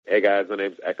Hey guys, my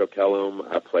name's Echo Kellum.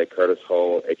 I play Curtis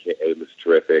Hull, aka Mr.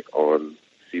 Terrific, on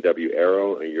CW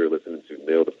Arrow, and you're listening to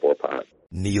Kneel Before Pod.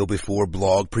 Kneel Before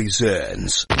Blog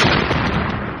presents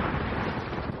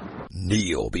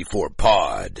Kneel Before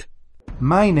Pod.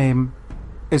 My name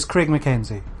is Craig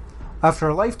McKenzie. After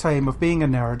a lifetime of being a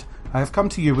nerd, I have come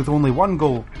to you with only one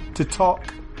goal: to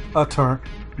talk utter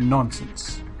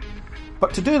nonsense.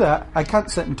 But to do that, I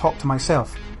can't sit and talk to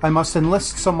myself. I must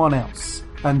enlist someone else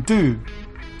and do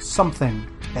something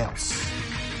else.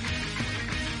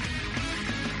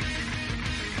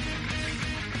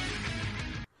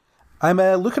 I'm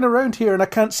looking around here and I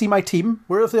can't see my team.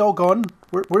 Where have they all gone?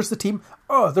 Where's the team?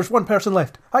 Oh, there's one person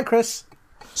left. Hi, Chris.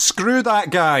 Screw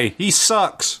that guy. He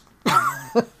sucks.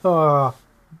 Oh,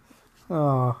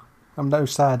 I'm now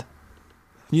sad.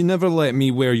 You never let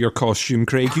me wear your costume,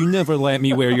 Craig. You never let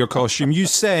me wear your costume. You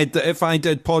said that if I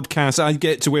did podcasts, I'd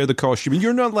get to wear the costume. And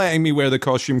you're not letting me wear the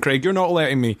costume, Craig. You're not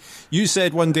letting me. You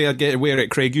said one day I'd get to wear it,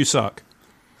 Craig. You suck.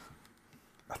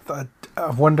 I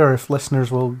wonder if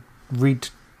listeners will read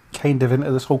kind of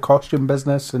into this whole costume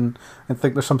business and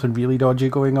think there's something really dodgy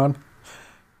going on.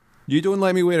 You don't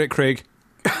let me wear it, Craig.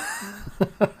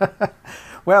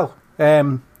 Well,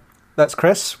 that's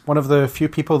Chris, one of the few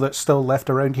people that's still left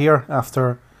around here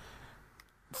after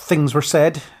things were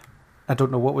said. I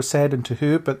don't know what was said and to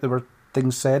who, but there were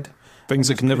things said. Things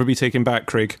that can never be taken back,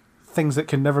 Craig. Things that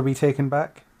can never be taken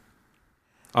back.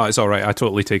 Oh, it's alright. I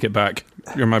totally take it back.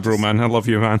 You're my bro, man. I love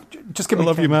you, man. Just give me I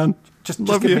love 10, you, man.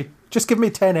 Just give me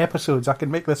 10 episodes. I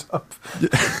can make this up.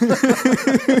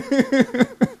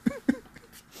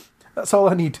 That's all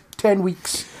I need. 10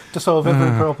 weeks to solve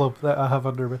every problem that I have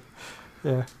under me.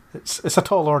 Yeah, it's a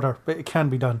tall order, but it can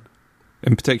be done.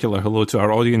 In particular, hello to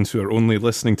our audience who are only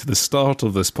listening to the start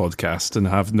of this podcast and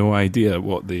have no idea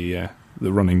what the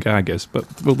running gag is, but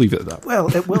we'll leave it at that.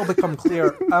 Well, it will become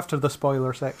clear after the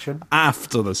spoiler section.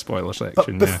 After the spoiler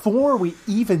section, but before we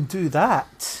even do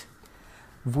that,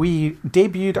 we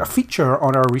debuted a feature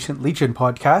on our recent Legion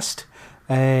podcast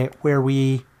where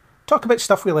we talk about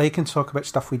stuff we like and talk about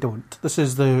stuff we don't. This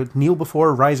is the Kneel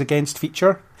Before, Rise Against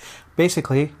feature.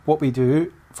 Basically, what we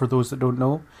do, for those that don't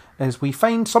know, is we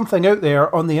find something out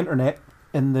there on the internet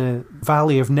in the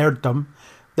valley of nerddom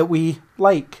that we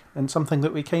like and something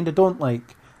that we kind of don't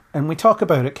like. And we talk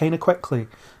about it kind of quickly.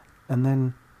 And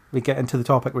then we get into the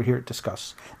topic we're here to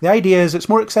discuss. The idea is it's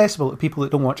more accessible to people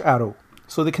that don't watch Arrow.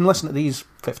 So they can listen to these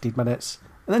 15 minutes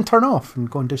and then turn off and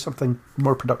go and do something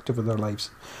more productive with their lives.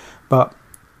 But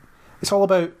it's all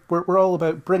about, we're all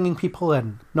about bringing people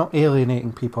in, not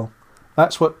alienating people.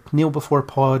 That's what Kneel Before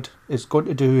Pod is going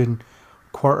to do in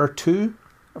Q2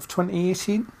 of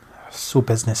 2018. So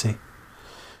businessy.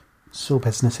 So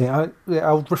businessy.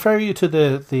 I'll refer you to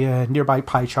the nearby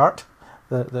pie chart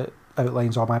that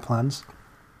outlines all my plans.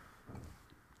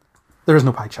 There is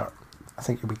no pie chart. I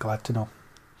think you'll be glad to know.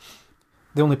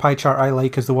 The only pie chart I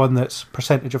like is the one that's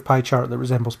percentage of pie chart that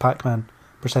resembles Pac-Man,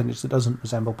 percentage that doesn't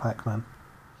resemble Pac-Man.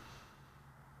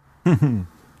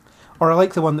 Or I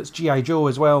like the one that's G.I. Joe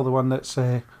as well, the one that's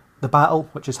the battle,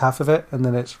 which is half of it, and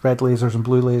then it's red lasers and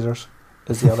blue lasers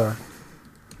is the other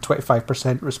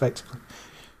 25% respectively.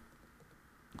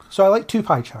 So I like 2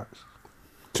 pie charts.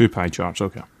 2 pie charts,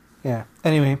 okay. Yeah.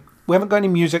 Anyway, we haven't got any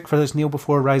music for this Kneel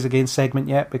Before Rise Again segment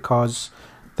yet because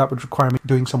that would require me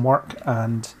doing some work,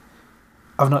 and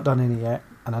I've not done any yet,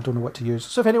 and I don't know what to use.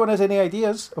 So if anyone has any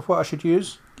ideas of what I should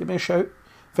use, give me a shout.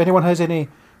 If anyone has any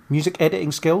music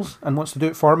editing skills and wants to do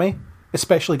it for me,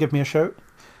 especially give me a shout.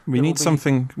 We need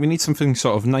something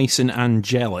sort of nice and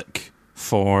angelic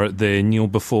for the Kneel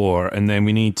Before, and then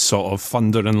we need sort of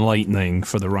thunder and lightning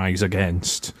for the Rise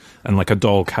Against, and like a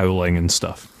dog howling and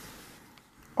stuff.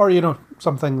 Or,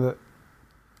 something that,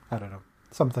 I don't know,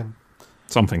 something.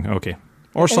 Something, okay.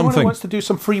 Or Anyone something. who wants to do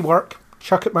some free work,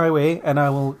 chuck it my way, and I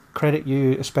will credit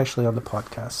you, especially on the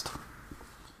podcast.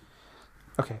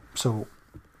 Okay, so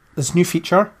this new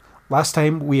feature. Last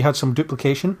time we had some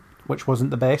duplication, which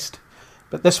wasn't the best.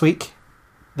 But this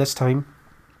time,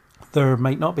 there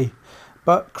might not be.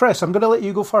 But Chris, I'm going to let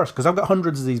you go first, because I've got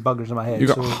hundreds of these buggers in my head.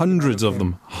 You've got hundreds of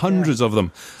them. Hundreds of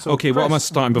them. So okay, Chris, what am I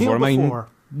starting before?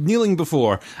 Kneeling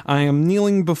before. I am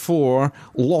kneeling before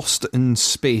Lost in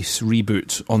Space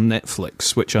reboot on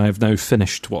Netflix, which I have now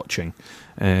finished watching.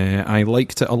 I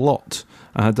liked it a lot.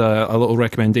 I had a little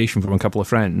recommendation from a couple of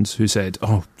friends who said,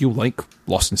 "Oh, you'll like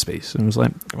Lost in Space." And I was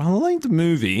like, "Well, I liked the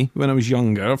movie when I was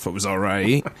younger. I thought it was all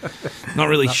right. Not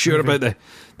really sure about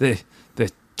the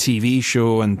TV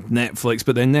show and Netflix,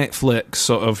 but then Netflix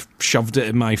sort of shoved it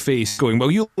in my face, going,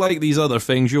 well, you like these other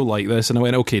things, you'll like this. And I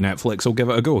went, okay, Netflix, I'll give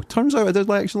it a go. Turns out I did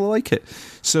actually like it.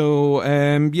 So,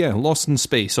 yeah, Lost in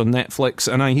Space on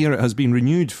Netflix, and I hear it has been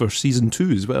renewed for season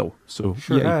 2 as well. So,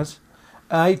 Sure it has.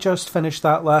 I just finished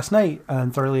that last night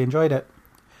and thoroughly enjoyed it.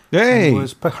 Hey! I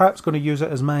was perhaps going to use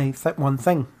it as my one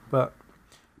thing, but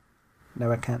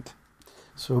now I can't.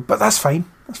 So, but that's fine.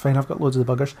 That's fine. I've got loads of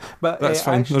the buggers. But that's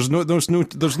fine. There's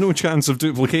no chance of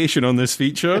duplication on this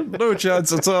feature. No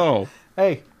chance at all.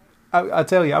 Hey, I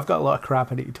tell you, I've got a lot of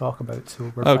crap I need to talk about,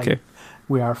 so we're okay. Fine.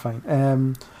 We are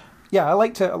fine. Yeah, I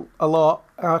liked it a lot.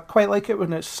 I quite like it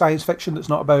when it's science fiction that's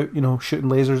not about, shooting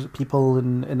lasers at people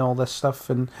and all this stuff.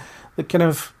 And the kind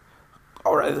of,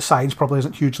 alright, the science probably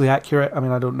isn't hugely accurate. I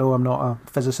mean, I don't know. I'm not a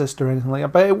physicist or anything like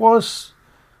that. But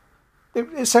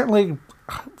it certainly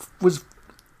was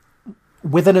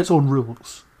within its own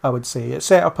rules, I would say. It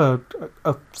set up a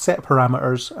set of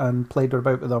parameters and played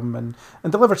about with them and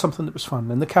delivered something that was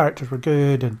fun. And the characters were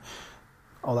good and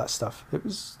all that stuff. It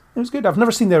was good. I've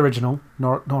never seen the original,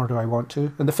 nor do I want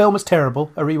to. And the film is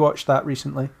terrible. I rewatched that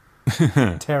recently.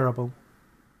 Terrible.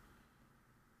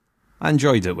 I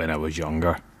enjoyed it when I was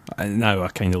younger. And now I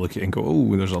kind of look at it and go,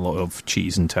 oh, there's a lot of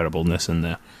cheese and terribleness in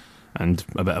there. And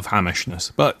a bit of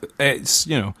hamishness. But it's,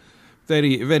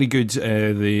 very, very good,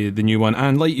 the new one.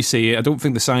 And like you say, I don't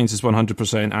think the science is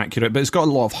 100% accurate, but it's got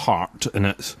a lot of heart in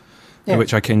it,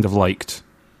 which I kind of liked.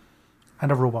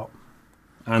 And a robot.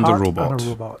 And heart a robot. And a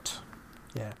robot.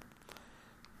 Yeah.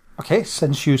 Okay,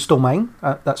 since you stole mine,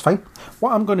 that's fine.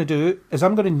 What I'm going to do is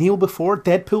I'm going to kneel before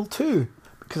Deadpool 2,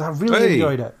 because I really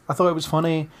enjoyed it. I thought it was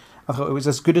funny. I thought it was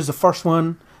as good as the first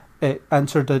one. It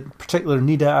answered a particular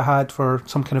need that I had for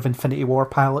some kind of Infinity War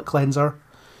palate cleanser.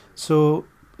 So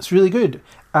it's really good.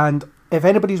 And if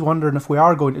anybody's wondering if we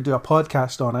are going to do a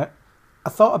podcast on it, I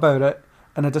thought about it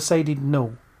and I decided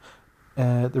no.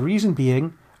 The reason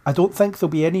being, I don't think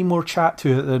there'll be any more chat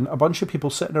to it than a bunch of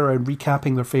people sitting around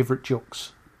recapping their favourite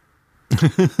jokes.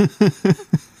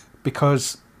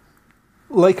 Because,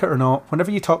 like it or not, whenever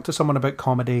you talk to someone about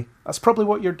comedy, that's probably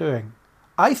what you're doing.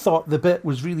 I thought the bit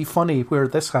was really funny where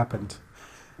this happened.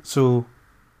 So,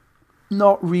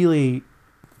 not really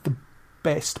the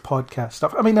best podcast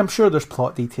stuff. I mean, I'm sure there's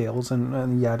plot details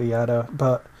and yada yada,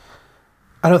 but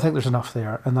I don't think there's enough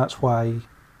there, and that's why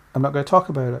I'm not going to talk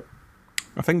about it.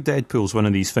 I think Deadpool's one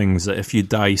of these things that if you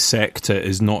dissect it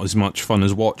is not as much fun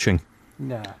as watching.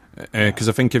 Nah. Because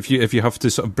I think if you have to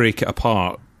sort of break it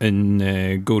apart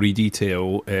in gory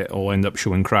detail, it'll end up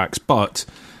showing cracks. But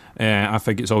I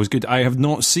think it's always good. I have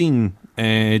not seen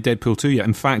Deadpool 2 yet.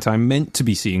 In fact, I'm meant to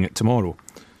be seeing it tomorrow.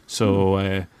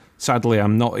 So sadly,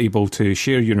 I'm not able to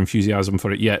share your enthusiasm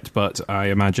for it yet, but I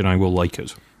imagine I will like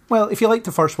it. Well, if you like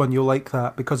the first one, you'll like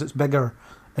that because it's bigger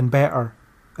and better.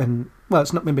 And, well,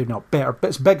 it's not maybe not better, but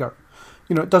it's bigger.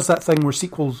 It does that thing where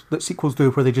sequels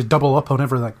do where they just double up on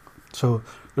everything. So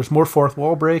there's more fourth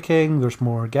wall breaking, there's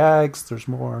more gags, there's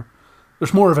more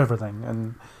of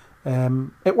everything,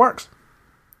 and it works.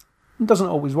 It doesn't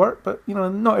always work, but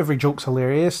not every joke's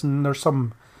hilarious, and there's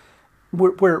some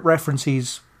where it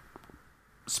references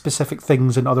specific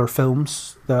things in other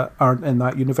films that aren't in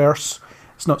that universe.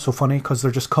 It's not so funny because they're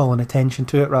just calling attention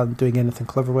to it rather than doing anything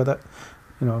clever with it.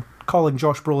 Calling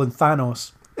Josh Brolin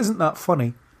Thanos isn't that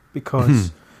funny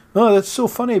because no, that's so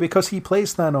funny because he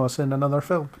plays Thanos in another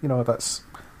film. We know that's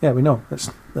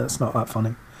not that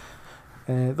funny.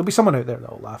 There'll be someone out there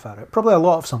that'll laugh at it. Probably a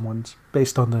lot of someone's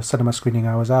based on the cinema screening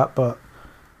I was at, but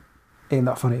it ain't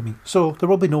that funny to me. So there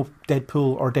will be no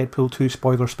Deadpool or Deadpool 2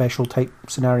 spoiler special type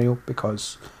scenario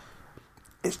because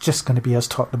it's just going to be us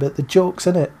talking about the jokes,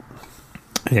 innit?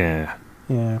 Yeah.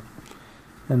 Yeah.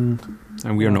 And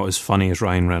we're not as funny as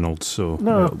Ryan Reynolds, so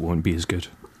it won't be as good.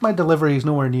 My delivery is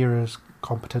nowhere near as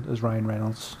competent as Ryan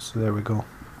Reynolds, so there we go.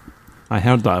 I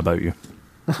heard that about you.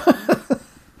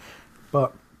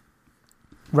 But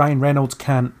Ryan Reynolds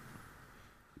can't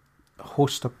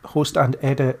host and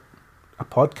edit a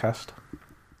podcast.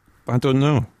 I don't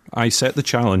know. I set the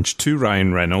challenge to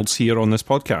Ryan Reynolds here on this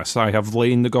podcast. I have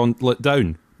laid the gauntlet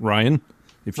down. Ryan,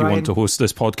 if you want to host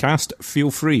this podcast,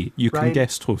 feel free. You can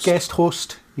guest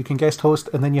host. You can guest host,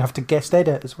 and then you have to guest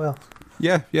edit as well.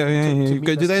 Yeah. You've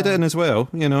got to do the editing as well.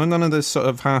 None of this sort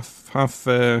of half.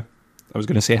 I was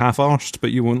going to say half-arsed,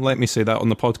 but you won't let me say that on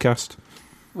the podcast.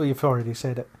 Well, you've already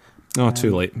said it. Oh,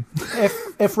 too late.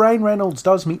 If Ryan Reynolds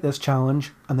does meet this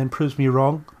challenge and then proves me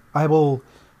wrong, I will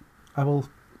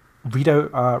read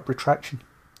out a retraction.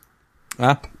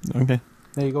 Ah, okay.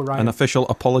 There you go, Ryan. An official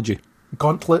apology.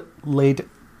 Gauntlet laid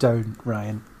down,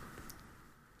 Ryan.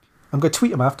 I'm going to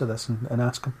tweet him after this and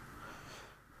ask him.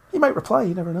 He might reply,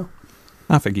 you never know.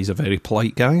 I think he's a very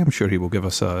polite guy. I'm sure he will give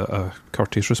us a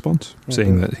courteous response,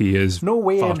 saying that he is No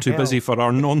way far in too hell. busy for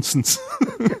our nonsense.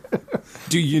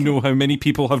 Do you know how many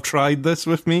people have tried this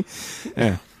with me?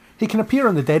 Yeah. He can appear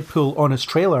in the Deadpool Honest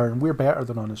trailer, and we're better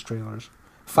than Honest trailers.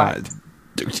 Fact.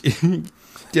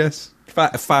 Yes.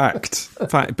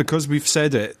 Fact. Because we've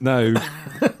said it now.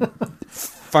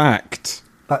 Fact.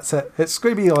 That's it. It's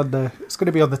going to be on the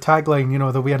tagline. You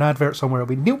know, there'll be an advert somewhere. It'll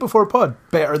be Kneel Before Pod,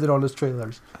 better than Honest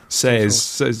trailers.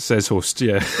 Says host.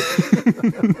 Yeah.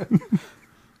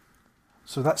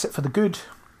 So that's it for the good.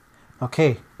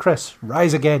 Okay, Chris,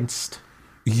 rise against.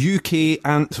 UK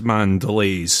Ant-Man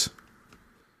delays.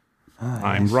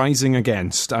 I'm rising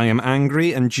against. I am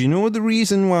angry, and do you know the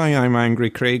reason why I'm angry,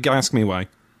 Craig? Ask me why.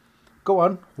 Go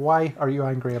on. Why are you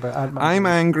angry about Ant-Man? I'm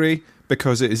angry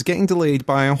because it is getting delayed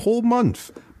by a whole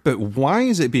month. But why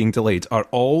is it being delayed? Are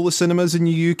all the cinemas in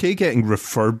the UK getting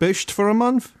refurbished for a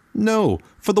month? No,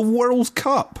 for the World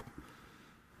Cup.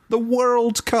 The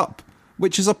World Cup,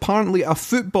 which is apparently a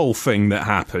football thing that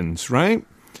happens, right?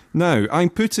 Now, I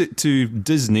put it to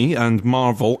Disney and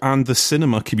Marvel and the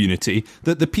cinema community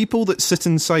that the people that sit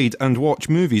inside and watch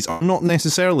movies are not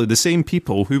necessarily the same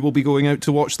people who will be going out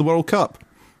to watch the World Cup.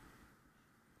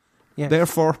 Yeah.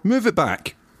 Therefore, move it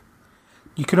back.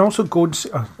 You can also go and see,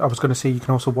 I was going to say you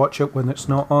can also watch it when it's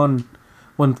not on,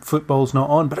 when football's not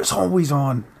on, but it's always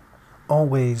on.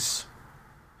 Always.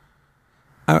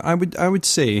 I would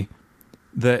say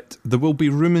that there will be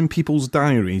room in people's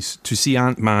diaries to see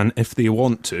Ant-Man if they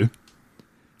want to.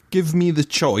 Give me the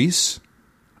choice,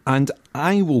 and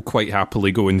I will quite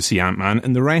happily go and see Ant-Man,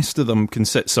 and the rest of them can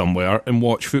sit somewhere and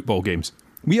watch football games.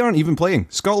 We aren't even playing.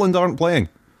 Scotland aren't playing.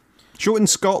 Show it in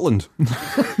Scotland.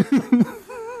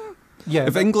 Yeah.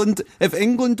 If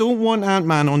England don't want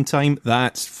Ant-Man on time,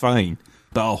 that's fine.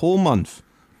 But a whole month.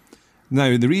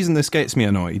 Now, the reason this gets me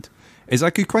annoyed is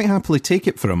I could quite happily take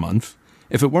it for a month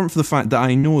if it weren't for the fact that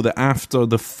I know that after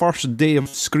the first day of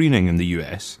screening in the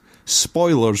US,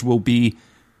 spoilers will be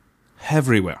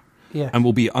everywhere. Yeah. And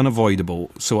will be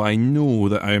unavoidable. So I know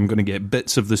that I am going to get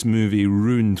bits of this movie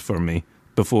ruined for me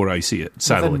before I see it,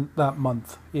 sadly. Within that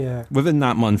month, yeah. Within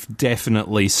that month,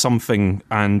 definitely something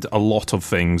and a lot of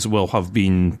things will have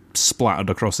been splattered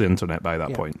across the internet by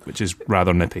that point, which is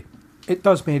rather nippy. It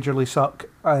does majorly suck.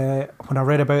 When I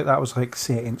read about that, I was like,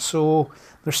 saying, so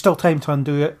there's still time to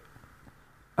undo it.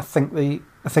 I think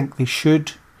they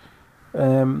should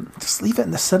just leave it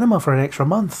in the cinema for an extra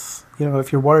month. You know,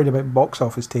 if you're worried about box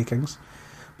office takings.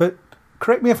 But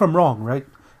correct me if I'm wrong, right?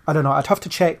 I don't know. I'd have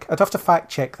to fact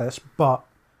check this, but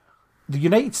the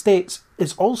United States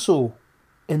is also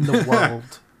in the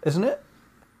world, isn't it?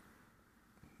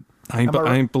 I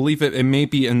believe it may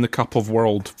be in the Cup of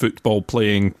World football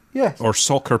playing or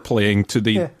soccer playing to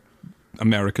the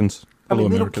Americans. I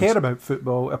mean, they don't care about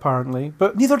football, apparently,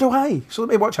 but neither do I. So let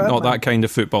me watch Ant-Man. Not that kind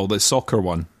of football, the soccer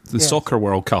one. The Soccer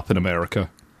World Cup in America.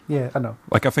 Yeah, I know.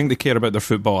 Like, I think they care about their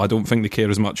football. I don't think they care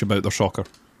as much about their soccer.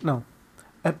 No.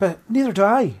 But neither do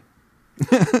I.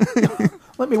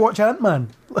 Let me watch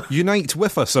Ant-Man. Unite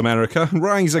with us, America.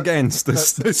 Rise against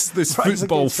this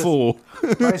football foe.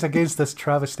 Rise against this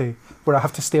travesty where I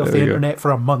have to stay off the internet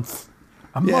for a month.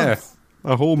 Month.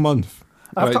 A whole month.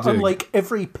 I have to unlike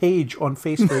every page on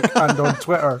Facebook and on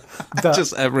Twitter. That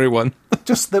just everyone.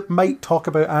 Just that might talk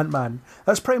about Ant-Man.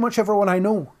 That's pretty much everyone I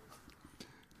know.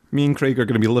 Me and Craig are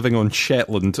going to be living on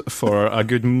Shetland for a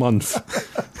good month.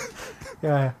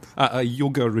 Yeah. At a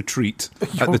yoga retreat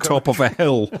at the top of a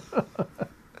hill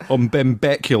on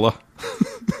Benbecula.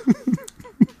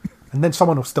 And then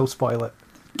someone will still spoil it.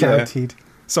 Guaranteed. Yeah.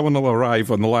 Someone will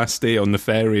arrive on the last day on the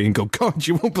ferry and go, God,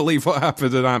 you won't believe what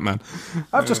happened in Ant-Man.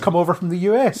 I've just come over from the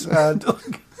US and...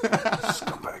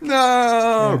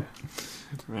 No!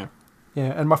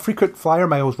 Yeah, and my frequent flyer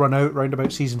miles run out round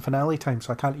about season finale time,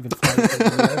 so I can't even fly to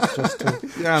the US just to...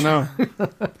 Yeah, I know.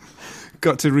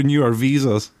 Got to renew our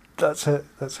visas. That's it.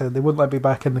 They wouldn't let me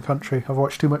back in the country. I've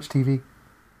watched too much TV.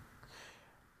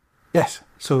 Yes,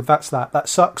 so that's that. That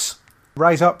sucks.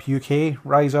 Rise up, UK.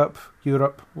 Rise up,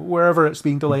 Europe. Wherever it's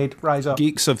being delayed, rise up.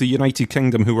 Geeks of the United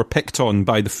Kingdom who were picked on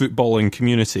by the footballing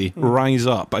community, rise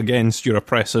up against your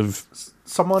oppressive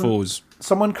foes.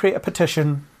 Someone create a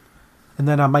petition, and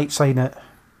then I might sign it.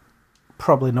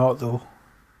 Probably not, though.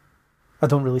 I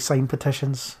don't really sign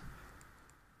petitions.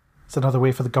 It's another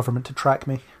way for the government to track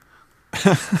me.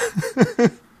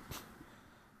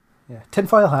 Yeah,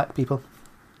 tinfoil hat, people.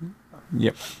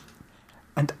 Yep.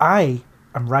 And I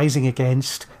am rising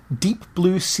against Deep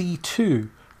Blue Sea 2,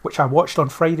 which I watched on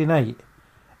Friday night,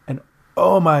 and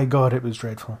oh my god, it was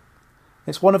dreadful.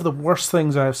 It's one of the worst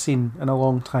things I've seen in a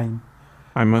long time.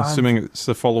 I'm assuming it's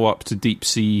the follow-up to Deep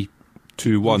Sea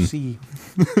 2-1.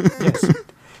 Yes.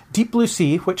 Deep Blue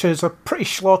Sea, which is a pretty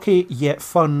schlocky yet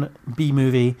fun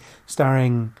B-movie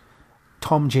starring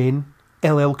Tom Jane,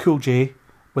 LL Cool J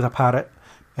with a parrot,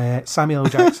 Samuel L.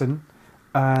 Jackson,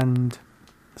 and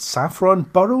Saffron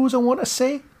Burrows, I want to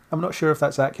say. I'm not sure if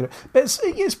that's accurate. But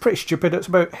it's pretty stupid. It's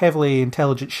about heavily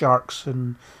intelligent sharks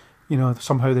and, you know,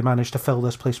 somehow they manage to fill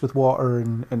this place with water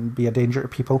and be a danger to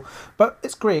people. But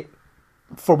it's great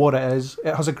for what it is.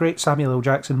 It has a great Samuel L.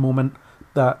 Jackson moment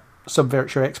that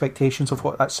subverts your expectations of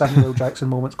what that Samuel L. Jackson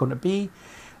moment's going to be.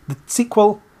 The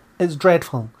sequel is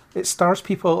dreadful. It stars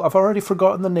people I've already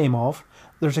forgotten the name of.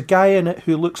 There's a guy in it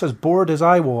who looks as bored as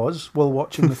I was while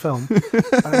watching the film.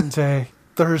 And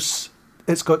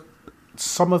it's got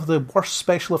some of the worst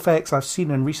special effects I've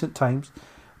seen in recent times.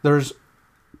 There's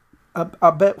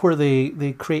a bit where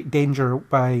they create danger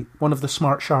by one of the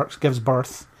smart sharks gives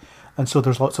birth, and so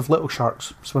there's lots of little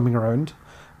sharks swimming around.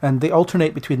 And they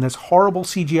alternate between this horrible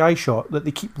CGI shot that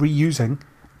they keep reusing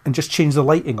and just change the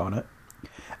lighting on it,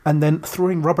 and then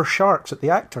throwing rubber sharks at the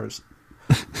actors.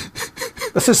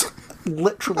 This is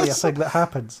literally a thing that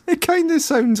happens. It kind of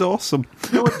sounds awesome.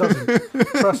 No, it doesn't.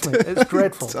 Trust me, it's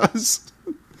dreadful. It does.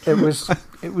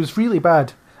 It was really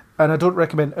bad, and I don't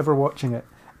recommend ever watching it.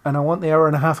 And I want the hour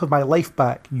and a half of my life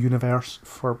back, universe,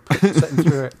 for sitting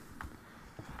through it.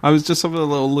 I was just having a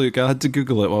little look. I had to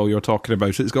Google it while you were talking about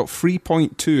it. It's got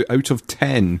 3.2 out of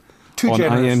 10 Too on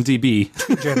generous. IMDb.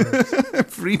 Too generous.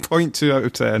 3.2 out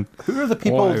of 10. Who are the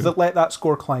people Wow. that let that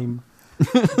score climb?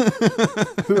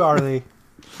 Who are they?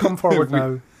 Come forward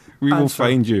now. We will Answer.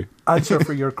 find you. Answer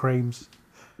for your crimes.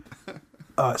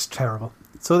 Oh, it's terrible.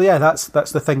 So yeah, that's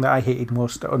the thing that I hated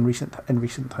most in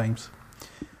recent times.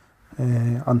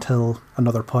 Until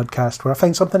another podcast where I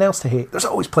find something else to hate. There's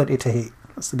always plenty to hate.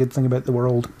 That's the good thing about the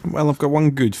world. Well, I've got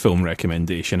one good film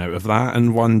recommendation out of that,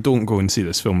 and one don't go and see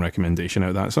this film recommendation out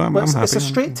of that. So I'm happy. It's a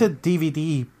straight to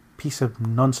DVD piece of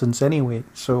nonsense anyway.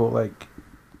 So like,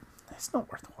 it's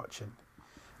not worth watching.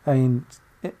 I mean,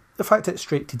 the fact that it's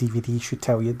straight to DVD should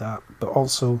tell you that. But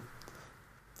also,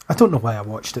 I don't know why I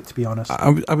watched it, to be honest. I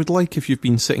would like if you've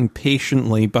been sitting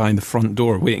patiently by the front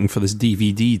door waiting for this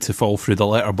DVD to fall through the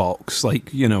letterbox,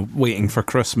 like, you know, waiting for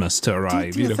Christmas to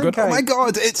arrive. do you You'd have think gone, oh my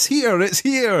God, it's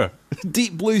here!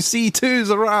 Deep Blue Sea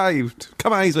 2's arrived!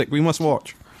 Come on, Isaac, we must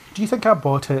watch. Do you think I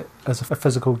bought it as a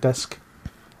physical disc?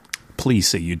 Please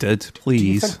say you did,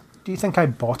 please. Do you think I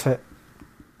bought it?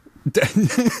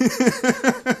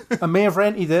 I may have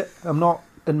rented it. I'm not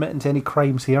admitting to any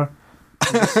crimes here.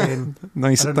 I'm just saying,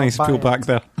 Nice I did not buy peel it. back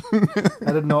there.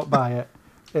 I did not buy it.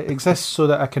 It exists so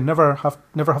that I can never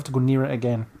have to go near it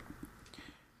again.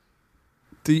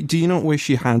 Do you not wish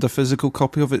you had a physical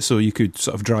copy of it so you could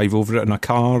sort of drive over it in a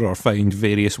car or find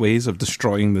various ways of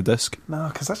destroying the disc? No,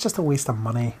 because that's just a waste of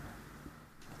money.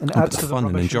 And it But adds the to the fun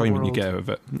and rubbish of the enjoyment you world. get out of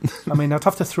it. I mean, I'd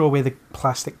have to throw away the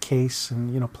plastic case,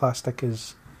 and, you know, plastic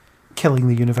is killing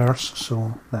the universe,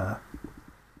 so nah.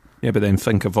 Yeah, but then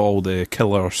think of all the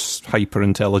killer,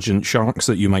 hyper-intelligent sharks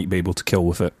that you might be able to kill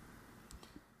with it.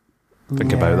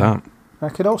 Think about that. I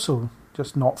could also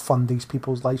just not fund these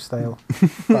people's lifestyle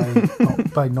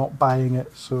by not buying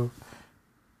it, so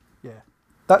yeah.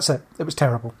 That's it. It was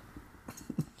terrible.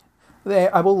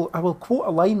 I will quote a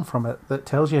line from it that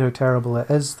tells you how terrible it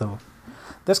is, though.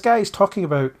 This guy is talking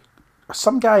about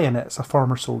some guy in it's a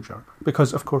former soldier,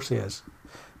 because of course he is.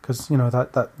 Because, you know,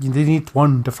 that they need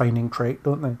one defining trait,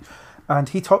 don't they? And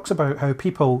he talks about how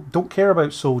people don't care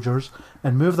about soldiers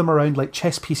and move them around like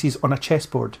chess pieces on a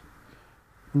chessboard.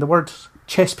 And the words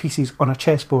chess pieces on a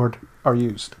chessboard are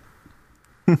used.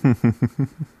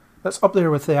 That's up there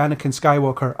with the Anakin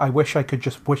Skywalker, I wish I could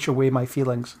just wish away my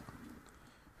feelings.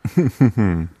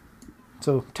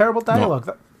 So, terrible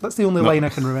dialogue. That's the only line I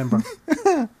can remember.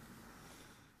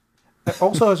 It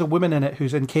also has a woman in it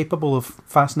who's incapable of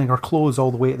fastening her clothes all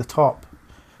the way at the top.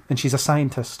 And she's a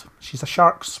scientist. She's a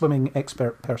shark swimming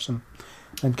expert person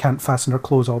and can't fasten her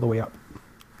clothes all the way up.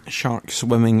 Shark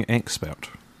swimming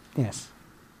expert. Yes.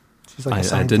 She's like a I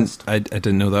scientist.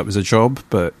 didn't know that was a job,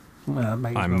 but Well, it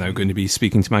might as I'm well now be. going to be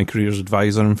speaking to my careers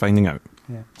advisor and finding out.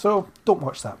 Yeah. So, don't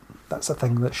watch that. That's a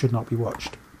thing that should not be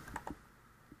watched.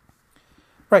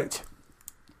 Right.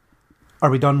 Are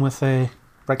we done with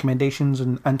recommendations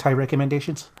and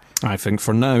anti-recommendations? I think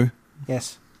for now.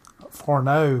 Yes. For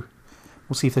now.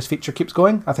 We'll see if this feature keeps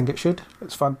going. I think it should.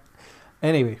 It's fun.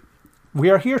 Anyway, we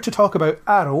are here to talk about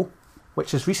Arrow,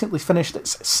 which has recently finished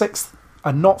its 6th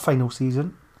and not final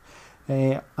season.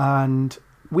 And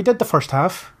we did the first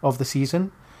half of the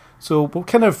season, so we'll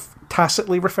kind of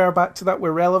tacitly refer back to that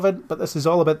where relevant, but this is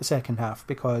all about the second half,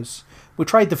 because we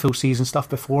tried the full season stuff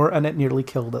before and it nearly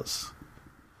killed us.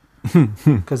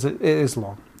 Because it is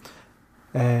long.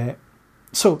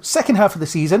 So, second half of the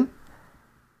season,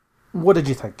 what did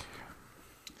you think?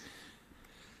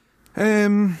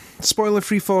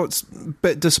 Spoiler-free thoughts,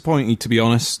 bit disappointed, to be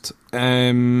honest.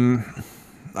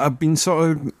 I've been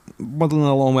sort of muddling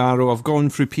along with Arrow. I've gone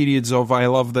through periods of I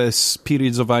love this,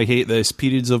 periods of I hate this,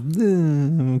 periods of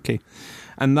okay.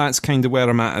 And that's kind of where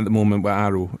I'm at the moment with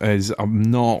Arrow, is I'm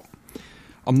not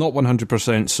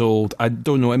 100% sold. I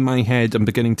don't know, in my head I'm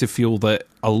beginning to feel that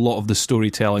a lot of the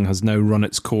storytelling has now run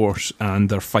its course and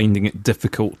they're finding it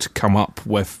difficult to come up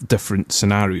with different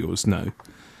scenarios now.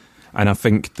 And I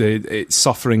think that it's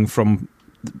suffering from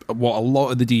what a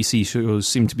lot of the DC shows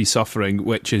seem to be suffering,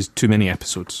 which is too many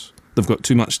episodes. They've got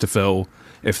too much to fill.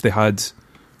 If they had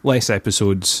less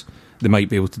episodes, they might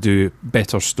be able to do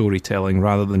better storytelling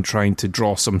rather than trying to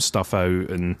draw some stuff out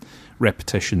and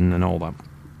repetition and all that,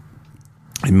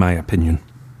 in my opinion.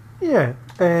 Yeah.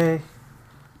 I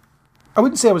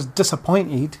wouldn't say I was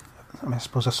disappointed. I mean, I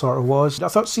suppose I sort of was. I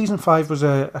thought Season 5 was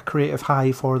a creative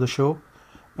high for the show.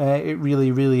 It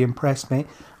really, really impressed me.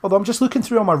 Although I'm just looking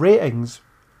through all my ratings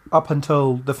up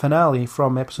until the finale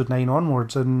from episode 9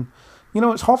 onwards, and, you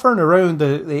know, it's hovering around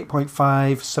the 8.5,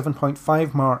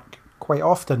 7.5 mark quite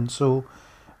often, so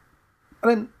I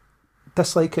didn't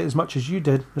dislike it as much as you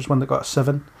did. There's one that got a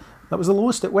 7. That was the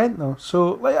lowest it went, though.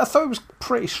 So, like, I thought it was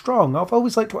pretty strong. I've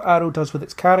always liked what Arrow does with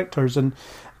its characters, and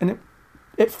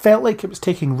it felt like it was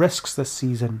taking risks this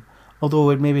season.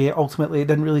 Although maybe ultimately it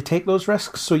didn't really take those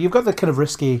risks. So you've got the kind of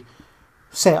risky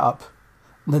setup,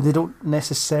 and then they don't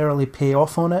necessarily pay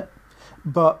off on it.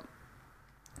 But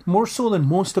more so than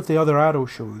most of the other Arrow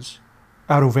shows,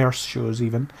 Arrowverse shows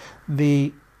even,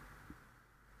 the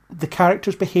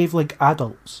characters behave like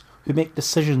adults who make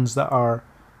decisions that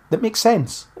make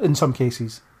sense in some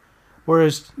cases.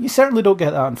 Whereas you certainly don't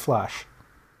get that in Flash.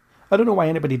 I don't know why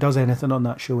anybody does anything on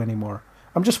that show anymore.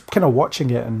 I'm just kind of watching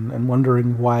it and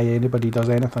wondering why anybody does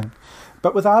anything.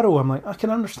 But with Arrow, I'm like, I can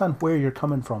understand where you're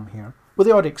coming from here, with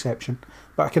the odd exception.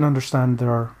 But I can understand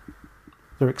the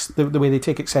way they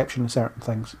take exception to certain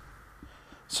things.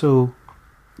 So,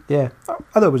 yeah, I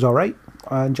thought it was all right.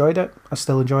 I enjoyed it. I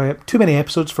still enjoy it. Too many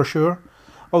episodes for sure.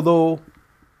 Although,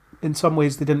 in some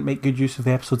ways, they didn't make good use of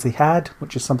the episodes they had,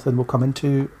 which is something we'll come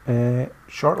into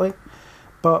shortly.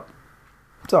 But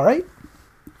it's all right.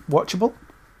 Watchable.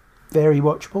 Very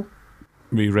watchable.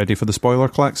 Are you ready for the spoiler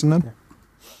klaxon then? Yeah.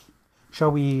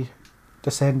 Shall we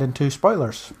descend into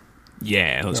spoilers?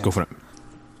 Yeah, let's go for it.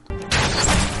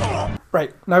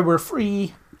 Right, now we're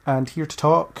free and here to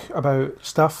talk about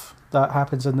stuff that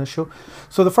happens in this show.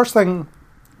 So the first thing,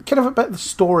 kind of about the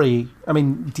story. I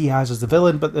mean, Diaz is the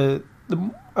villain, but the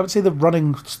I would say the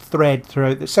running thread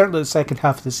throughout, certainly the second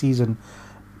half of the season,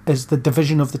 is the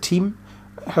division of the team.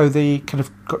 How they kind of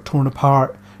got torn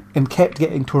apart and kept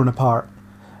getting torn apart.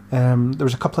 There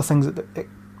was a couple of things that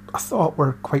I thought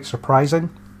were quite surprising.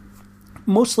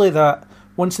 Mostly that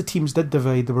once the teams did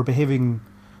divide, they were behaving,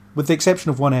 with the exception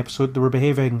of one episode, they were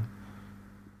behaving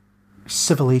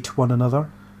civilly to one another.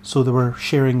 So they were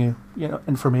sharing,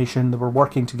 information. They were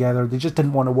working together. They just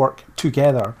didn't want to work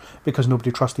together because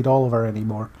nobody trusted Oliver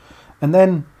anymore. And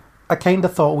then I kind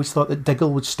of always thought that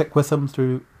Diggle would stick with him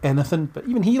through anything, but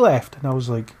even he left, and I was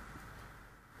like,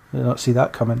 I did not see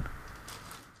that coming.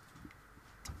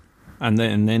 And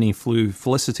then he flew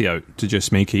Felicity out to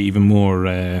just make it even more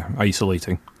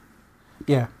isolating.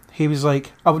 Yeah, he was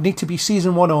like, I would need to be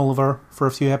season 1 Oliver for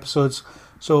a few episodes,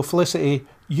 so Felicity,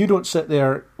 you don't sit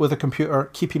there with a computer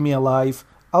keeping me alive.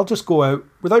 I'll just go out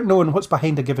without knowing what's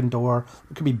behind a given door.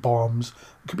 It could be bombs,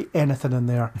 it could be anything in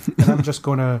there, and I'm just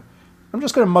gonna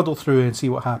muddle through and see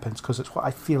what happens, because it's what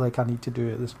I feel like I need to do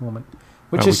at this moment,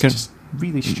 which is just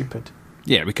really stupid.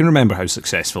 Yeah, we can remember how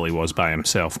successful he was by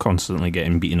himself, constantly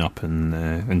getting beaten up and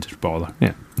into bother.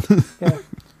 Yeah. Yeah.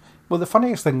 Well, the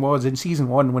funniest thing was, in season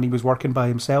 1, when he was working by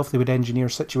himself, they would engineer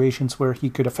situations where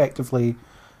he could effectively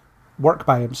work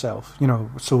by himself.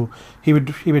 So he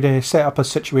would set up a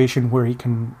situation where he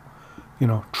can,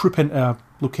 troop into a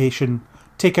location,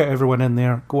 take out everyone in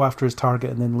there, go after his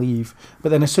target, and then leave. But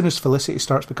then as soon as Felicity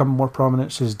starts becoming more prominent,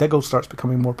 as soon as Diggle starts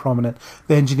becoming more prominent,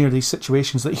 they engineer these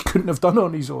situations that he couldn't have done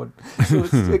on his own. So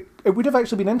it would have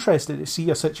actually been interesting to see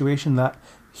a situation that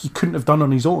he couldn't have done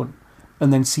on his own,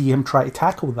 and then see him try to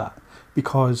tackle that,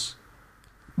 because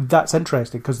that's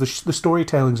interesting, because the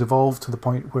storytelling's evolved to the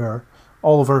point where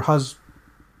Oliver has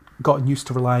gotten used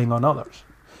to relying on others.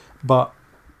 But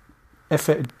if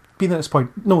it had been at this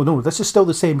point, no, this is still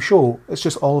the same show, it's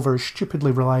just Oliver is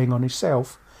stupidly relying on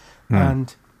himself.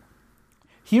 And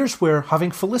here's where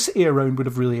having Felicity around would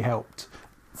have really helped.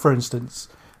 For instance,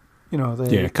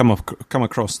 come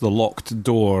across the locked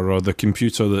door, or the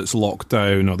computer that's locked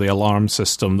down, or the alarm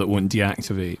system that won't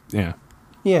deactivate. Yeah.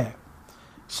 Yeah.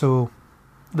 So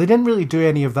they didn't really do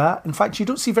any of that. In fact, you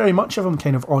don't see very much of him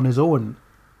kind of on his own.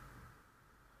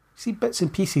 You see bits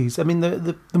and pieces. I mean,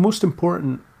 the most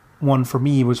important one for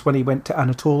me was when he went to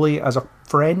Anatoly as a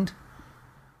friend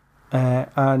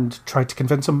and tried to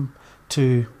convince him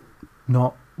to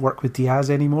not work with Diaz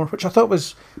anymore, which I thought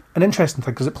was an interesting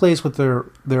thing because it plays with their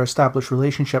established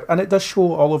relationship, and it does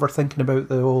show Oliver thinking about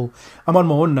the whole, I'm on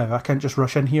my own now, I can't just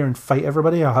rush in here and fight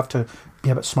everybody, I have to be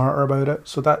a bit smarter about it.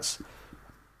 So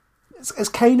it's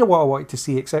kind of what I wanted to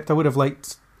see, except I would have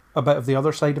liked a bit of the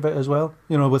other side of it as well,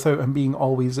 without him being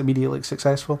always immediately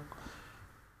successful.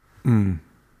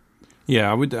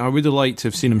 Yeah, I would have liked to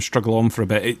have seen him struggle on for a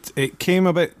bit. It came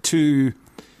a bit too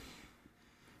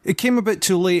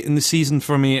late in the season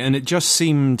for me, and it just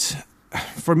seemed,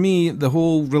 for me, the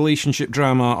whole relationship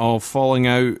drama of falling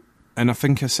out, and I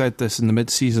think I said this in the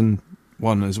mid-season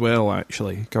one as well,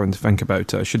 actually, going to think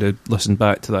about it. I should have listened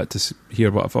back to that to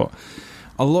hear what I thought.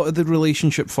 A lot of the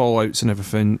relationship fallouts and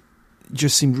everything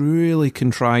just seemed really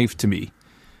contrived to me.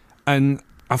 And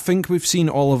I think we've seen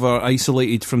Oliver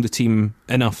isolated from the team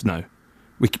enough now.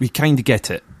 We kind of get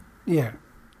it. Yeah.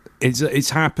 It's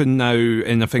happened now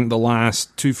in, I think, the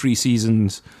last 2-3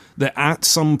 seasons that at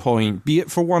some point, be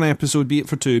it for one episode, be it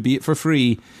for two, be it for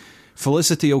three,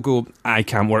 Felicity will go, I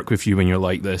can't work with you when you're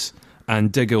like this.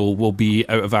 And Diggle will be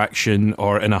out of action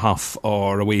or in a huff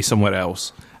or away somewhere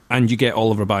else. And you get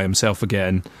Oliver by himself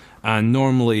again. And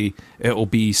normally it'll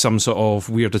be some sort of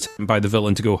weird attempt by the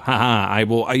villain to go, haha, I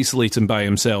will isolate him by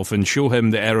himself and show him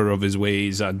the error of his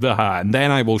ways, and then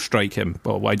I will strike him.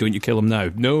 Well, why don't you kill him now?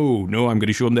 No, I'm going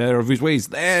to show him the error of his ways,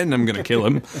 then I'm going to kill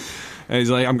him. And he's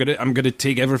like, I'm going to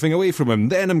take everything away from him,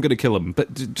 then I'm going to kill him.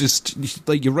 But just,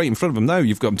 like, you're right in front of him now,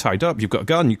 you've got him tied up, you've got a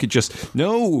gun, you could just,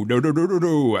 no,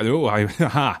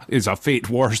 is a fate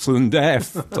worse than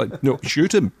death? It's like, no,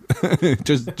 shoot him.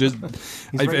 just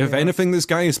if anything, this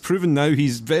guy has proven now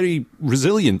he's very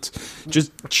resilient.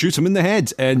 Just shoot him in the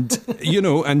head and,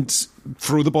 and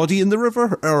throw the body in the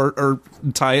river or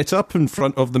tie it up in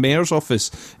front of the mayor's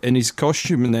office in his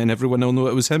costume, and then everyone will know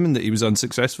it was him and that he was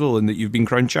unsuccessful and that you've been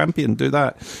crowned champion. Do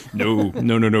that.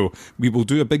 No. We will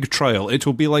do a big trial. It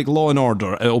will be like Law and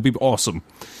Order. It'll be awesome.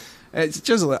 It's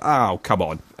just like, come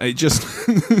on. It just...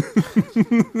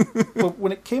 Well,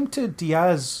 when it came to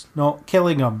Diaz not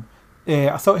killing him,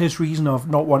 I thought his reason of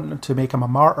not wanting to make him a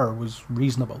martyr was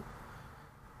reasonable,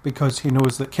 because he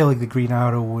knows that killing the Green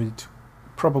Arrow would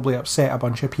probably upset a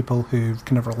bunch of people who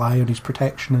kind of rely on his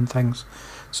protection and things.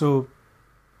 So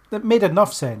it made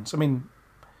enough sense. I mean,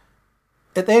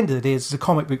 at the end of the day, it's a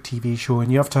comic book TV show,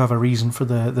 and you have to have a reason for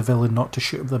the villain not to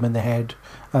shoot them in the head,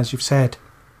 as you've said.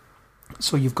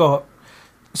 So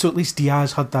at least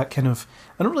Diaz had that kind of,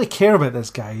 I don't really care about this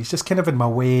guy, he's just kind of in my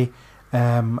way.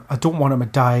 I don't want him to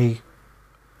die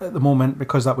at the moment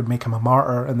because that would make him a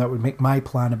martyr and that would make my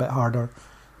plan a bit harder.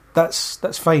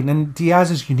 That's fine. And Diaz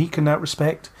is unique in that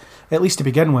respect, at least to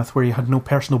begin with, where he had no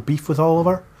personal beef with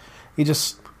Oliver. He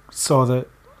just saw that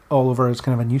Oliver is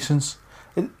kind of a nuisance.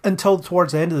 Until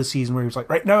towards the end of the season where he was like,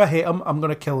 right, now I hate him, I'm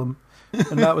going to kill him.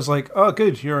 And that was like, oh,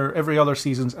 good, you're every other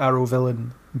season's Arrow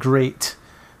villain. Great.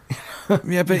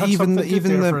 Yeah, but even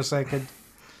for a second.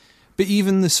 But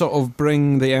even the sort of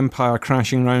bring the Empire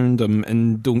crashing round him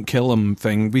and don't kill him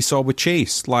thing we saw with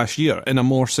Chase last year in a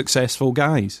more successful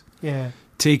guise. Yeah.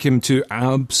 Take him to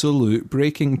absolute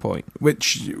breaking point,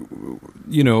 which you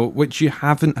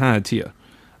haven't had here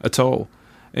at all.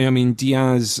 I mean,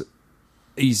 Diaz,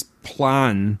 his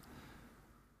plan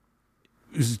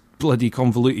was bloody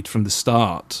convoluted from the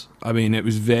start. I mean, it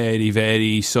was very,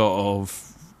 very sort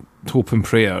of hope and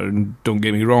prayer, and don't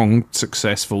get me wrong,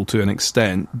 successful to an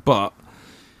extent, but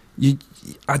I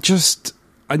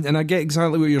get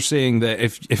exactly what you're saying, that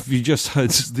if you just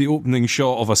had the opening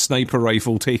shot of a sniper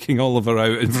rifle taking Oliver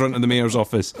out in front of the mayor's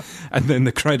office and then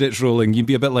the credits rolling, you'd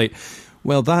be a bit like,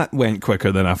 well, that went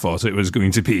quicker than I thought it was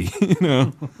going to be,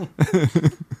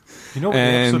 You know what the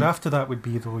episode after that would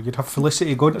be, though? You'd have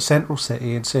Felicity going to Central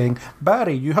City and saying,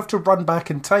 Barry, you have to run back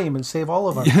in time and save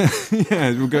Oliver.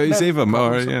 Yeah, we've got to save him.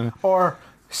 Or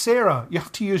Sarah, you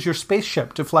have to use your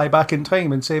spaceship to fly back in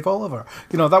time and save Oliver.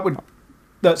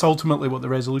 That's ultimately what the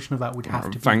resolution of that would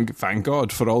have to be. Thank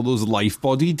God for all those life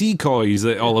body decoys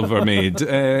that Oliver made.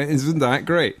 Isn't that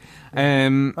great? I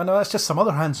know, that's just some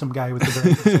other handsome guy with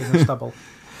the stubble.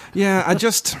 Yeah,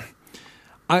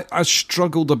 I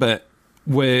struggled a bit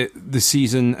with the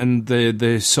season and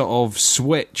the sort of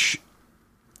switch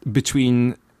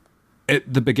between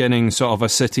at the beginning sort of a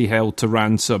city held to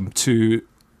ransom to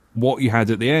what you had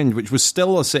at the end, which was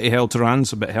still a city held to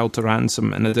ransom, but held to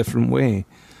ransom in a different way.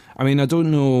 I mean, I don't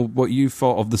know what you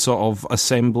thought of the sort of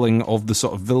assembling of the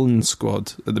sort of villain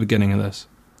squad at the beginning of this.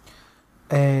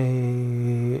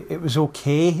 It was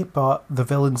okay, but the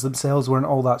villains themselves weren't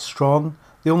all that strong.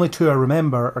 The only two I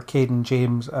remember are Caden,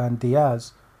 James, and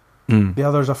Diaz. The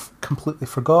others I've completely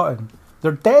forgotten.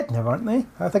 They're dead now, aren't they?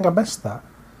 I think I missed that.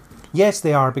 Yes,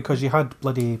 they are, because you had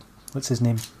bloody... What's his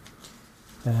name?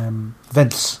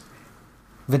 Vince.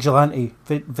 Vigilante.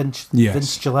 Vince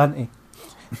Vigilante.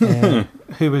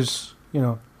 Who was,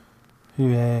 who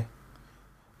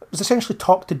was essentially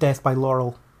talked to death by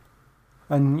Laurel.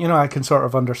 And, I can sort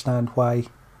of understand why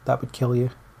that would kill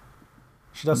you.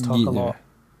 She does talk a lot.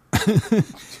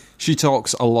 She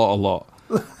talks a lot.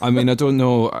 I mean, I don't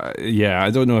know. I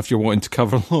don't know if you're wanting to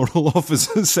cover Laurel off as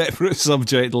a separate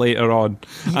subject later on.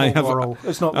 Laurel.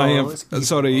 It's not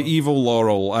Laurel. Evil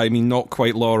Laurel. I mean, not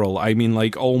quite Laurel. I mean,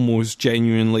 like almost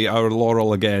genuinely our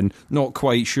Laurel again. Not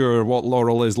quite sure what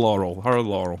Laurel is. Laurel, her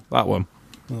Laurel, that one.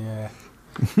 Yeah.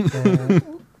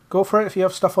 Go for it if you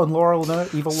have stuff on Laurel now.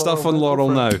 Evil Laurel. Stuff on Laurel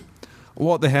now.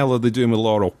 What the hell are they doing with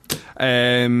Laurel?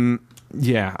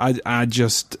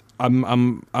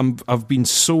 I've been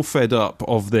so fed up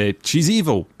of she's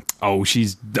evil. Oh,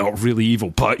 she's not really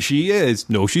evil, but she is.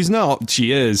 No, she's not.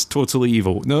 She is totally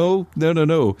evil. No.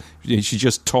 She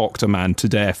just talked a man to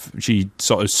death. She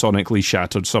sort of sonically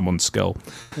shattered someone's skull.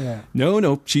 Yeah.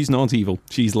 No, she's not evil.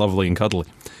 She's lovely and cuddly.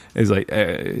 It's like,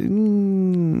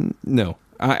 no.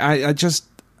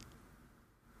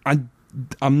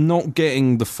 I'm not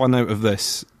getting the fun out of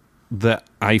this that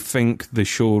I think the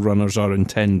showrunners are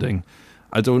intending.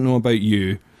 I don't know about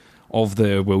you, of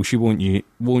the, will she, won't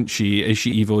she, is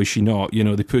she evil, is she not?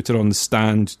 They put her on the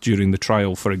stand during the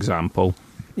trial, for example.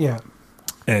 Yeah.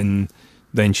 And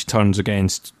then she turns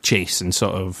against Chase and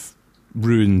sort of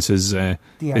ruins his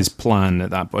plan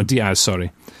at that point. Diaz,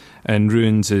 sorry. And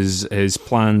ruins his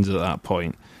plans at that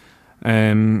point.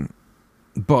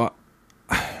 But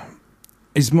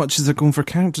as much as they're going for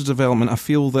character development, I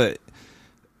feel that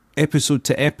episode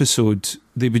to episode,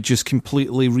 they would just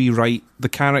completely rewrite the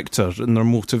character and their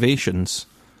motivations.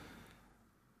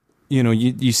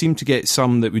 You seem to get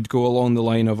some that would go along the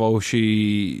line of, oh,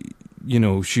 she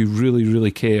really,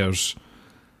 really cares.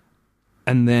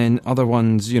 And then other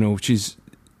ones, she's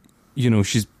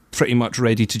pretty much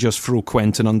ready to just throw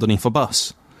Quentin underneath a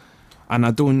bus. And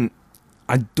I don't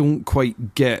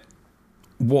quite get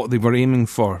what they were aiming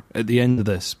for at the end of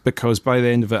this, because by the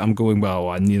end of it I'm going, well,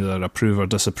 I neither approve or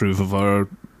disapprove of her.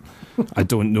 I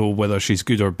don't know whether she's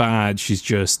good or bad. She's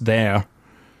just there,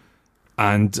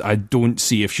 and I don't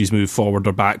see if she's moved forward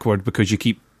or backward because you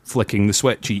keep flicking the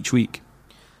switch each week.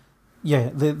 Yeah,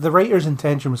 the writer's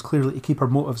intention was clearly to keep her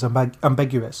motives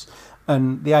ambiguous,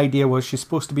 and the idea was she's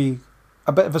supposed to be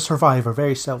a bit of a survivor,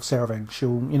 very self-serving.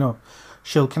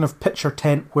 She'll kind of pitch her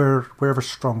tent wherever's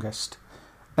strongest,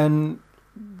 and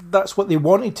that's what they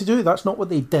wanted to do. That's not what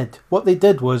they did. What they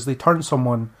did was they turned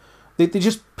someone... They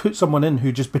just put someone in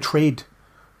who just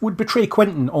would betray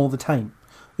Quentin all the time.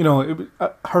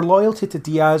 Her loyalty to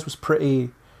Diaz was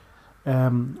pretty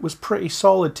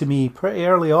solid to me pretty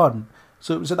early on.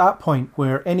 So it was at that point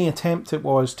where any attempt it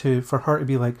was for her to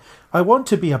be like, I want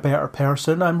to be a better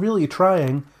person, I'm really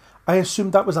trying, I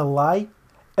assumed that was a lie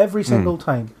every single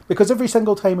time. Because every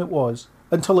single time it was,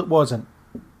 until it wasn't.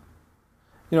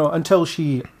 Until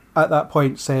she, at that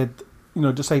point, said,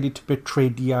 decided to betray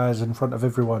Diaz in front of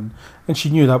everyone. And she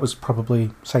knew that was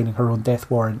probably signing her own death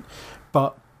warrant.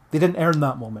 But they didn't earn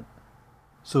that moment.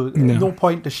 So at no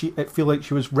point does it feel like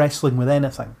she was wrestling with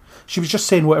anything. She was just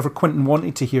saying whatever Quentin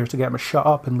wanted to hear to get him to shut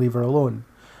up and leave her alone.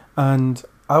 And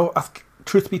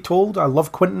truth be told, I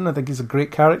love Quentin. I think he's a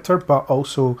great character. But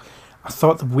also, I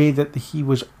thought the way that he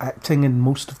was acting in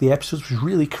most of the episodes was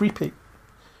really creepy.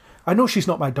 I know she's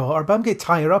not my daughter, but I'm going to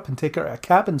tie her up and take her to a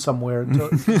cabin somewhere until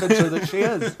convince her that she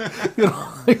is.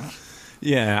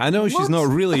 Yeah, I know she's not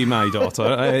really my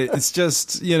daughter. It's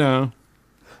just,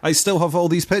 I still have all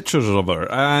these pictures of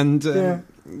her. And,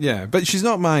 but she's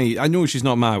not I know she's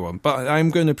not my one, but I'm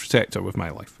going to protect her with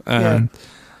my life. And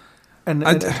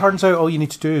it turns out all you need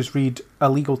to do is read a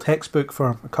legal textbook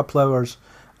for a couple hours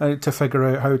to figure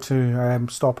out how to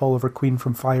stop Oliver Queen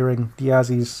from firing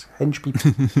Diaz's hinge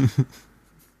people.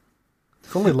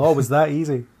 If only law was that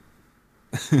easy.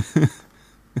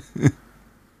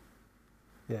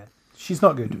 Yeah, she's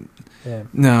not good. Yeah.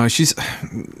 No, she's...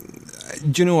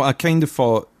 Do you know what? I kind of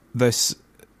thought this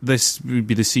would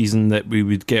be the season that we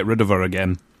would get rid of her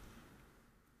again.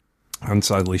 And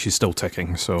sadly, she's still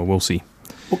ticking, so we'll see.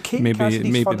 Okay,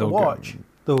 maybe fun to watch.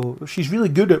 Though she's really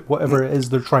good at whatever it is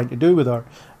they're trying to do with her.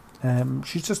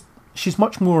 She's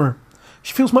much more...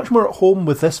 She feels much more at home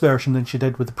with this version than she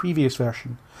did with the previous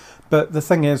version. But the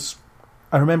thing is,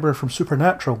 I remember her from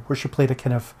Supernatural, where she played a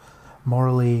kind of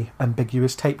morally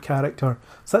ambiguous type character.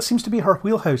 So that seems to be her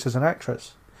wheelhouse as an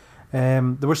actress.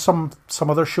 There was some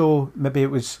other show, maybe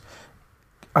it was,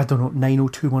 I don't know,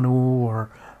 90210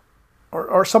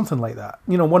 or something like that.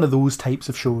 You know, one of those types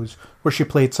of shows where she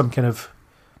played some kind of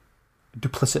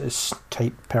duplicitous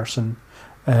type person.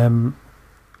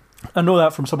 I know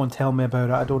that from someone telling me about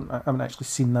it. I haven't actually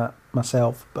seen that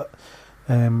myself, but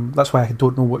that's why I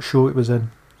don't know what show it was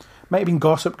in. Might have been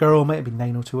Gossip Girl, might have been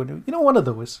 90210. You know, one of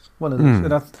those.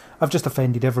 And I've just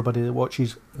offended everybody that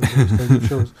watches those kind of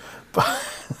shows.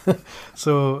 But,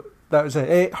 so that was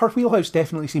it. Her wheelhouse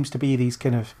definitely seems to be these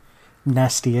kind of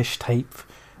nasty-ish type,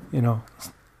 you know,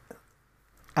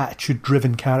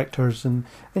 attitude-driven characters, and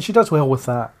she does well with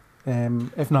that,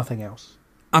 if nothing else.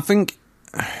 I think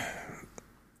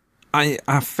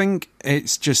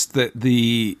it's just that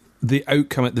the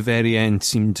outcome at the very end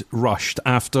seemed rushed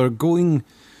after going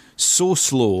so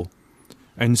slow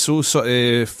and so sort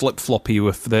of flip-floppy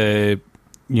with the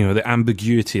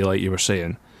ambiguity, like you were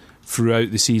saying,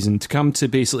 throughout the season, to come to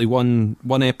basically one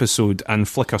episode and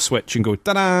flick a switch and go,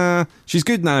 ta-da! She's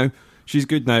good now. She's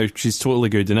totally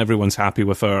good, and everyone's happy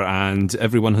with her, and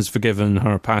everyone has forgiven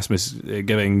her past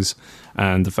misgivings,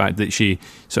 and the fact that she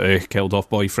sort of killed off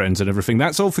boyfriends and everything.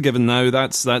 That's all forgiven now.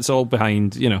 That's all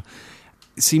behind. You know,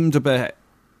 it seemed a bit.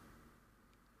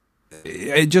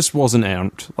 It just wasn't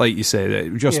earned, like you said.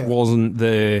 It just wasn't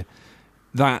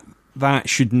that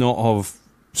should not have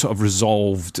sort of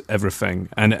resolved everything,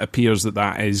 and it appears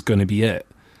that is going to be it,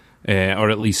 or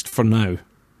at least for now.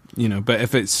 You know, but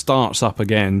if it starts up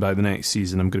again by the next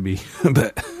season, I'm going to be a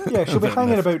bit. Yeah, she'll be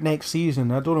hanging about next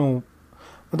season. I don't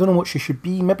know what she should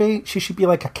be. Maybe she should be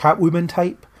like a Catwoman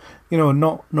type. You know,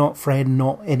 not friend,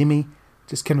 not enemy.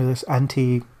 Just kind of this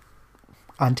anti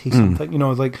something. You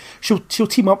know, like she'll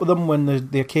team up with them when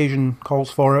the occasion calls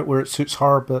for it, where it suits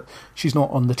her, but she's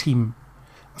not on the team.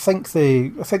 I think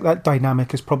that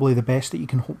dynamic is probably the best that you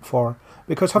can hope for,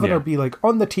 because having her be like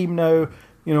on the team now.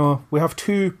 You know, we have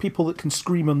two people that can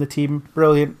scream on the team.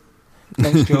 Brilliant.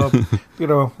 Nice job. You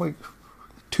know, like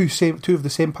two of the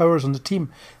same powers on the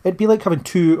team. It'd be like having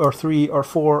 2 or 3 or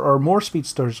 4 or more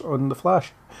speedsters on the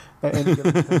Flash at any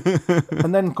given time.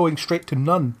 And then going straight to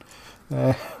none.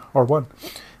 Or 1.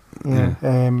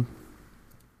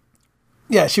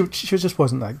 Yeah. She just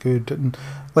wasn't that good. And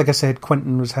like I said,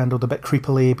 Quentin was handled a bit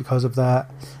creepily because of that.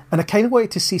 And I kind of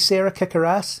wanted to see Sarah kick her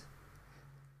ass.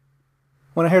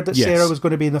 When I heard that Sarah was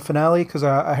going to be in the finale, because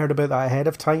I heard about that ahead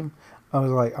of time, I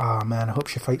was like, oh man, I hope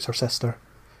she fights her sister.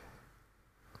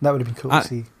 That would have been cool to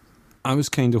see. I was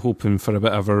kind of hoping for a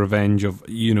bit of a revenge of,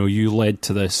 you know, you led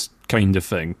to this kind of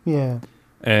thing. Yeah.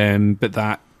 But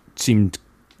that seemed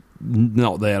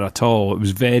not there at all. It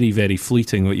was very, very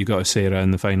fleeting what you got of Sarah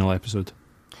in the final episode.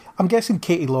 I'm guessing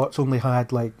Katie Lotz only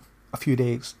had like a few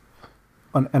days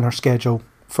in her schedule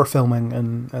for filming,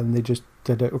 and they just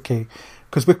did it, okay.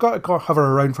 Because we've got to have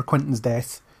her around for Quentin's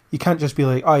death. You can't just be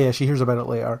like, oh yeah, she hears about it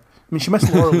later. I mean, she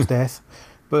missed Laurel's death,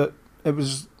 but it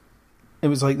was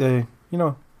like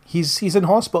he's in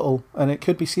hospital and it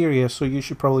could be serious, so you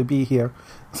should probably be here.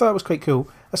 I thought that was quite cool.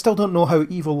 I still don't know how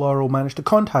evil Laurel managed to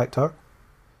contact her,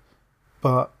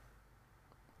 but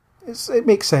it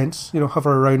makes sense, you know, have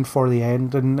her around for the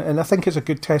end, and I think it's a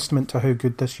good testament to how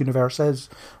good this universe is,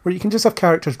 where you can just have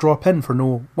characters drop in for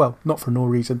not for no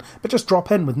reason, but just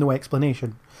drop in with no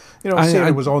explanation. You know,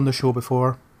 Sarah was on the show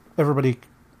before. Everybody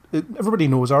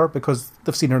knows her because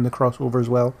they've seen her in the crossover as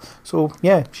well. So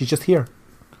yeah, she's just here.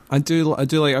 I do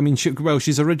like. I mean,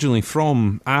 she's originally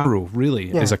from Arrow,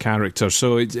 really, as a character,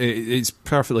 so it's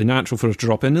perfectly natural for her to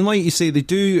drop in. And like you say, they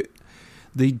do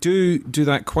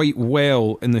that quite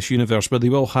well in this universe, where they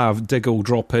will have Diggle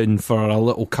drop in for a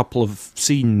little couple of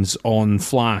scenes on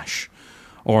Flash,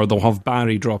 or they'll have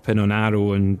Barry drop in on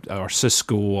Arrow or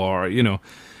Cisco, or, you know,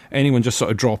 anyone just sort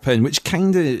of drop in, which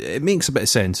it makes a bit of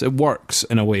sense. It works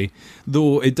in a way,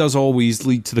 though it does always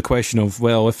lead to the question of,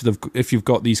 well, if you've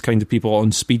got these kind of people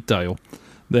on speed dial,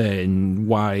 then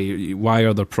why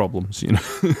are there problems? You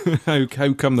know,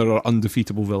 how come there are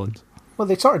undefeatable villains? Well,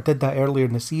 they sort of did that earlier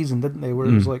in the season, didn't they? Where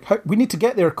it was like, we need to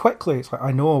get there quickly. It's like,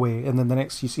 I know a way. And then the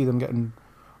next you see them getting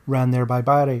ran there by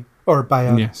Barry. Or by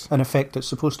an effect that's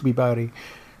supposed to be Barry.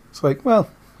 It's like, well,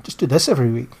 just do this every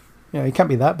week. Yeah, you can't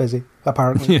be that busy,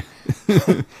 apparently.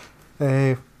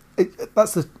 Yeah.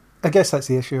 I guess that's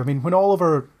the issue. I mean, when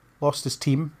Oliver lost his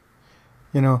team,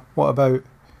 you know, what about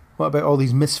all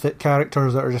these misfit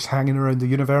characters that are just hanging around the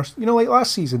universe? You know, like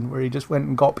last season, where he just went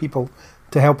and got people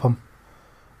to help him.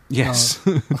 Yes.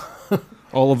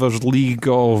 Oliver's league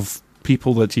of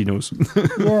people that he knows.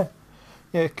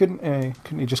 Yeah. Couldn't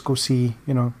he just go see,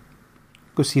 you know,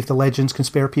 Go see if the Legends can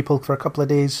spare people for a couple of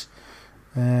days.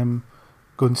 Go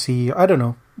and see, I don't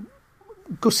know,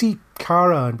 go see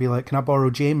Cara and be like, can I borrow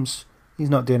James? He's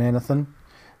not doing anything.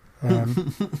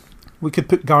 We could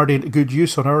put Guardian to good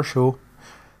use on our show.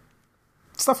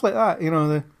 Stuff like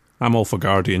that, I'm all for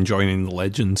Guardian joining the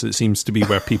Legends. It seems to be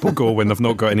where people go when they've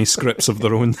not got any scripts of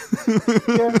their own.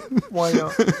 Yeah, why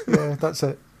not? Yeah, that's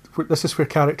it. This is where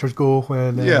characters go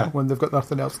when they've got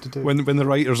nothing else to do. When the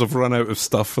writers have run out of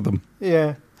stuff for them.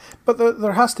 Yeah. But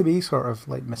there has to be sort of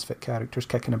like misfit characters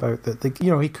kicking about that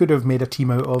he could have made a team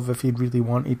out of if he'd really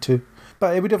wanted to.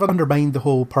 But it would have undermined the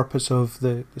whole purpose of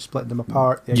the splitting them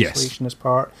apart, the isolationist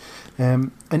part.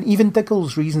 And even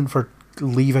Diggle's reason for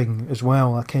leaving as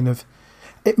well.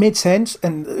 It made sense,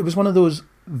 and it was one of those,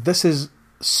 this is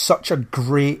such a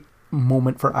great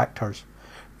moment for actors.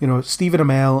 Stephen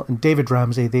Amell and David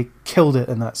Ramsey, they killed it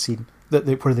in that scene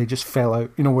where they just fell out,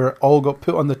 where it all got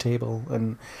put on the table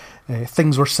and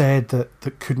things were said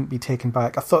that couldn't be taken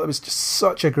back. I thought it was just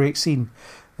such a great scene.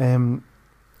 And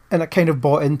I kind of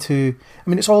bought into,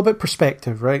 it's all about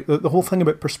perspective, right? The whole thing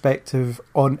about perspective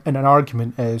in an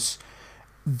argument is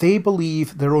they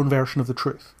believe their own version of the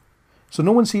truth. So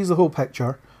no one sees the whole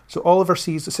picture. So Oliver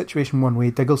sees the situation one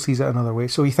way, Diggle sees it another way.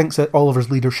 So he thinks that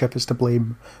Oliver's leadership is to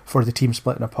blame for the team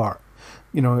splitting apart.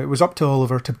 It was up to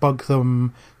Oliver to bug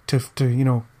them, to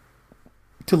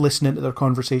listen into their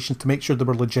conversations, to make sure they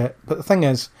were legit. But the thing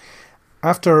is,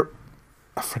 after,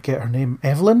 I forget her name,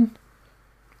 Evelyn?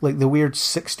 Like the weird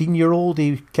 16-year-old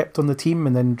he kept on the team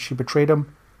and then she betrayed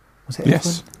him. Was it Evelyn?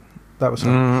 Yes. That was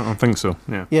her. I think so,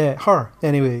 yeah. Yeah, her.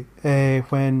 Anyway,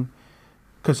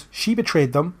 because she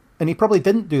betrayed them, and he probably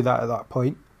didn't do that at that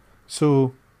point.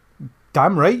 So,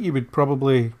 damn right, you would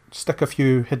probably stick a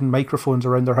few hidden microphones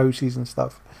around their houses and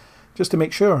stuff, just to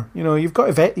make sure. You've got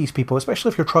to vet these people, especially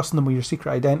if you're trusting them with your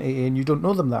secret identity and you don't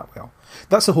know them that well.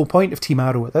 That's the whole point of Team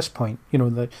Arrow at this point.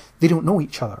 They don't know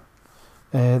each other.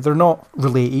 They're not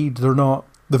related. They've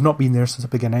not been there since the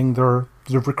beginning. They're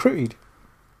recruited.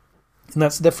 And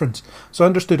that's the difference. So I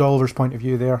understood Oliver's point of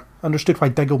view there. I understood why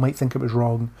Diggle might think it was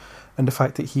wrong, and the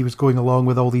fact that he was going along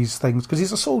with all these things, because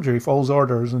he's a soldier, he follows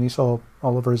orders, and he saw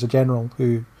Oliver as a general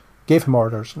who gave him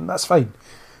orders, and that's fine.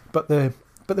 But the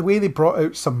way they brought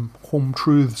out some home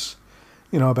truths,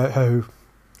 about how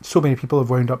so many people have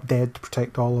wound up dead to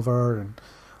protect Oliver and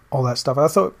all that stuff, I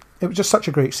thought it was just such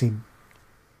a great scene.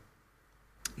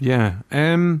 Yeah.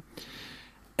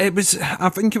 I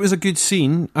think it was a good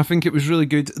scene. I think it was really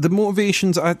good. The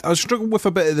motivations, I struggled with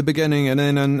a bit at the beginning, and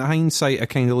then in hindsight, I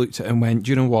kind of looked at it and went,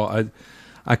 you know what,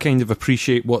 I kind of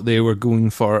appreciate what they were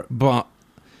going for, but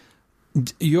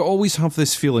you always have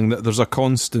this feeling that there's a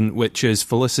constant, which is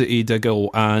Felicity,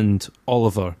 Diggle, and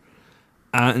Oliver.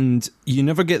 And you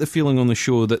never get the feeling on the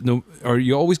show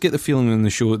you always get the feeling on the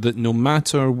show that no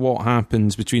matter what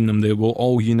happens between them, they will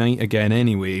all unite again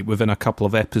anyway within a couple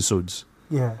of episodes.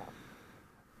 Yeah.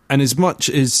 And as much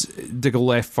as Diggle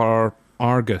left for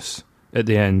Argus at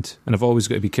the end, and I've always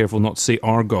got to be careful not to say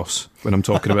Argos when I'm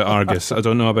talking about Argus. I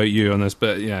don't know about you on this,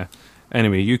 but yeah.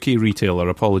 Anyway, UK retailer,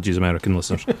 apologies, American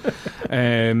listeners.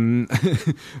 And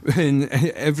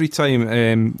every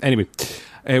time,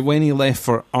 when he left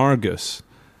for Argus,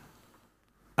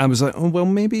 I was like, oh, well,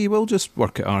 maybe he will just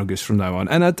work at Argus from now on.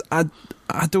 And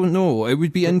I don't know. It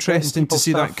would be interesting to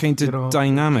see that kind of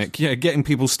dynamic. Yeah, getting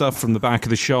people's stuff from the back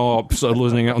of the shop, sort of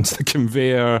loading it onto the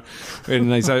conveyor,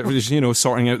 and he's out,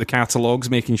 sorting out the catalogues,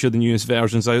 making sure the newest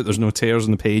version's out, there's no tears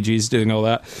in the pages, doing all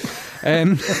that.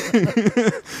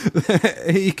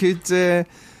 He could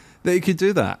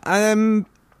do that.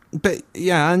 But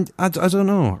yeah, and I don't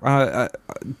know.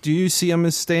 Do you see him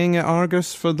as staying at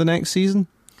Argus for the next season?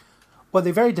 Well,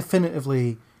 they very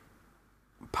definitively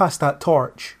passed that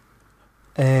torch.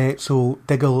 So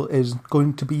Diggle is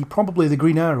going to be probably the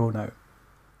Green Arrow now.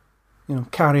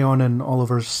 Carry on in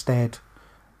Oliver's stead.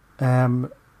 I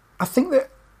think that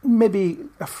maybe,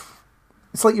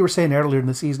 it's like you were saying earlier in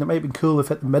the season, it might have been cool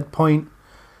if at the midpoint,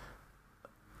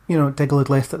 Diggle had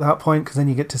left at that point, because then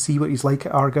you get to see what he's like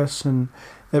at Argus, and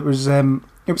it was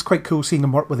quite cool seeing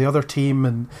him work with the other team,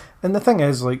 and the thing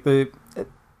is, like, the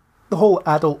whole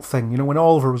adult thing, when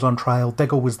Oliver was on trial,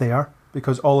 Diggle was there,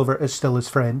 because Oliver is still his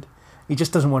friend. He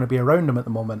just doesn't want to be around him at the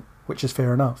moment, which is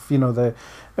fair enough.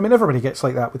 Everybody gets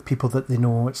like that with people that they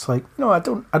know. It's like, I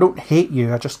don't hate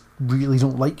you, I just really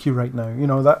don't like you right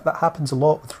now. That happens a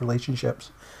lot with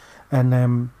relationships.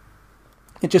 And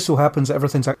it just so happens that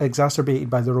everything's exacerbated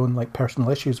by their own personal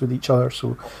issues with each other.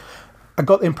 So I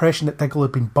got the impression that Diggle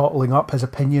had been bottling up his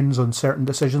opinions on certain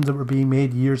decisions that were being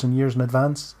made years and years in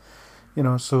advance.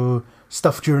 So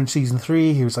stuff during season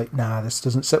 3. He was like, nah, this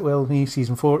doesn't sit well with me.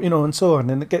 Season 4, and so on.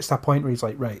 And it gets to a point where he's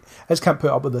like, right, I just can't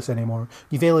put up with this anymore.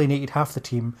 You've alienated half the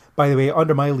team. By the way,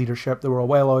 under my leadership, they were a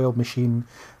well-oiled machine.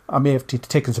 I may have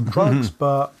taken some drugs,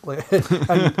 but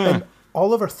and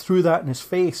Oliver threw that in his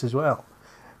face as well.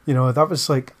 That was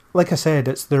like I said,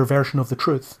 it's their version of the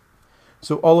truth.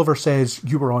 So Oliver says,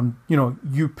 you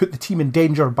put the team in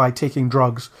danger by taking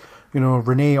drugs.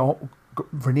 Renee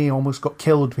almost got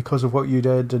killed because of what you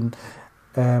did, and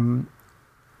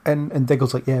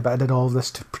Diggle's like, yeah, but I did all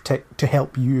this to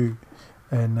help you,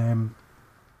 and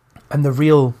the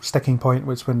real sticking point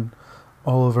was when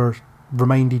Oliver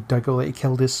reminded Diggle that he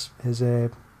killed his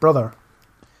brother,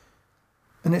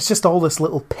 and it's just all this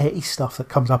little petty stuff that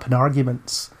comes up in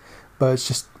arguments, but it's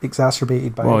just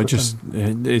exacerbated by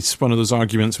everything. It's one of those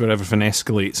arguments where everything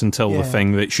escalates until the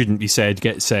thing that shouldn't be said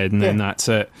gets said, and then that's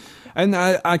it. And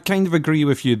I kind of agree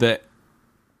with you that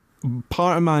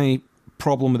part of my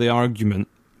problem with the argument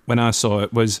when I saw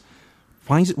it was,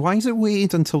 why is it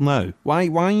waited until now?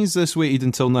 Why is this waited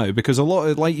until now? Because a lot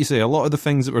of, like you say, a lot of the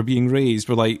things that were being raised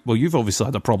were like, well, you've obviously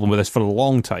had a problem with this for a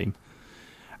long time.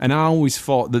 And I always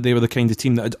thought that they were the kind of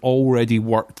team that had already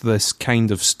worked this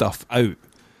kind of stuff out.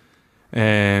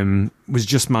 Was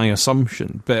just my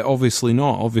assumption. But obviously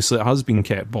not. Obviously it has been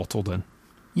kept bottled in.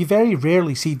 You very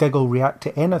rarely see Diggle react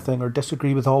to anything or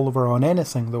disagree with Oliver on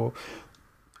anything, though.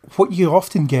 What you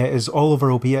often get is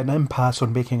Oliver will be at an impasse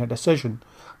on making a decision.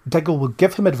 Diggle will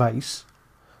give him advice.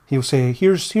 He'll say,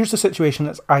 here's the situation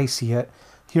as I see it.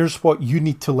 Here's what you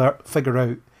need to figure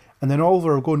out. And then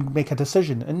Oliver will go and make a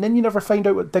decision. And then you never find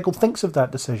out what Diggle thinks of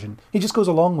that decision. He just goes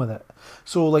along with it.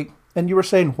 So, and you were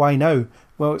saying, why now?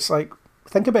 Well, it's like,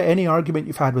 think about any argument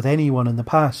you've had with anyone in the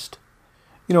past.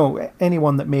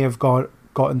 Anyone that may have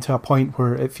gotten to a point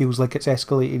where it feels like it's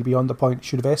escalated beyond the point it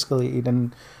should have escalated,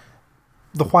 and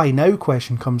the why now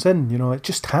question comes in. It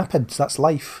just happens. That's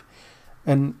life.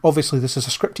 And obviously this is a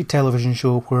scripted television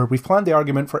show where we've planned the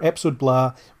argument for episode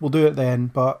blah, we'll do it then,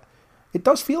 but it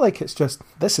does feel like it's just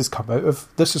this has come out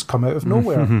of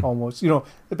nowhere almost.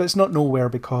 But it's not nowhere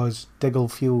because Diggle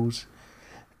feels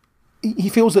he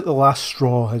feels that the last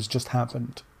straw has just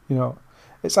happened.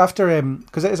 It's after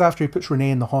because it is after he puts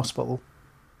Renee in the hospital,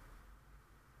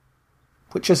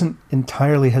 which isn't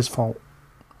entirely his fault,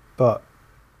 but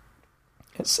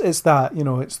it's that,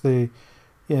 it's the,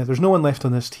 there's no one left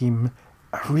on this team.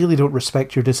 I really don't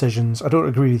respect your decisions. I don't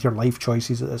agree with your life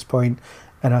choices at this point,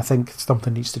 and I think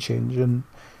something needs to change. And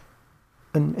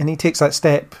he takes that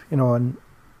step, and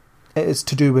it is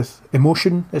to do with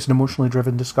emotion. It's an emotionally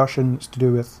driven discussion. It's to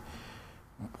do with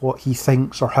what he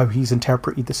thinks or how he's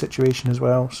interpreted the situation as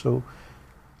well. So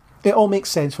it all makes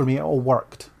sense for me. It all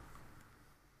worked.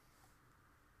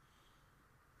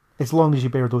 As long as you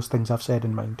bear those things I've said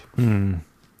in mind.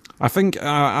 I think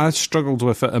I struggled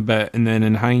with it a bit, and then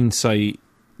in hindsight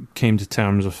came to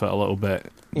terms with it a little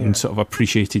bit and sort of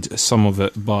appreciated some of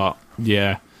it. But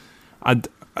yeah,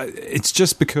 it's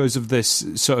just because of this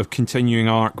sort of continuing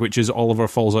arc, which is Oliver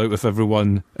falls out with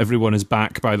everyone. Everyone is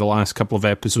back by the last couple of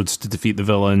episodes to defeat the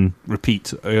villain.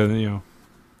 Repeat, Yeah,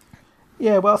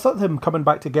 well, I thought them coming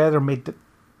back together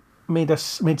made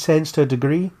sense to a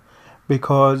degree,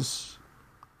 because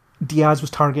Diaz was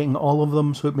targeting all of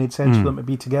them, so it made sense for them to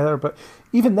be together. But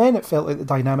even then, it felt like the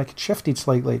dynamic had shifted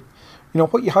slightly.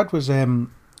 What you had was, did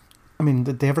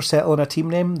they ever settle on a team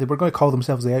name? They were going to call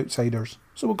themselves the Outsiders,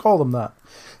 so we'll call them that.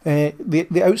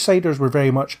 The Outsiders were very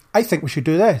much, I think we should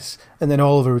do this, and then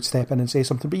Oliver would step in and say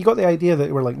something. But you got the idea that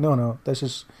they were like, no,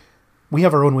 we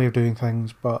have our own way of doing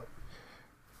things, but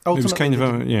it was kind of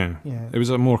it was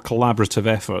a more collaborative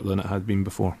effort than it had been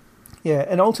before. Yeah,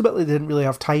 and ultimately they didn't really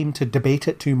have time to debate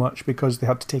it too much because they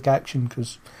had to take action,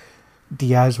 because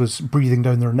Diaz was breathing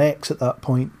down their necks at that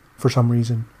point for some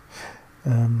reason.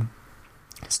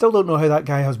 Still don't know how that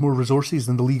guy has more resources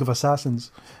than the League of Assassins.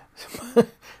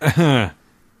 Yeah.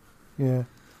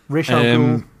 Ra's al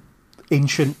Ghul,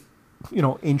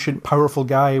 ancient powerful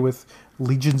guy with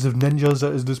legions of ninjas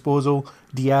at his disposal.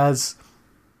 Diaz,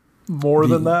 more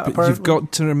than that, apparently. You've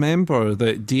got to remember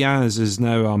that Diaz is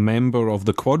now a member of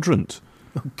the Quadrant,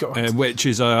 which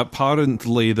is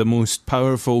apparently the most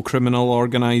powerful criminal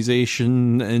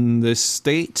organisation in the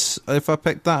States, if I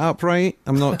picked that up right.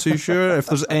 I'm not too sure if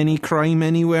there's any crime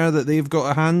anywhere that they've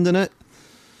got a hand in it.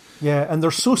 Yeah, and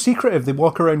they're so secretive, they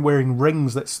walk around wearing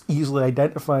rings that easily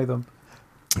identify them.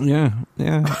 Yeah.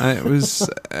 It was.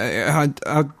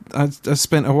 I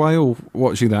spent a while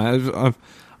watching that.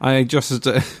 I just,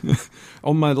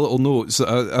 on my little notes,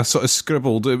 I sort of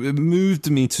scribbled, it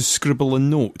moved me to scribble a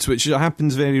note, which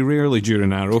happens very rarely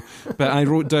during Arrow, but I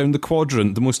wrote down the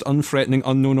Quadrant, the most unthreatening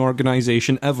unknown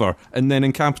organisation ever, and then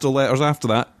in capital letters after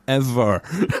that, ever.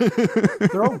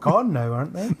 They're all gone now,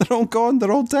 aren't they? They're all gone,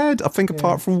 they're all dead, I think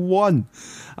apart from one.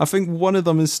 I think one of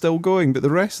them is still going, but the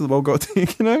rest of them all got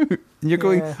taken out. And you're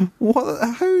going,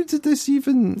 what? How did this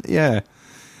even... Yeah.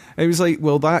 It was like,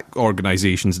 well, that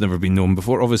organisation's never been known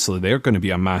before. Obviously, they're going to be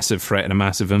a massive threat and a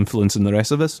massive influence on the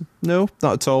rest of us. No,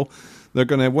 not at all.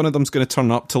 One of them's going to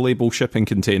turn up to label shipping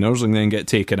containers and then get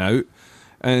taken out,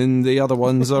 and the other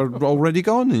ones are already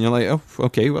gone. And you're like, oh,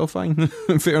 okay, well, fine,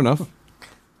 fair enough.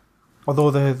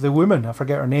 Although the woman, I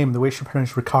forget her name, the way she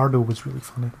pronounced Ricardo was really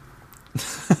funny.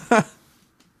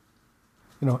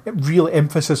 Real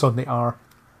emphasis on the R.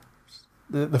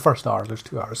 The first R. There's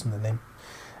 2 R's in the name.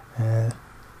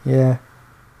 Yeah,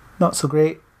 not so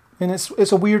great. And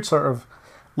it's a weird sort of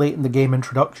late in the game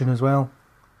introduction as well.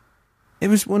 It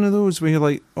was one of those where you're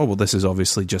like, oh, well, this is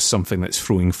obviously just something that's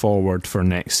throwing forward for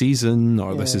next season,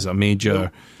 or this is a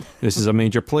major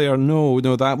player. No,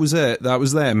 that was it. That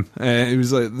was them. It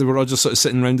was like they were all just sort of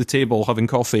sitting around the table having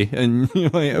coffee, and you're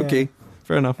like, okay,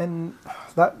 fair enough. And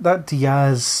that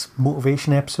Diaz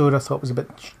motivation episode I thought was a bit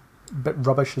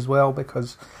rubbish as well,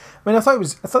 because I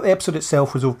thought the episode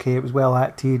itself was okay. It was well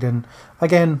acted, and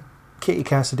again, Katie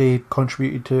Cassidy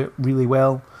contributed to it really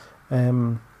well.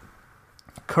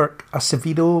 Kirk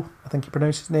Acevedo, I think you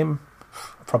pronounce his name.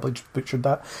 I probably just butchered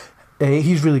that.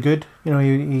 He's really good.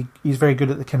 He's very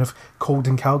good at the kind of cold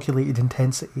and calculated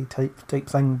intensity type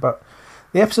thing. But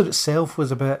the episode itself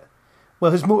was a bit.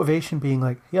 Well, his motivation being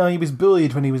like, he was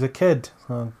bullied when he was a kid.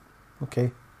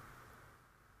 Okay.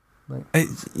 Do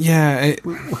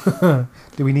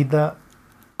we need that?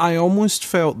 I almost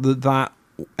felt that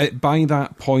by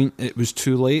that point it was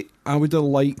too late. I would have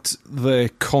liked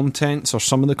the contents or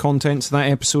some of the contents of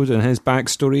that episode and his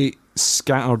backstory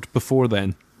scattered before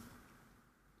then.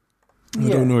 I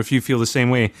don't know if you feel the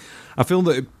same way. I feel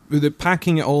that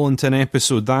packing it all into an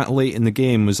episode that late in the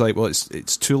game was like, well,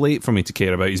 it's too late for me to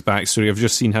care about his backstory. I've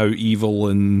just seen how evil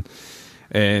and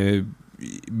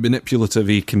manipulative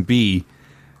he can be.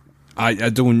 I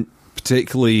don't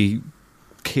particularly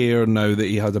care now that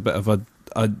he had a bit of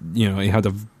he had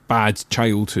a bad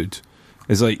childhood.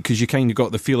 It's like, because you kind of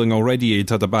got the feeling already he'd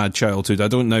had a bad childhood. I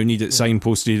don't now need it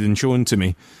signposted and shown to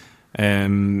me.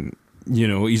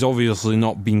 He's obviously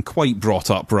not been quite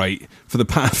brought up right for the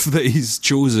path that he's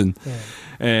chosen.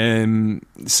 There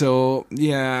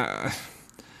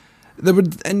were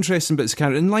interesting bits of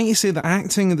character, and like you say, the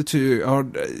acting of the two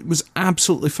was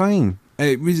absolutely fine.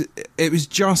 It was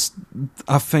just,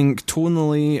 I think,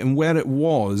 tonally and where it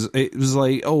was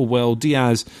like, oh, well,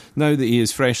 Diaz, now that he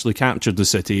has freshly captured the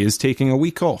city, is taking a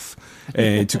week off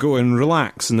to go and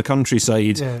relax in the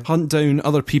countryside, hunt down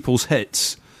other people's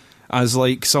hits as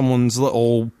like someone's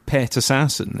little pet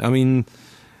assassin. I mean,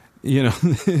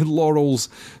 Laurel's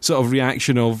sort of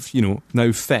reaction of,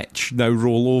 now fetch, now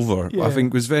roll over, I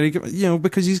think was very good,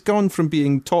 because he's gone from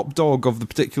being top dog of the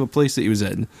particular place that he was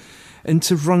in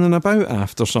into running about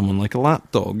after someone like a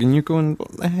lapdog, and you're going,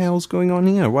 what the hell's going on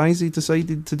here? Why has he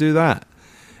decided to do that?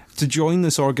 To join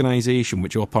this organisation,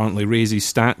 which will apparently raise his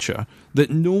stature,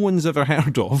 that no one's ever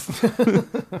heard of.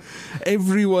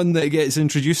 Everyone that gets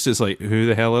introduced is like, who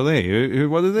the hell are they?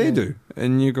 What do they do?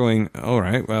 And you're going, all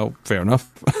right, well, fair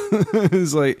enough.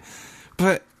 It's like,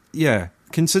 but yeah,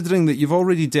 considering that you've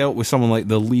already dealt with someone like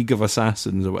the League of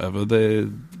Assassins or whatever,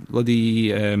 the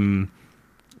bloody...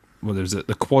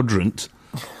 the Quadrant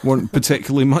weren't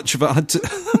particularly much of it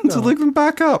to look them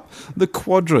back up. The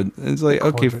Quadrant. It's like,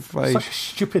 okay, fine. Such a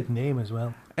stupid name as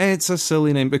well. It's a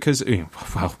silly name because,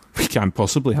 well, we can't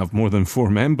possibly have more than 4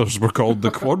 members. We're called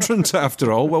the Quadrant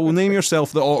after all. Well, name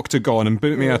yourself the Octagon and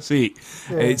boot me a seat.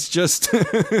 Yeah. It's just...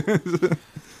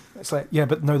 It's like,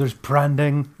 but now there's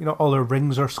branding. All their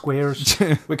rings are squares.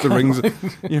 The rings,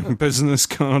 business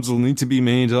cards will need to be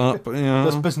made up.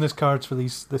 There's business cards for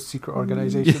this secret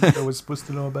organisation that I was supposed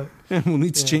to know about. We'll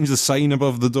need to change the sign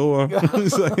above the door.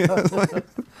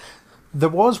 There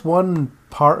was one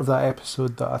part of that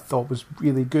episode that I thought was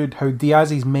really good. How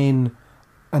Diaz's main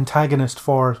antagonist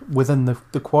within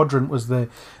the Quadrant was the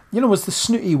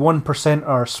snooty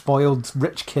 1%er spoiled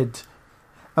rich kid.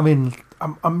 I mean,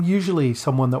 I'm usually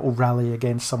someone that will rally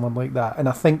against someone like that, and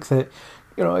I think that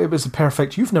it was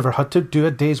perfect. You've never had to do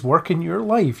a day's work in your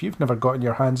life. You've never gotten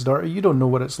your hands dirty. You don't know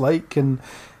what it's like, and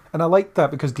I liked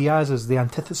that because Diaz is the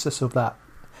antithesis of that,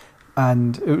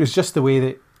 and it was just the way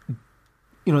that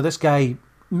this guy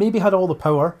maybe had all the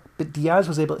power, but Diaz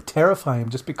was able to terrify him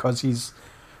just because he's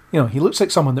he looks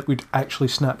like someone that would actually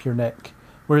snap your neck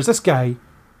Whereas this guy,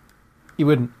 he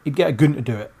wouldn't. He'd get a goon to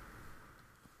do it.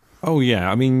 Oh,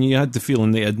 yeah. I mean, you had the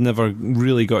feeling that he had never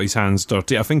really got his hands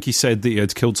dirty. I think he said that he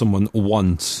had killed someone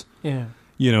once. Yeah.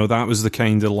 You know, that was the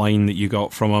kind of line that you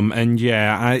got from him. And,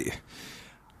 yeah,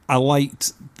 I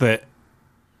liked that,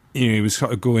 you know, he was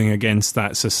sort of going against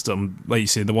that system. Like you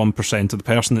say, the 1% of the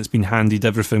person that's been handed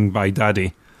everything by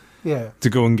daddy to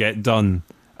go and get done.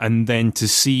 And then to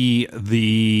see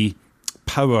the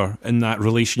power in that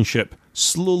relationship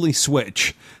slowly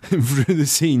switch through the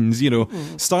scenes, you know,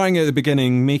 starting at the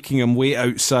beginning, making him wait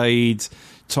outside,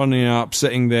 turning up,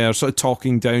 sitting there, sort of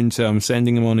talking down to him,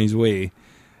 sending him on his way,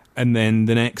 and then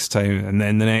the next time, and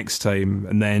then the next time,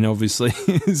 and then obviously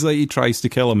it's like he tries to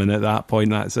kill him, and at that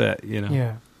point that's it, you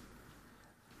know.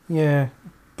 Yeah,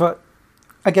 but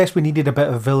I guess we needed a bit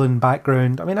of villain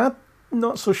background. I mean, I'm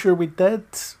not so sure we did.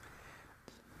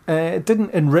 It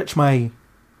didn't enrich my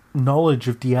knowledge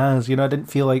of Diaz. You know, I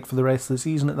didn't feel like for the rest of the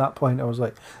season at that point I was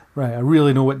like, right, I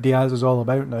really know what Diaz is all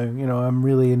about now. You know, I'm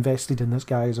really invested in this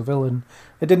guy as a villain.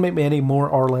 It didn't make me any more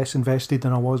or less invested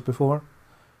than I was before.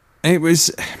 It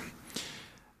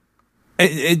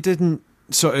didn't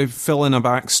sort of fill in a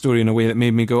backstory in a way that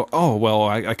made me go, oh, well,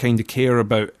 I kind of care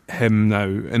about him now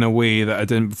in a way that I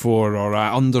didn't before, or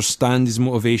I understand his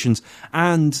motivations.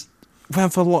 And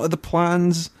with a lot of the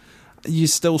plans, you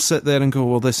still sit there and go,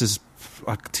 well, this is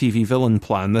a TV villain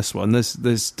plan, this one. This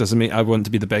doesn't make I want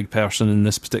to be the big person in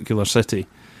this particular city.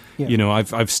 Yeah. You know,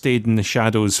 I've stayed in the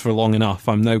shadows for long enough.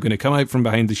 I'm now going to come out from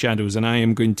behind the shadows and I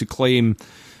am going to claim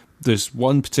this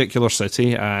one particular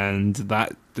city, and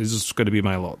that is going to be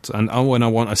my lot. And I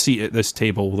want a seat at this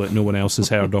table that no one else has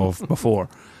heard of before.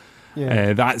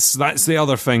 Yeah. That's the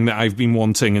other thing that I've been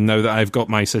wanting, and now that I've got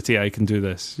my city, I can do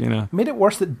this, you know. Made it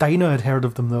worse that Dinah had heard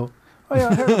of them, though. Oh yeah,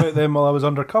 I heard about them while I was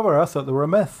undercover. I thought they were a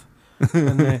myth.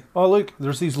 And oh look,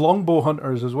 there's these longbow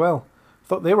hunters as well. I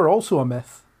thought they were also a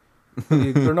myth.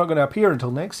 They're not going to appear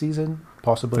until next season,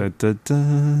 possibly. Da, da,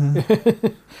 da.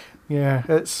 Yeah,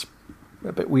 it's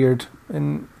a bit weird,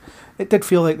 and it did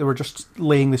feel like they were just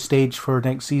laying the stage for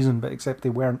next season, but except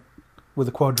they weren't with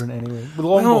the Quadrant anyway. With the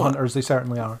longbow hunters, they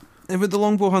certainly are. With the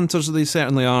longbow hunters, they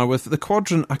certainly are. With the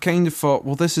Quadrant, I kind of thought,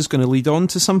 well, this is going to lead on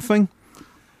to something.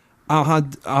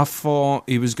 I thought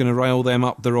he was going to rile them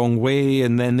up the wrong way,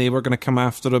 and then they were going to come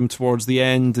after him towards the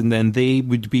end, and then they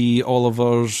would be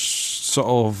Oliver's sort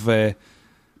of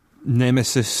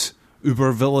nemesis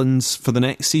uber villains for the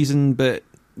next season. But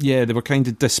yeah, they were kind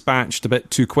of dispatched a bit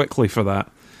too quickly for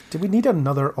that. Do we need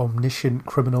another omniscient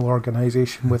criminal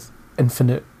organisation with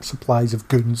infinite supplies of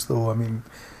goons, though? I mean,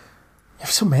 you have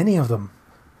so many of them.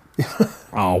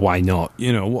 Oh, why not?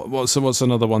 You know, what's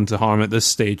another one to harm at this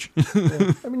stage?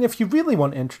 Yeah. I mean, if you really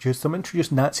want to introduce them,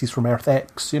 introduce Nazis from Earth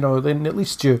X. You know, then at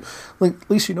least you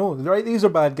know, right? These are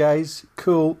bad guys.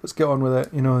 Cool, let's get on with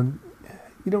it. You know, and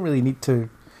you don't really need to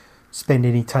spend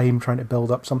any time trying to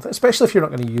build up something, especially if you're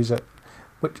not going to use it.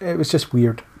 Which it was just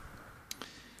weird.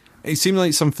 It seemed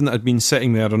like something that had been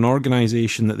sitting there, an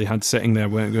organisation that they had sitting there,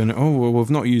 going, oh, well,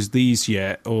 we've not used these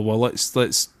yet. Oh, well,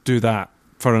 let's do that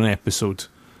for an episode.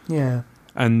 Yeah.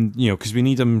 And, you know, because we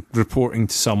need him reporting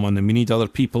to someone and we need other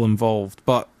people involved.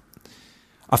 But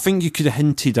I think you could have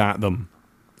hinted at them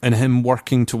and him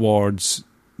working towards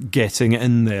getting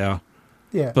in there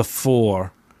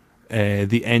before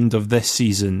the end of this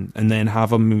season, and then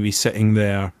have him maybe sitting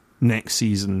there next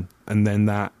season, and then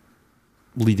that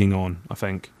leading on, I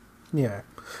think. Yeah.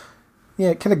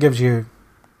 Yeah, it kind of gives you,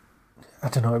 I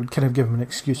don't know, it would kind of give him an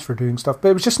excuse for doing stuff. But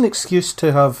it was just an excuse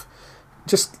to have,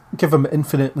 just give him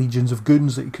infinite legions of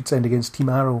goons that you could send against Team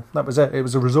Arrow. That was it. It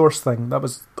was a resource thing. That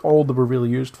was all they were really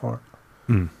used for.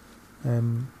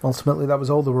 Ultimately, that was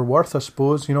all they were worth, I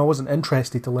suppose. You know, I wasn't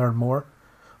interested to learn more.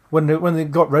 When they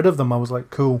got rid of them, I was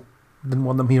like, cool. Didn't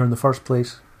want them here in the first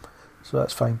place. So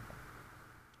that's fine.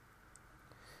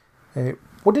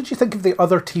 What did you think of the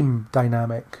other team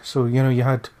dynamic? So, you know, you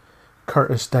had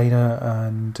Curtis, Dinah,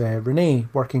 and Renee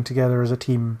working together as a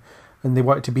team, and they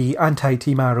wanted to be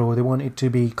anti-Team Arrow. They wanted to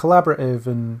be collaborative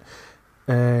and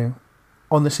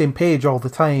on the same page all the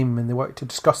time, and they wanted to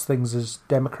discuss things as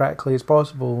democratically as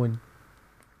possible and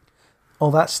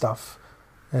all that stuff.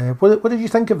 What did you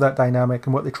think of that dynamic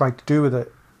and what they tried to do with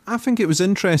it? I think it was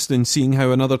interesting seeing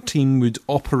how another team would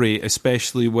operate,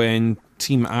 especially when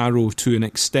Team Arrow, to an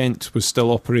extent, was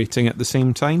still operating at the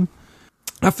same time.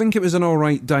 I think it was an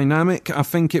alright dynamic. I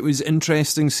think it was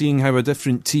interesting seeing how a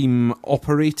different team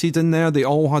operated in there. They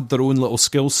all had their own little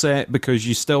skill set, because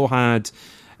you still had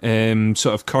sort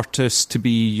of Curtis to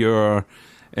be your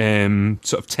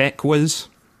sort of tech whiz.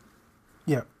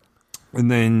 Yeah.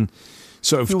 And then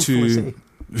sort of Felicity.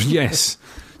 Yes,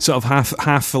 sort of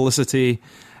half Felicity.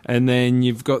 And then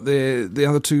you've got the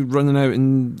other two running out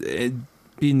and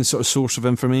being the sort of source of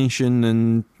information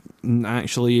and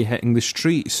actually hitting the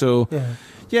street. So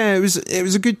yeah, it was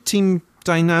a good team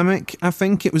dynamic. I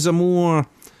think it was a more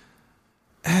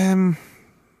a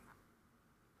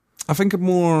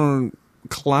more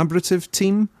collaborative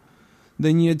team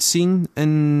than you had seen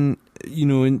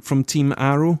from Team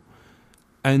Arrow,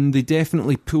 and they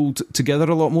definitely pulled together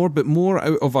a lot more, but more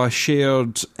out of a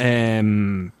shared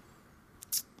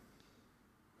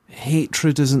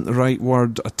hatred isn't the right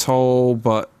word at all,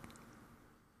 but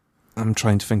I'm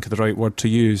trying to think of the right word to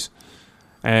use.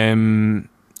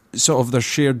 Sort of their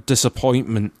shared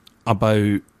disappointment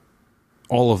about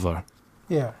Oliver.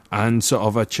 Yeah. And sort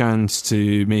of a chance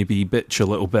to maybe bitch a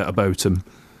little bit about him.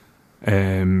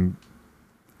 And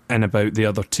about the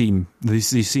other team. They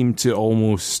seemed to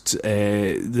almost...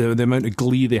 the amount of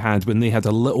glee they had when they had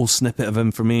a little snippet of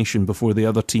information before the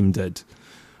other team did.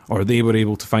 Or they were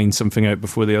able to find something out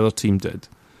before the other team did.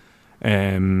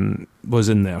 Was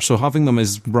in there. So having them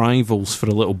as rivals for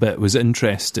a little bit was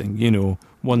interesting.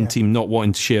 One team not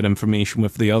wanting to share information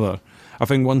with the other. I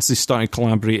think once they started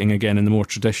collaborating again in the more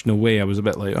traditional way, I was a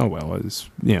bit like, oh well, it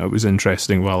was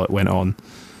interesting while it went on.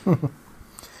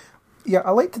 Yeah, I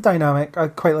liked the dynamic. I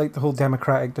quite liked the whole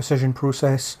democratic decision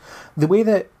process. The way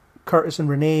that Curtis and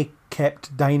Renee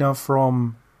kept Dinah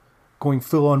from going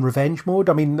full-on revenge mode.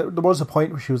 I mean, there was a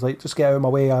point where she was like, just get out of my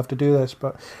way, I have to do this.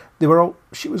 But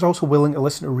she was also willing to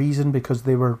listen to reason because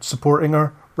they were supporting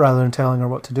her rather than telling her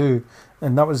what to do.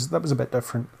 And that was a bit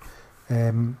different.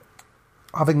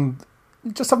 Having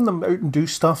them out and do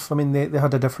stuff. I mean, they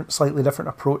had a slightly different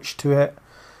approach to it.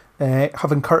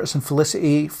 Having Curtis and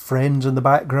Felicity, friends in the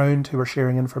background who were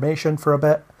sharing information for a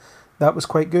bit, that was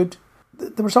quite good.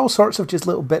 There was all sorts of just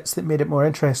little bits that made it more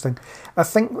interesting. I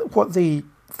think what they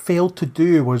failed to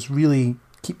do was really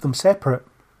keep them separate.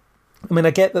 I mean,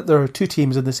 I get that there are two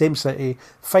teams in the same city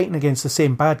fighting against the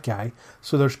same bad guy,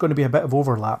 so there's going to be a bit of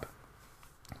overlap.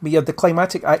 But you had the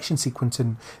climatic action sequence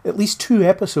in at least 2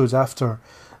 episodes after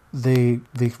they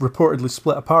reportedly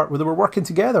split apart, where they were working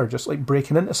together, just like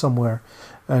breaking into somewhere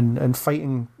and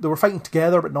fighting. They were fighting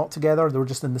together but not together. They were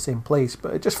just in the same place,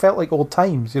 but it just felt like old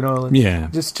times, Yeah,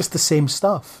 just the same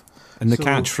stuff. And the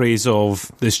catchphrase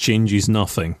of "this changes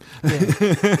nothing."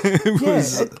 Yeah,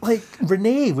 like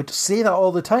Renee would say that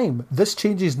all the time. This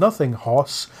changes nothing,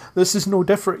 Hoss. This is no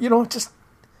different.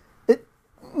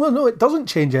 Well, no, it doesn't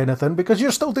change anything because you're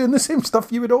still doing the same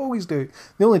stuff you would always do.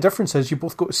 The only difference is you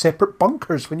both go to separate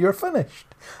bunkers when you're finished.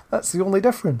 That's the only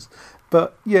difference.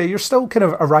 But yeah, you're still kind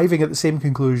of arriving at the same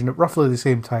conclusion at roughly the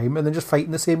same time and then just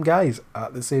fighting the same guys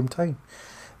at the same time.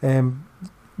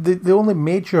 The only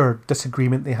major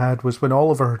disagreement they had was when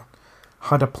Oliver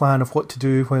had a plan of what to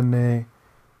do when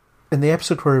in the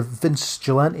episode where Vince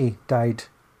Gigante died.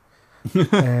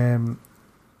 Dinah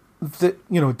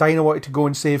wanted to go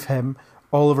and save him.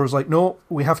 Oliver was like, no,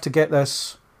 we have to get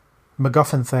this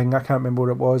MacGuffin thing. I can't remember what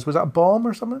it was. Was that a bomb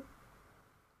or something?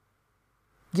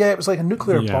 Yeah, it was like a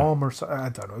nuclear bomb or something. I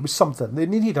don't know. It was something. They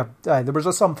needed there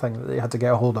was something that they had to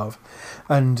get a hold of.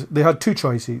 And they had 2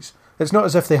 choices. It's not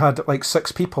as if they had like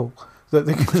 6 people that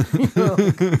they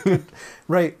could,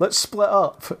 right, let's split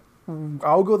up.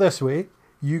 I'll go this way,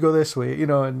 you go this way,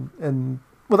 and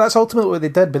well, that's ultimately what they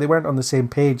did, but they weren't on the same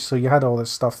page, so you had all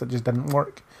this stuff that just didn't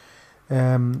work.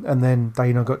 And then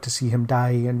Dinah got to see him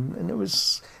die, and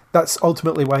that's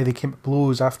ultimately why they came to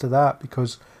blows after that,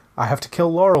 because I have to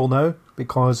kill Laurel now,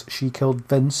 because she killed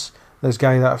Vince, this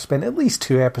guy that I've spent at least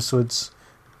 2 episodes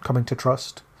coming to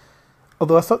trust.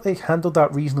 Although I thought they handled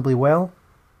that reasonably well.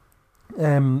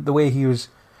 The way he was,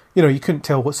 you couldn't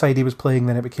tell what side he was playing,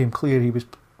 then it became clear he was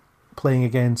playing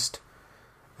against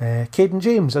Caden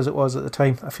James, as it was at the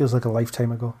time. That feels like a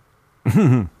lifetime ago.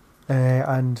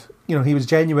 And he was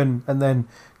genuine, and then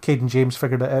Caden James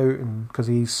figured it out, and because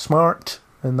he's smart,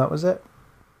 and that was it.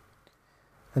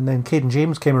 And then Caden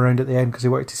James came around at the end because he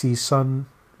wanted to see his son.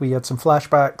 We had some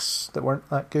flashbacks that weren't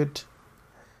that good.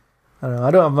 I don't know.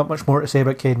 I don't have that much more to say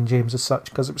about Caden James as such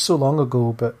because it was so long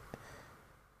ago. But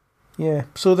yeah,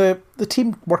 so the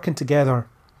team working together,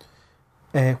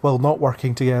 not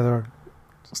working together.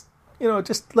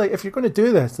 Just like if you're going to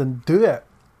do this, then do it.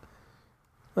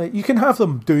 Like, you can have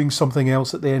them doing something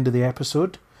else at the end of the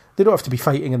episode. They don't have to be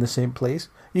fighting in the same place.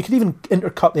 You can even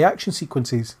intercut the action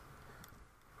sequences.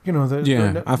 They're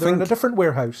in a different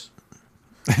warehouse.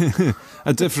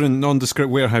 A different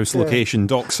nondescript warehouse location,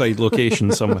 dockside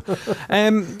location somewhere.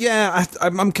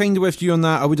 I'm kind of with you on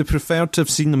that. I would have preferred to have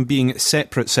seen them being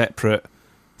separate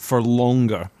for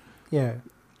longer. Yeah.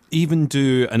 Even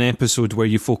do an episode where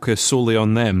you focus solely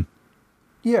on them.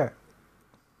 Yeah.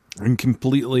 And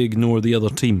completely ignore the other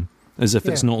team. as if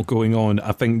it's not going on,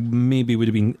 I think maybe would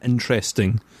have been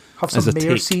interesting. Have some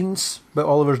mayor scenes, but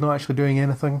Oliver's not actually doing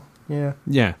anything. Yeah.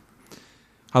 Yeah.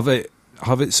 Have it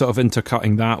sort of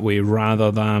intercutting that way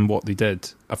rather than what they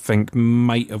did, I think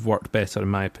might have worked better in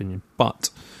my opinion. But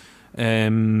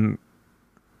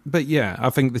yeah, I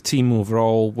think the team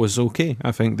overall was okay.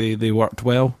 I think they worked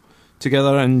well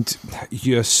together, and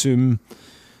you assume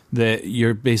that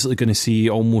you're basically going to see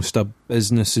almost a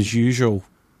business as usual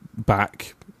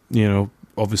back, you know,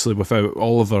 obviously without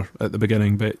Oliver at the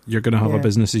beginning, but you're going to have a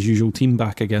business as usual team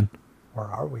back again. Or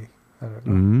are we? I don't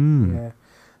know.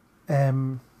 Yeah.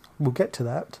 We'll get to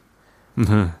that.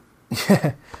 Yeah.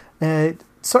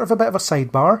 Sort of a bit of a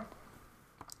sidebar.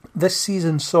 This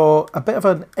season saw a bit of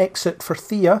an exit for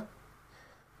Thea,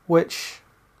 which,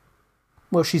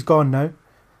 well, she's gone now.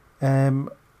 And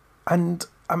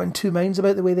I'm in two minds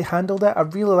about the way they handled it. I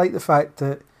really like the fact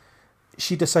that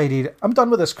she decided, I'm done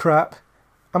with this crap.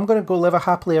 I'm going to go live a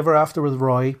happily ever after with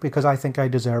Roy because I think I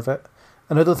deserve it.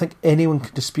 And I don't think anyone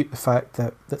can dispute the fact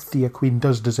that Thea Queen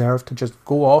does deserve to just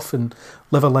go off and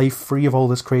live a life free of all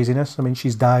this craziness. I mean,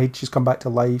 she's died. She's come back to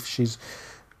life. She's,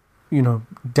 you know,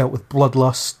 dealt with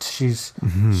bloodlust. She's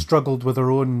struggled with her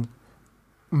own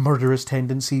murderous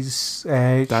tendencies.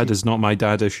 Dad is not my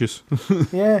dad issues.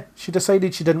 Yeah, she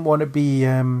decided she didn't want to be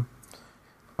a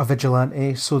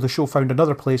vigilante, so the show found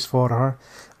another place for her.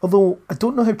 Although, I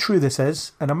don't know how true this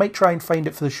is, and I might try and find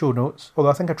it for the show notes, although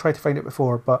I think I tried to find it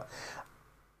before, but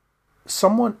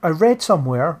I read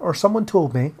somewhere, or someone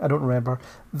told me, I don't remember,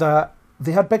 that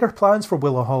they had bigger plans for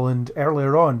Willow Holland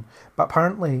earlier on, but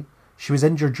apparently she was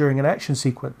injured during an action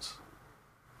sequence.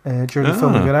 During the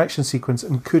filming of an action sequence,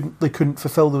 and they couldn't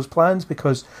fulfill those plans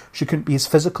because she couldn't be as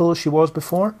physical as she was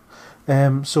before.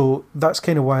 So that's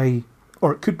kind of why,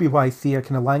 or it could be why Thea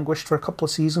kind of languished for a couple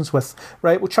of seasons with,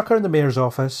 right, we'll chuck her in the mayor's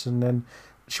office and then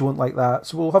she won't like that.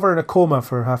 So we'll have her in a coma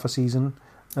for half a season.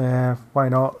 Why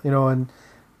not? You know, and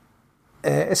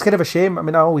it's kind of a shame. I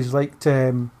mean, I always liked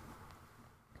Thea.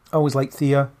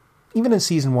 Even in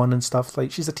season 1 and stuff,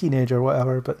 like, she's a teenager or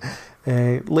whatever, but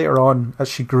later on, as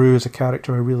she grew as a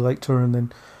character, I really liked her. And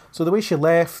then, so the way she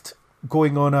left,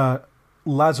 going on a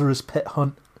Lazarus Pit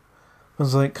hunt, I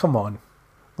was like, come on.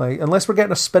 Like, unless we're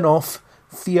getting a spin-off,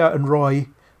 Thea and Roy,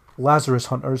 Lazarus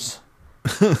Hunters,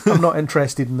 I'm not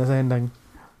interested in this ending.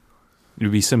 It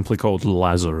would be simply called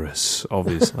Lazarus,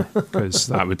 obviously, because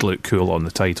that would look cool on the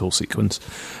title sequence.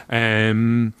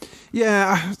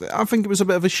 Yeah, I think it was a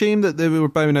bit of a shame that they were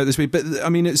bowing out this way, but I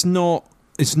mean, it's not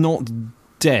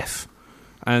death,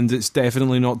 and it's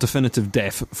definitely not definitive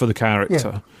death for the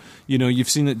character. Yeah. You know, you've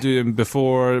seen it do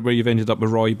before, where you've ended up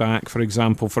with Roy back, for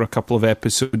example, for a couple of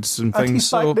episodes and things. And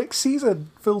he's back next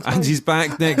season, full time. And he's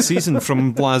back next season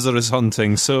from Lazarus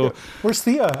hunting. So, yeah. Where's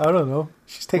Thea? I don't know.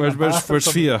 She's taking a bath.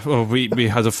 Where's Thea? Oh, we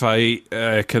had a fight.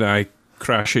 Can I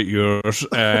crash at yours?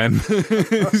 I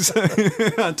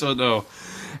don't know.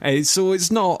 So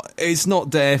it's not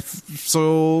death.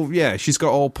 So yeah, she's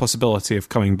got all possibility of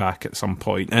coming back at some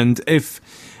point. And if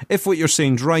what you're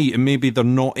saying's right, and maybe they're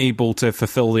not able to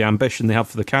fulfill the ambition they have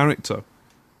for the character,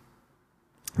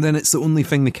 then it's the only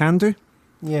thing they can do.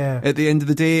 Yeah. At the end of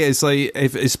the day, it's like,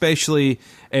 especially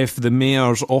if the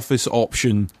mayor's office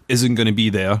option isn't going to be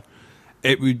there,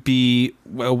 it would be,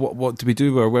 well, what do we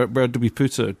do? Where do we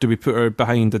put her? Do we put her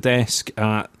behind a desk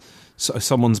at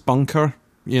someone's bunker?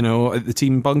 You know, at the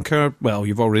team bunker? Well,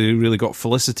 you've already really got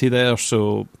Felicity there,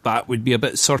 so that would be a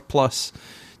bit surplus.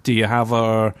 Do you have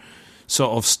her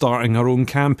sort of starting her own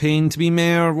campaign to be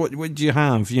mayor? What do you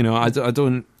have? You know, I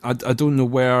don't know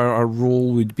where our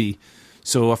role would be.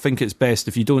 So I think it's best,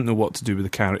 if you don't know what to do with the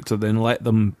character, then let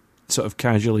them sort of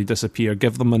casually disappear.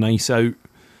 Give them a nice out.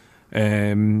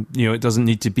 You know, it doesn't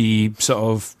need to be sort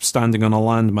of standing on a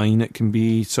landmine. It can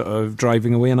be sort of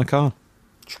driving away in a car.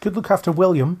 She could look after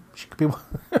William. She could be.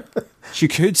 She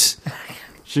could.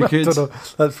 She could. I don't know.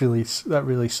 That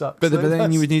really sucks. But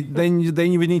then you would need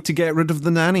you would need to get rid of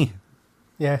the nanny.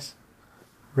 Yes,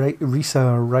 right.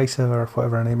 Risa or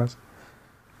whatever her name is.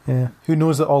 Yeah. Who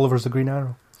knows that Oliver's the Green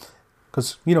Arrow?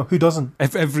 Because, you know, who doesn't?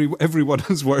 If everyone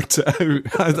has worked it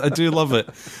out. I do love it.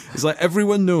 It's like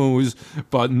everyone knows,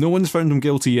 but no one's found him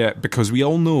guilty yet because we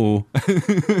all know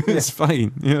it's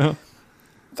fine. You know.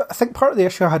 I think part of the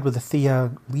issue I had with the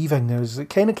Thea leaving is it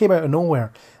kind of came out of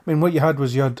nowhere. I mean, what you had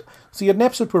was you had an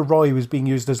episode where Roy was being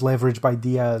used as leverage by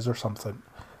Diaz or something.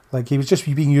 Like, he was just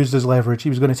being used as leverage. He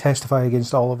was going to testify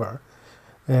against Oliver.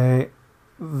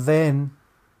 Then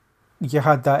you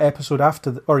had that episode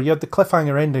after, or you had the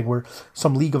cliffhanger ending where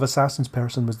some League of Assassins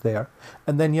person was there,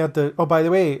 and then you had by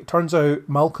the way, it turns out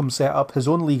Malcolm set up his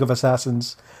own League of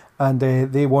Assassins, and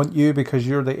they want you because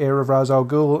you're the heir of Ra's al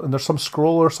Ghul, and there's some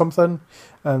scroll or something,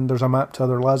 and there's a map to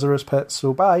other Lazarus pits,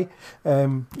 so bye.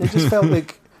 It just felt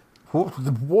like,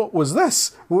 what was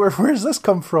this? Where's this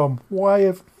come from?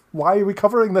 Why are we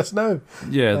covering this now?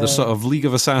 Yeah, the sort of League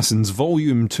of Assassins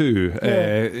Volume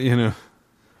 2,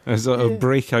 as a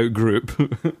breakout group.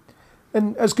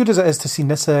 And as good as it is to see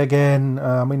Nyssa again,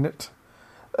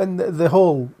 and the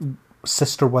whole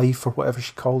sister wife, or whatever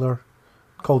she called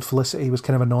Felicity, was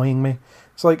kind of annoying me.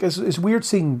 It's like, it's weird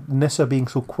seeing Nyssa being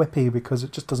so quippy because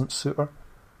it just doesn't suit her.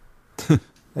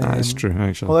 That is true,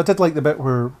 actually. Well, I did like the bit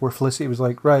where Felicity was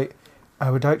like, right,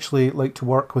 I would actually like to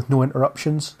work with no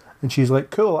interruptions. And she's like,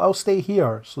 cool, I'll stay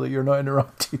here so that you're not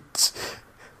interrupted.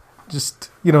 Just,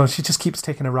 she just keeps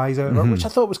taking a rise out of her, which I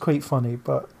thought was quite funny,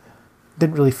 but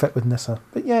didn't really fit with Nyssa.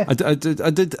 But yeah. I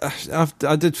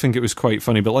did think it was quite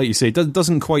funny, but like you say, it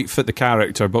doesn't quite fit the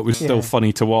character, but was still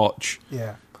funny to watch.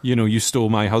 Yeah. You stole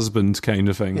my husband kind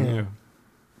of thing. Yeah.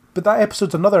 But that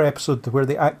episode's another episode where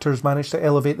the actors managed to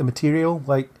elevate the material.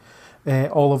 Like,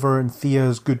 Oliver and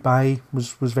Thea's goodbye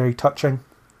was very touching.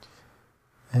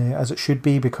 As it should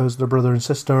be, because they're brother and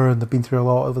sister and they've been through a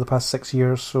lot over the past 6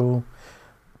 years, so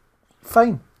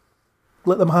fine.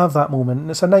 Let them have that moment, and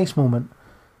it's a nice moment.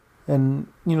 And,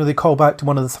 they call back to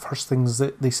one of the first things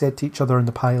that they said to each other in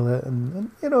the pilot,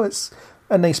 and it's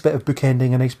a nice bit of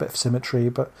bookending, a nice bit of symmetry,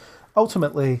 but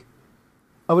ultimately,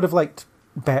 I would have liked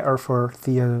better for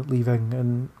Thea leaving,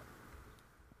 and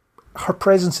her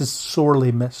presence is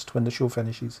sorely missed when the show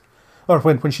finishes. Or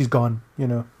when she's gone,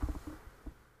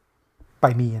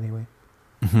 By me, anyway.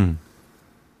 Mm-hmm.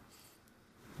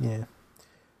 Yeah.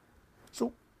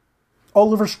 So,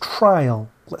 Oliver's trial.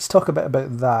 Let's talk a bit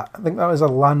about that. I think that was a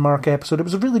landmark episode. It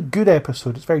was a really good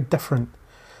episode. It's very different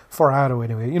for Arrow,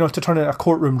 anyway. To turn it into a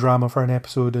courtroom drama for an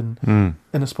episode and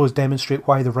I suppose demonstrate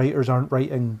why the writers aren't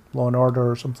writing Law and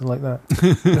Order or something like that.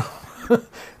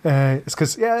 It's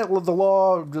because, the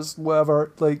law, just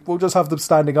whatever, like, we'll just have them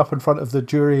standing up in front of the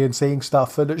jury and saying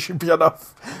stuff, and it should be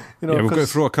enough. We'll go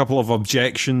through a couple of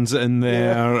objections in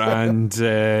there, and,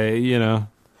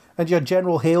 And you had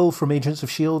General Hale from Agents of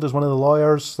S.H.I.E.L.D. as one of the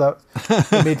lawyers that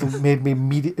made me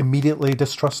immediately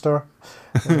distrust her.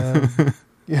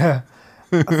 Yeah.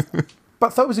 But I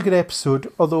thought it was a good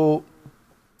episode, although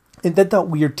it did that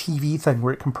weird TV thing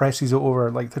where it compresses it over,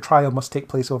 like, the trial must take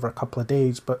place over a couple of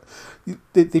days, but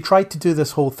they tried to do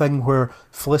this whole thing where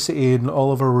Felicity and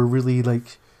Oliver were really,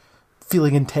 like,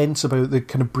 feeling intense about the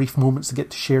kind of brief moments they get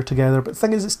to share together. But the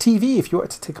thing is, it's TV. If you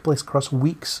want it to take place across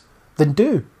weeks, then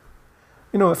do.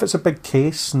 If it's a big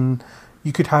case, and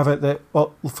you could have it that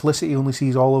Felicity only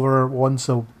sees Oliver once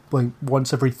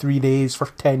every 3 days for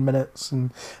 10 minutes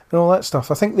and all that stuff.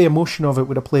 I think the emotion of it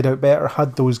would have played out better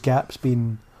had those gaps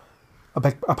been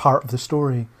a part of the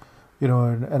story,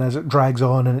 and as it drags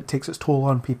on and it takes its toll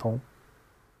on people.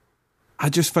 I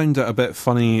just found it a bit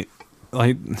funny.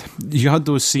 Like, you had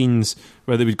those scenes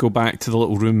where they would go back to the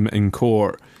little room in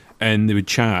court and they would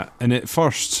chat, and at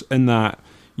first in that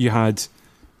you had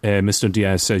Mr.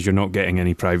 Diaz says, you're not getting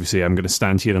any privacy, I'm going to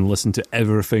stand here and listen to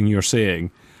everything you're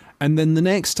saying. And then the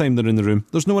next time they're in the room,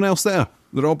 there's no one else there.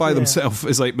 They're all by themselves.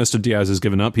 It's like Mr. Diaz has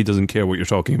given up. He doesn't care what you're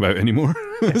talking about anymore.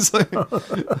 It's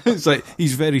like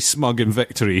he's very smug in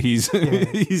victory. He's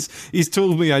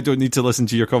told me I don't need to listen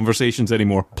to your conversations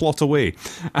anymore. Plot away.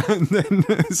 And then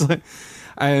it's like,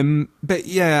 but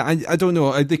yeah, I don't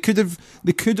know. They could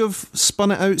have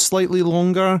spun it out slightly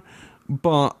longer,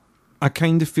 but I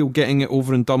kind of feel getting it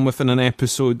over and done with in an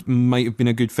episode might have been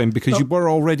a good thing, because you were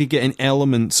already getting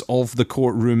elements of the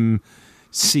courtroom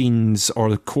scenes or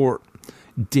the court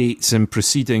dates and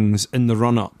proceedings in the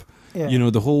run-up. Yeah.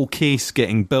 The whole case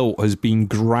getting built has been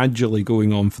gradually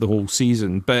going on for the whole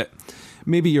season. But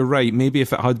maybe you're right. Maybe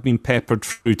if it had been peppered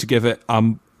through to give it,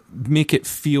 make it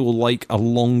feel like a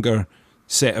longer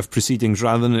set of proceedings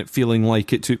rather than it feeling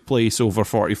like it took place over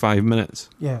 45 minutes.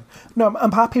 Yeah. No,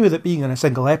 I'm happy with it being in a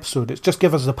single episode. It's just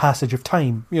give us the passage of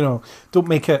time. Don't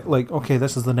make it like, okay,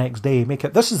 this is the next day. Make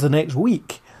it, this is the next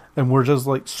week. And we're just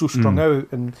like so strung out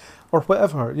or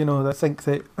whatever. I think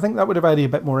that would have added a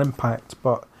bit more impact,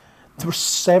 but there were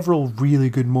several really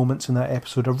good moments in that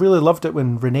episode. I really loved it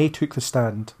when Renee took the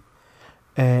stand.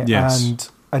 Yes.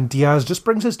 And Diaz just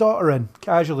brings his daughter in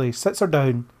casually, sits her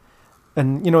down.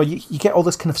 And, you get all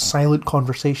this kind of silent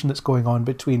conversation that's going on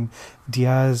between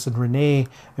Diaz and Renee,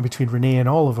 and between Renee and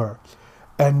Oliver.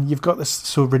 And you've got this,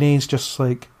 so Renee's just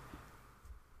like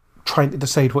trying to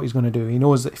decide what he's going to do. He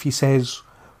knows that if he says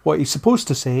what he's supposed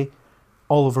to say,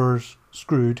 Oliver's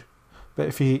screwed. But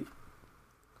if he...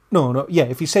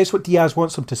 if he says what Diaz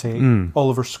wants him to say,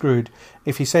 Oliver's screwed.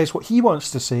 If he says what he wants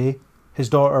to say, his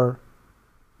daughter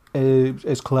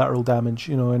is collateral damage,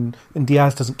 and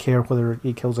Diaz doesn't care whether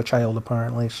he kills a child,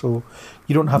 apparently, so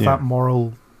you don't have that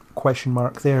moral question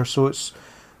mark there. So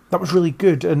that was really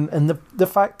good, and the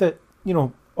fact that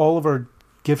Oliver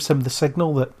gives him the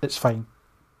signal that it's fine.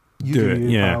 You do it,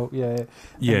 yeah.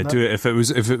 Yeah, do it. If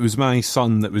it was my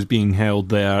son that was being held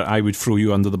there, I would throw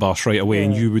you under the bus right away,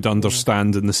 and you would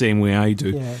understand in the same way I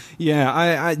do.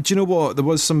 I do you know what? There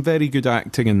was some very good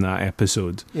acting in that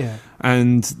episode. Yeah.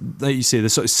 And like you say, the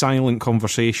sort of silent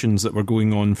conversations that were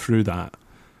going on through that,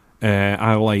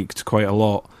 I liked quite a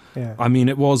lot. Yeah. I mean,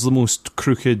 it was the most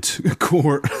crooked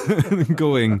court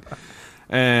going.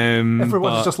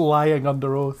 Everyone's just lying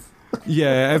under oath.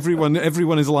 Yeah, everyone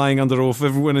is lying under oath.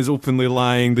 Everyone is openly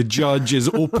lying. The judge is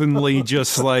openly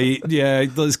just like, yeah,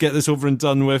 let's get this over and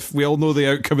done with. We all know the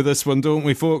outcome of this one, don't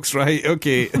we, folks? Right?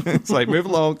 Okay. It's like, move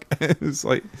along. It's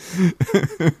like,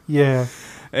 yeah.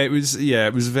 It was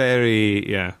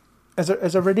very, yeah. As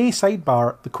a Renee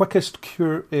sidebar, the quickest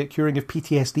curing of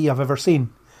PTSD I've ever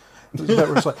seen. It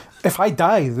was like, if I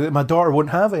die, my daughter won't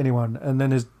have anyone. And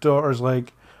then his daughter's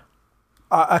like,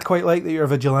 I quite like that you're a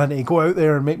vigilante. Go out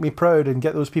there and make me proud and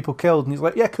get those people killed. And he's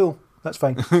like, yeah, cool. That's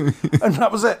fine. And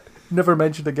that was it. Never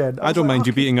mentioned again. I don't mind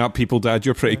you beating up people, Dad.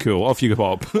 You're pretty cool. Off you go,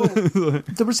 Bob. Well,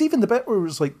 there was even the bit where it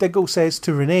was like, Diggle says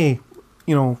to Renee,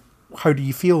 how do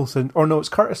you feel? Or no, it's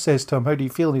Curtis says to him, how do you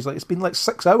feel? And he's like, it's been like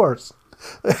 6 hours.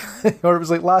 Or it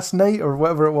was like last night or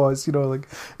whatever it was. Like,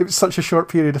 it was such a short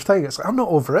period of time. It's like, I'm not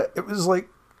over it. It was like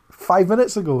 5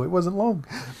 minutes ago. It wasn't long.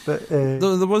 But there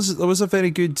was a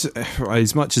very good,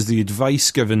 as much as the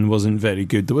advice given wasn't very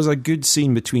good, there was a good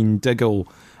scene between Diggle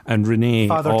and Renee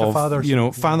father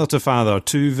to father,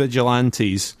 two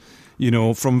vigilantes,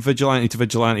 from vigilante to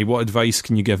vigilante. What advice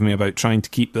can you give me about trying to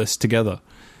keep this together?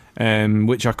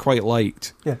 Which I quite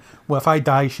liked. Yeah. Well, if I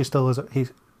die, she still is. What's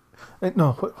his?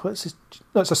 No,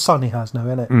 it's a son he has now,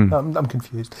 isn't it? I'm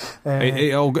confused.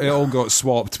 It all got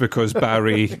swapped because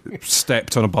Barry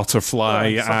stepped on a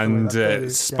butterfly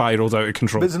and spiraled out of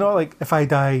control. But it's not like if I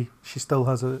die, he still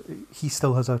has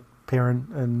a parent,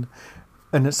 and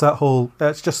it's that whole.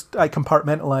 It's just I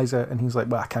compartmentalise it, and he's like,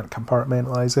 well, I can't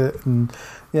compartmentalize it, and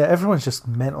yeah, everyone's just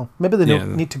mental. Maybe they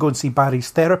don't need to go and see Barry's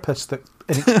therapist that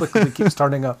inexplicably keeps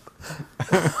turning up.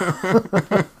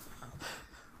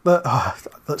 But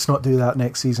let's not do that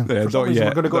next season. Yeah, we're going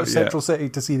to go to Central City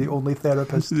to see the only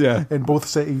therapist in both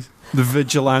cities. The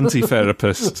vigilante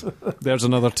therapist. There's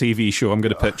another TV show I'm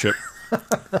going to pitch it.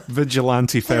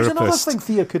 Vigilante therapist. There's another thing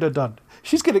Thea could have done.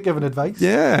 She's good at giving advice.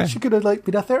 Yeah. She could have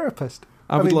been a therapist.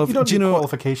 I would love. You don't need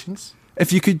qualifications.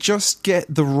 If you could just get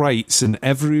the rights and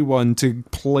everyone to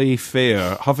play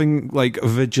fair, having like a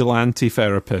vigilante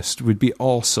therapist would be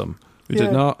awesome. Would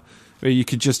it not? Where you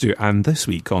could just do, and this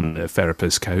week on the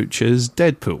therapist couch is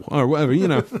Deadpool, or whatever,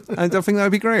 and I think that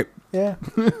would be great. Yeah.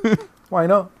 Why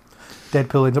not?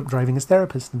 Deadpool ends up driving his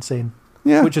therapist insane.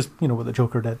 Yeah. Which is, what the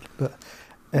Joker did. But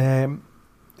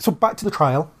so back to the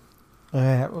trial.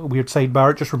 Weird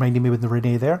sidebar, just reminding me with the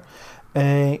Renee there.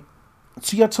 So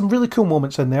you had some really cool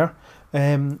moments in there.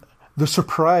 The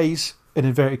surprise, in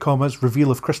inverted commas,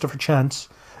 reveal of Christopher Chance.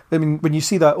 I mean, when you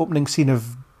see that opening scene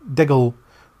of Diggle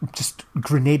just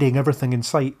grenading everything in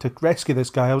sight to rescue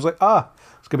this guy, I was like, it's going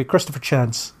to be Christopher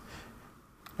Chance.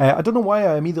 I don't know why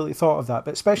I immediately thought of that,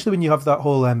 but especially when you have that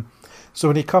whole... so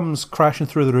when he comes crashing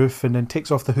through the roof and then takes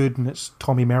off the hood and it's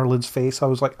Tommy Merlin's face, I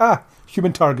was like,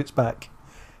 Human Target's back.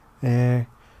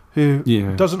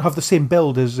 Who doesn't have the same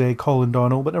build as Colin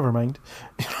Donnell, but never mind.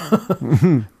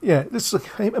 Yeah, this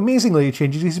amazingly he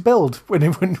changes his build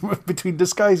when between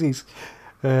disguises.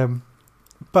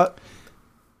 But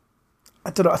I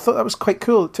don't know. I thought that was quite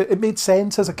cool. It made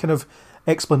sense as a kind of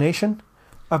explanation.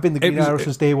 I've been the Green Arrow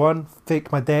since day one.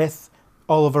 Fake my death.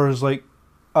 Oliver is like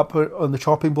up on the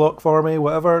chopping block for me.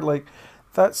 Whatever. Like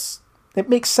it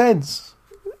makes sense.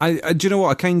 Do you know what?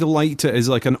 I kind of liked it as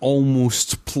like an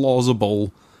almost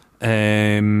plausible,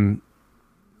 person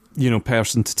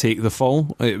to take the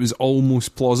fall. It was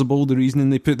almost plausible, the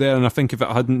reasoning they put there, and I think if it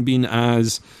hadn't been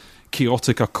as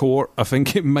chaotic a court, I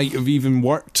think it might have even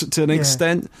worked to an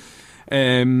extent.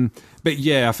 But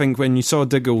yeah, I think when you saw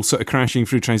Diggle sort of crashing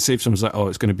through trying to save someone, I was like,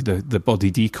 it's going to be the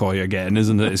body decoy again,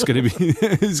 isn't it? It's going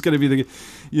to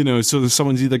be, so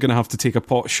someone's either going to have to take a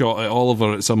pot shot at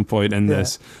Oliver at some point in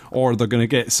this, or they're going to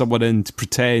get someone in to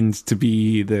pretend to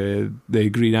be the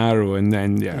Green Arrow, and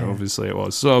then obviously it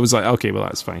was. So I was like, okay, well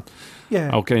that's fine. Yeah,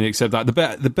 I'll kind of accept that.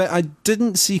 The bit I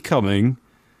didn't see coming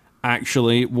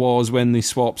actually was when they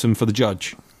swapped him for the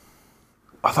judge.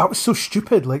 oh, that was so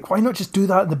stupid. Like, why not just do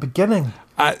that in the beginning?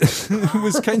 It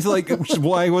was kind of like,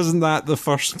 why wasn't that the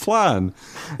first plan?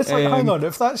 It's like, hang on,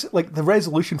 if that's like the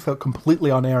resolution felt completely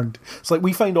unearned. It's like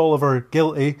we find Oliver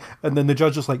guilty, and then the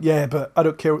judge is like, yeah, but I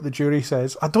don't care what the jury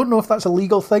says. I don't know if that's a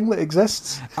legal thing that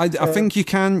exists. I think you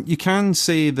can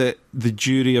say that the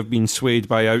jury have been swayed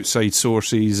by outside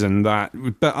sources and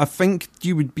that, but I think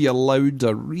you would be allowed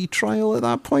a retrial at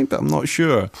that point, but I'm not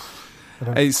sure.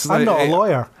 I'm not a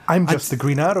lawyer. I'm just the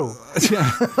Green Arrow.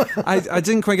 Yeah, I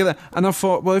didn't quite get that. And I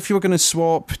thought, well, if you were going to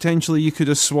swap, potentially you could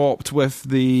have swapped with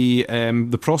the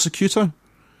prosecutor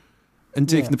and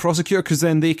taken the prosecutor, because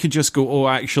then they could just go, oh,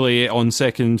 actually, on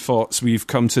second thoughts, we've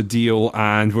come to a deal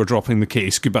and we're dropping the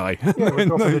case. Goodbye. Yeah, we're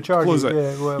dropping the charges.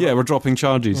 Yeah, we're dropping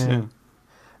charges.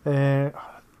 Yeah.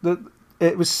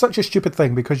 It was such a stupid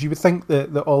thing, because you would think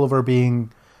that Oliver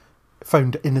being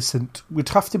found innocent would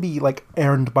have to be like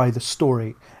earned by the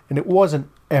story, and it wasn't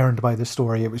earned by the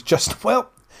story. It was just,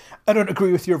 well, I don't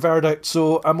agree with your verdict,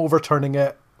 so I'm overturning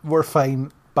it. We're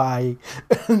fine. Bye.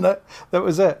 And that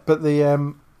was it. But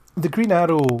the Green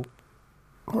Arrow,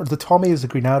 or the Tommy is the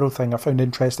Green Arrow thing, I found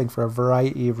interesting for a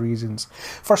variety of reasons.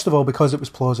 First of all, because it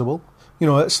was plausible. You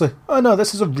know, it's like, oh no,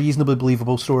 this is a reasonably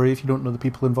believable story if you don't know the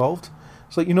people involved.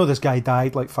 It's like, you know, this guy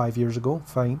died like 5 years ago.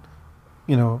 Fine.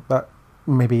 You know, that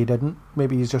maybe he didn't.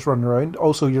 Maybe he's just running around.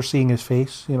 Also, you're seeing his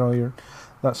face. You know,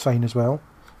 that's fine as well.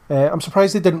 I'm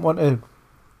surprised they didn't want to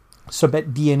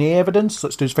submit DNA evidence.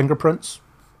 Let's do his fingerprints.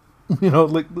 You know,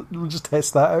 like, we'll just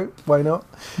test that out. Why not?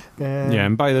 Yeah,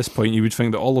 and by this point, you would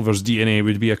think that Oliver's DNA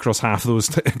would be across half those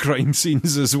crime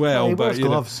scenes as well. He but wears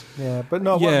gloves. Yeah, but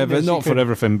no. Yeah, but not for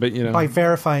everything. But you know, by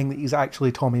verifying that he's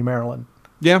actually Tommy Merlin.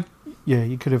 Yeah. Yeah,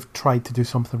 you could have tried to do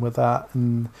something with that,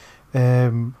 and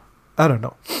I don't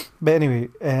know. But anyway,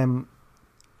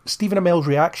 Stephen Amell's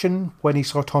reaction when he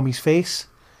saw Tommy's face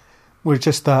was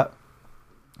just that,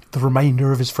 the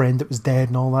reminder of his friend that was dead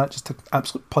and all that, just an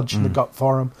absolute punch in the gut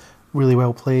for him. Really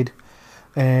well played.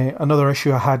 Another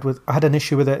issue I had an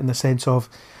issue with it in the sense of,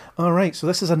 all right, so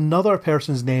this is another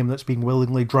person's name that's being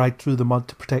willingly dragged through the mud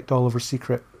to protect Oliver's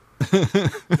secret.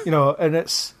 You know, and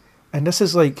this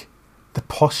is like the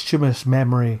posthumous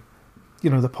memory, you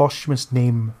know, the posthumous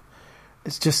name.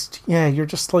 It's just, yeah, you're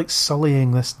just like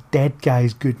sullying this dead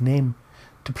guy's good name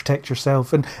to protect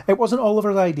yourself. And it wasn't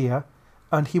Oliver's idea,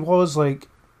 and he was like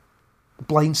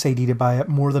blindsided by it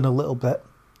more than a little bit,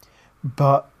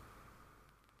 but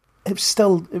it was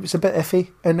a bit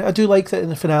iffy. And I do like that in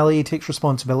the finale he takes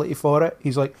responsibility for it.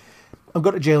 He's like, I'm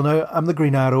going to jail now, I'm the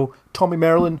Green Arrow. Tommy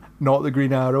Merlin, not the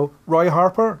Green Arrow. Roy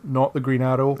Harper, not the Green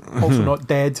Arrow. Also not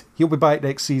dead. He'll be back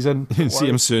next season. See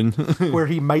him soon. Where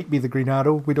he might be the Green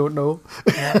Arrow, we don't know.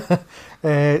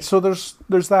 So there's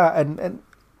that, and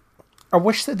I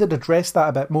wish that they'd addressed that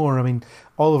a bit more. I mean,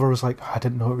 Oliver was like, I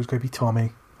didn't know it was going to be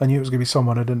Tommy. I knew it was going to be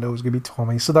someone, I didn't know it was going to be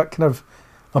Tommy. So that kind of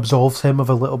absolves him of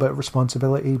a little bit of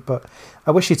responsibility. But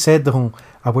I wish he'd said the whole,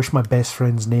 I wish my best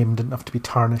friend's name didn't have to be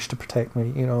tarnished to protect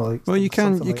me. You know, like, well, you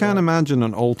can imagine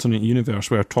an alternate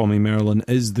universe where Tommy Merlin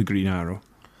is the Green Arrow.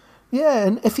 Yeah,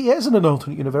 and if he is in an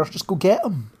alternate universe, just go get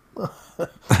him.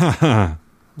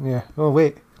 Yeah. Oh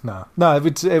wait, no, it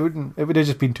would have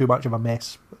just been too much of a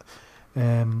mess.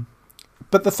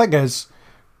 But the thing is,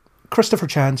 Christopher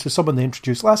Chance was someone they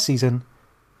introduced last season.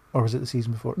 Or was it the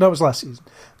season before? No, it was last season.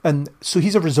 And so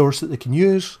he's a resource that they can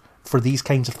use for these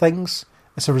kinds of things.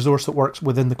 It's a resource that works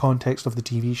within the context of the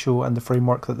TV show and the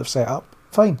framework that they've set up.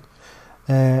 Fine.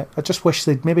 I just wish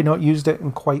they'd maybe not used it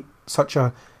in quite such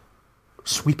a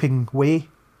sweeping way.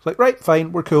 It's like, right,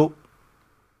 fine, we're cool.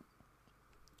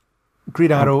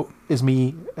 Green Arrow is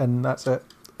me, and that's it.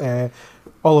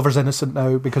 Oliver's innocent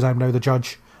now because I'm now the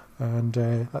judge. And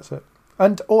that's it.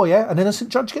 And, oh yeah, an innocent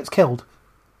judge gets killed.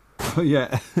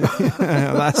 Yeah,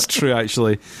 that's true.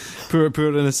 Actually, poor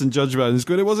innocent judge man is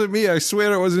going, it wasn't me. I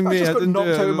swear it wasn't me. I just got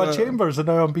knocked out of my chambers, and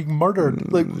now I'm being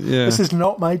murdered. Like, this is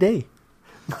not my day.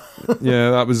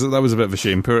 Yeah, that was a bit of a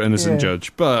shame. Poor innocent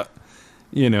judge, but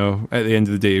you know, at the end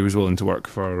of the day, he was willing to work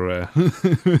for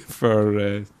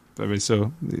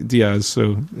Diaz.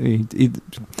 So he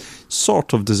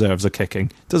sort of deserves a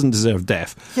kicking. Doesn't deserve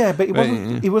death. Yeah, but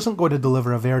he wasn't going to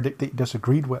deliver a verdict that he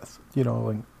disagreed with. You know,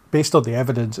 like, based on the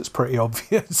evidence, it's pretty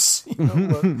obvious, you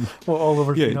know, what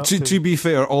Oliver's been up to be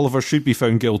fair, Oliver should be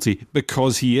found guilty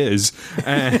because he is.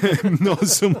 Not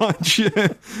so much. Yeah,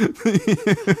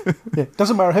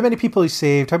 doesn't matter how many people he's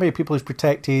saved, how many people he's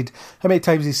protected, how many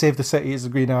times he saved the city as the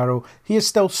Green Arrow. He has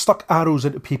still stuck arrows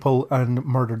into people and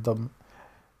murdered them.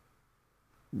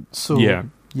 So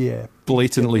yeah,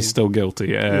 blatantly still guilty.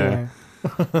 Yeah.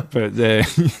 But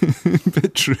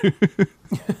true.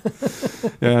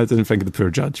 Yeah, I didn't think of the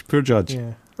poor judge. Poor judge.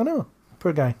 Yeah, I know.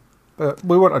 poor guy. But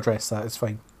we won't address that. It's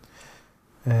fine.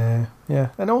 Yeah,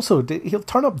 and also he'll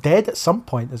turn up dead at some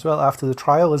point as well after the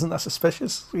trial. Isn't that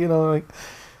suspicious? You know, like.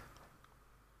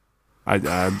 I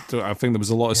think there was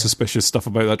a lot of suspicious stuff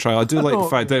about that trial. I do like the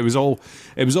fact that it was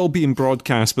all being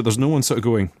broadcast, but there's no one sort of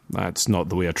going, that's not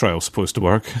the way a trial's supposed to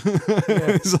work.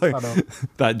 It's like,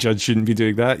 that judge shouldn't be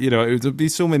doing that. You know, it would be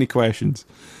so many questions.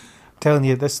 I'm telling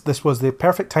you, this was the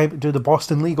perfect time to do the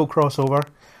Boston legal crossover.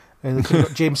 They could have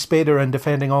got James Spader in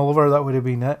defending Oliver. That would have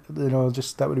been it. You know,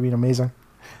 that would have been amazing.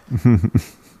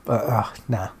 But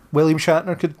nah. William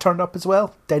Shatner could have turned up as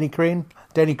well. Denny craned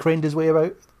his way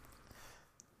about.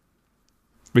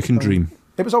 We can dream.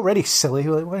 It was already silly.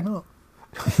 Like, why not?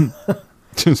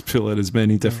 Just pull in as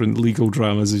many different legal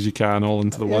dramas as you can, all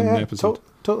into the one episode.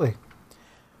 Totally.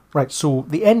 Right, so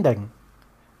the ending,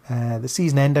 the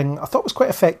season ending, I thought was quite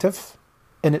effective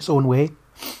in its own way.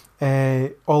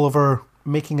 Oliver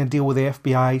making a deal with the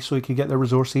FBI so he could get their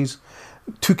resources.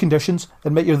 2 conditions: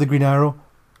 admit you're the Green Arrow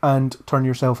and turn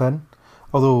yourself in.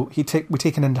 Although we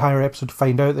take an entire episode to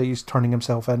find out that he's turning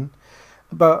himself in.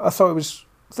 But I thought it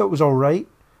was all right.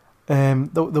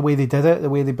 The way they did it, the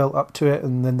way they built up to it,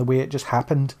 and then the way it just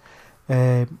happened.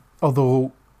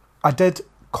 Although I did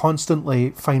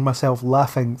constantly find myself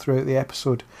laughing throughout the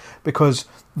episode because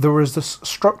there was this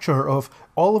structure of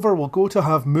Oliver will go to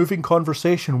have moving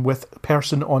conversation with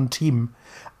person on team,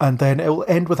 and then it will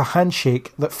end with a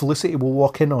handshake that Felicity will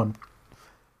walk in on.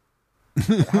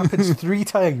 It happens 3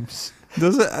 times.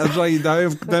 Does it? Right,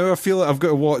 now I feel like I've got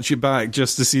to watch it back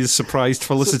just to see the surprised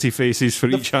Felicity faces for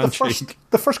each handshake.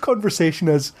 The first conversation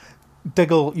is,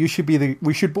 Diggle, we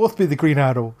should both be the Green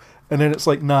Arrow. And then it's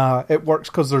like, nah, it works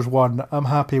because there's one. I'm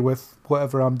happy with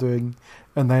whatever I'm doing.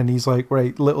 And then he's like,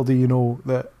 right, little do you know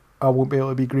that I won't be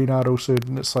able to be Green Arrow soon.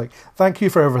 And it's like, thank you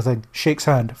for everything. Shakes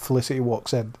hand. Felicity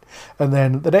walks in. And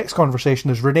then the next conversation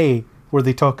is Renee, where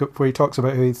he talks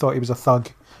about how he thought he was a thug.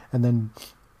 And then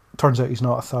turns out he's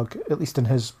not a thug, at least in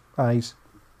his eyes.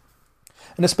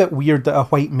 And it's a bit weird that a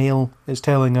white male is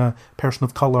telling a person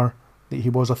of colour that he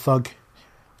was a thug.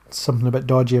 Something a bit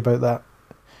dodgy about that.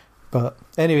 But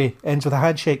anyway, ends with a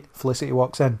handshake. Felicity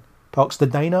walks in, talks to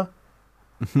Dinah.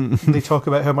 They talk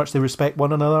about how much they respect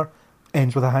one another.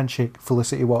 Ends with a handshake.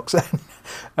 Felicity walks in.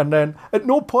 And then at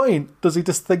no point does he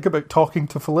just think about talking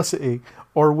to Felicity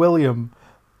or William.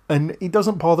 And he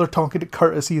doesn't bother talking to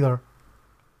Curtis either.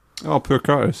 Oh, poor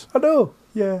Curtis. I know,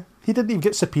 yeah. He didn't even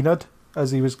get subpoenaed,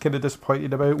 as he was kind of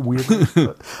disappointed about, weirdly.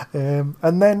 But,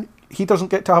 and then he doesn't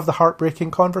get to have the heartbreaking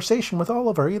conversation with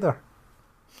Oliver either.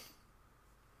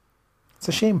 It's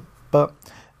a shame. But,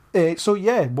 so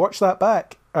yeah, watch that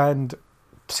back and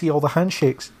see all the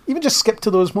handshakes. Even just skip to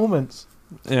those moments.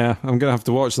 Yeah, I'm going to have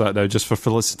to watch that now just for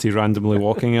Felicity randomly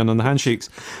walking in on the handshakes.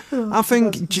 I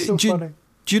think... funny.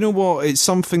 Do you know what? It's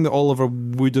something that Oliver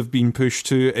would have been pushed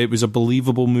to. It was a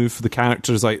believable move for the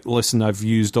characters. Like, listen, I've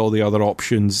used all the other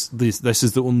options. This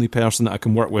is the only person that I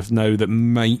can work with now that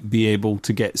might be able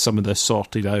to get some of this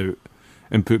sorted out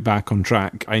and put back on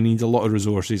track. I need a lot of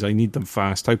resources. I need them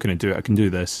fast. How can I do it? I can do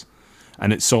this.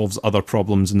 And it solves other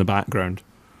problems in the background.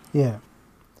 Yeah.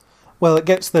 Well, it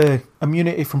gets the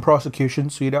immunity from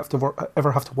prosecution, so you don't have to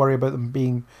ever have to worry about them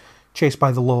being chased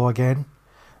by the law again.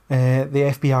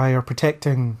 The FBI are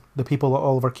protecting the people that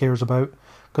Oliver cares about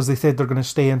because they said they're going to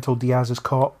stay until Diaz is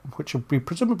caught, which will be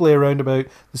presumably around about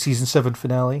the season 7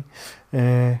 finale.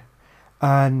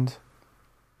 And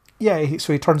yeah,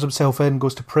 so he turns himself in,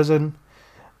 goes to prison.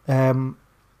 And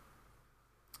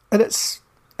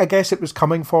I guess it was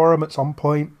coming for him at some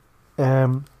point.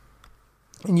 And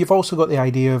you've also got the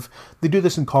idea of, they do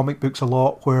this in comic books a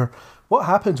lot, where what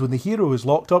happens when the hero is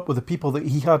locked up with the people that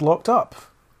he had locked up?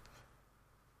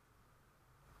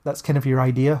 That's kind of your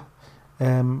idea.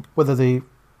 Whether they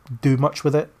do much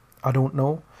with it, I don't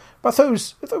know. But I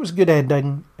thought it was a good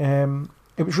ending.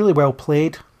 It was really well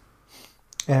played.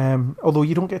 Although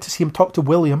you don't get to see him talk to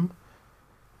William,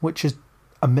 which is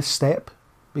a misstep,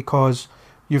 because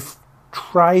you've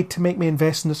tried to make me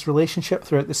invest in this relationship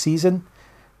throughout the season,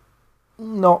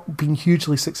 not been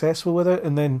hugely successful with it,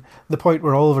 and then the point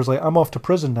where Oliver's like, I'm off to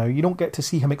prison now, you don't get to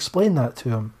see him explain that to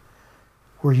him,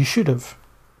 where you should have.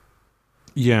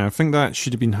 Yeah, I think that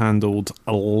should have been handled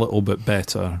a little bit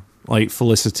better. Like,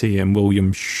 Felicity and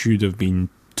William should have been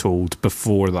told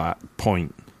before that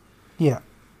point. Yeah.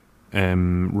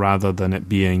 Rather than it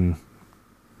being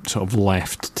sort of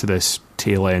left to this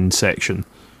tail end section.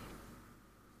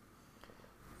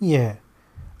 Yeah.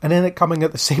 And then it coming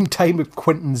at the same time with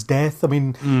Quentin's death. I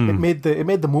mean, it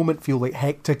made the moment feel like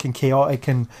hectic and chaotic,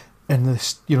 and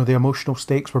this, you know, the emotional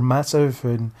stakes were massive,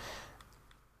 and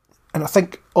And I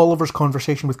think Oliver's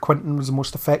conversation with Quentin was the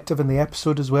most effective in the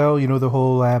episode as well. You know, the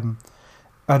whole, I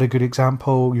had a good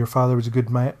example, your father was a good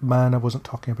man, I wasn't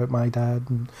talking about my dad.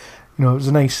 And, you know, it was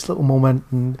a nice little moment.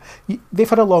 And they've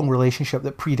had a long relationship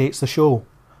that predates the show.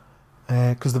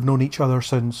 Because they've known each other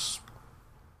since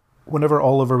whenever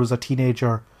Oliver was a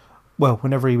teenager. Well,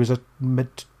 whenever he was a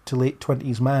mid to late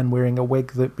 20s man wearing a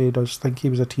wig that made us think he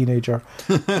was a teenager.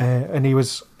 And he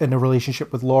was in a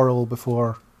relationship with Laurel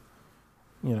before,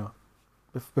 you know,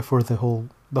 before the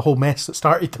whole mess that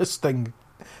started this thing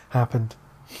happened.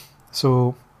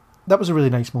 So that was a really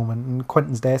nice moment, and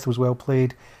Quentin's death was well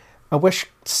played. I wish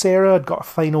Sarah had got a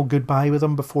final goodbye with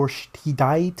him before he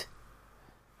died.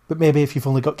 But maybe if you've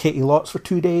only got Katie Lotz for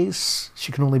 2 days,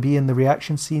 she can only be in the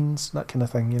reaction scenes, that kind of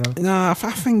thing, you know. Nah, I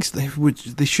think they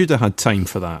should have had time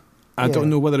for that. I don't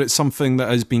know whether it's something that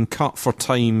has been cut for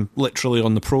time literally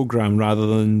on the programme rather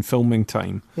than filming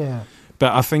time. Yeah.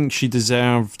 But I think she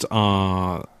deserved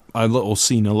a little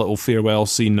scene, a little farewell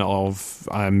scene of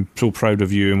 "I'm so proud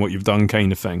of you and what you've done"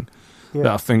 kind of thing. Yeah.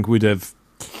 That I think would have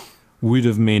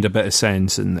made a bit of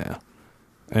sense in there.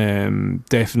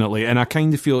 Definitely. And I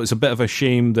kind of feel it's a bit of a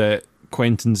shame that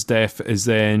Quentin's death is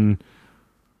then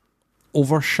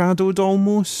overshadowed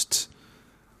almost,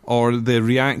 or the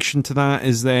reaction to that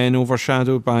is then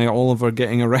overshadowed by Oliver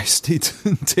getting arrested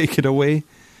and taken away.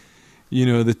 You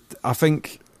know, I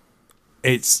think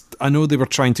I know they were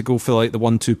trying to go for like the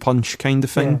 1-2 punch kind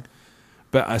of thing,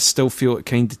 but I still feel it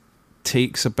kind of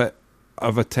takes a bit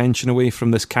of attention away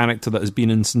from this character that has been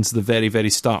in since the very, very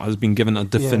start, has been given a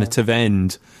definitive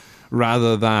end,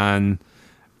 rather than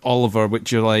Oliver,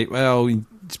 which you're like, well,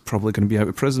 he's probably going to be out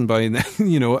of prison by,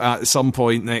 you know, at some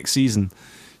point next season.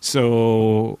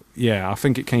 So, yeah, I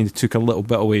think it kind of took a little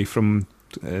bit away from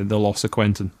the loss of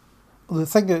Quentin. Well,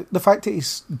 the fact that he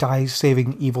dies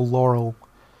saving evil Laurel,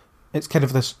 it's kind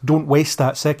of this, don't waste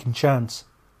that second chance.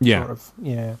 Yeah. Sort of,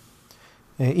 yeah.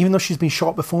 Even though she's been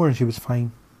shot before and she was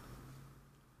fine.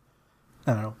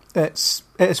 I don't know. It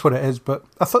is what it is, but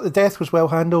I thought the death was well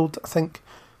handled. I think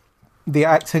the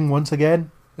acting, once again,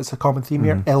 it's a common theme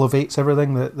here, elevates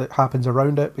everything that happens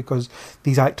around it, because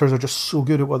these actors are just so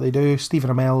good at what they do. Stephen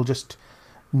Amell just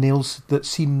nails that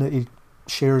scene that he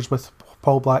shares with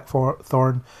Paul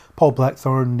Blackthorne. Paul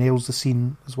Blackthorne nails the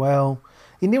scene as well.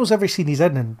 He nails every scene he's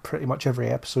in pretty much every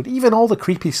episode, even all the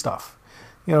creepy stuff.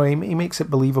 You know, he makes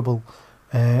it believable.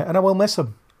 And I will miss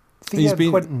him.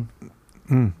 Quentin.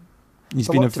 He's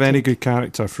been a very good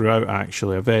character throughout,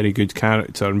 actually. A very good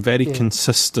character and very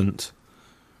consistent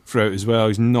throughout as well.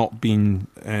 He's not been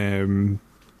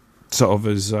sort of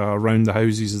as around the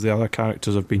houses as the other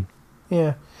characters have been.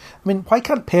 Yeah. I mean, why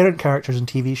can't parent characters in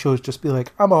TV shows just be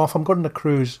like, I'm off, I'm going on a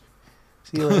cruise.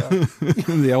 See you later.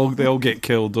 they all get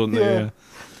killed, don't they? Yeah.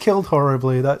 Killed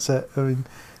horribly, that's it. I mean,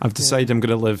 I've decided I'm going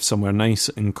to live somewhere nice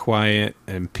and quiet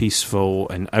and peaceful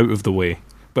and out of the way.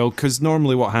 Well, because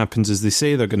normally what happens is they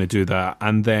say they're going to do that,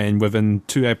 and then within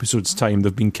 2 episodes' time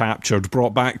they've been captured,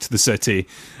 brought back to the city,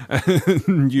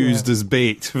 and used as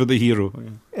bait for the hero.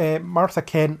 Martha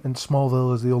Kent in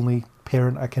Smallville is the only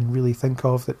parent I can really think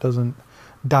of that doesn't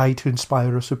die to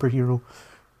inspire a superhero.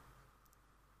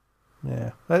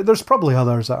 Yeah, there's probably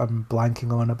others that I'm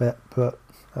blanking on a bit, but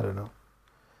I don't know.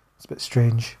 It's a bit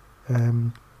strange.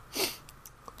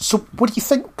 So what do you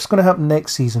think is going to happen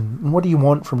next season? And what do you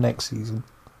want from next season?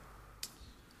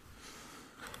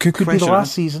 Good Could question. Be the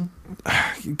last season.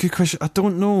 Good question. I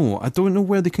don't know. I don't know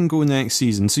where they can go next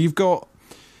season. So you've got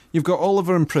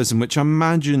Oliver in prison, which I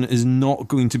imagine is not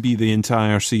going to be the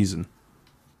entire season.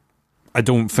 I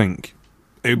don't think.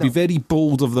 It would be very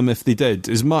bold of them if they did.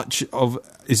 As much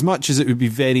as it would be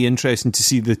very interesting to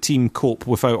see the team cope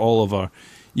without Oliver,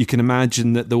 you can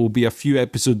imagine that there will be a few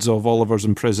episodes of Oliver's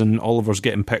in prison, Oliver's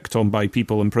getting picked on by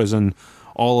people in prison,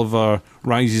 Oliver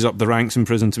rises up the ranks in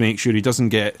prison to make sure he doesn't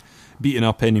get beaten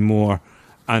up anymore,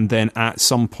 and then at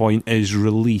some point is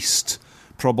released,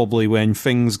 probably when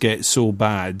things get so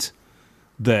bad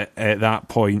that at that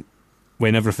point,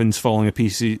 when everything's falling to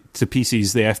pieces,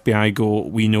 the FBI go,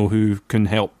 we know who can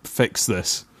help fix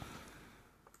this.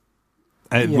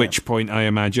 At which point, I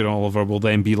imagine Oliver will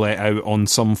then be let out on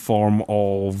some form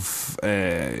of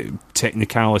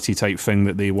technicality type thing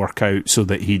that they work out so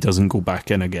that he doesn't go back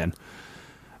in again.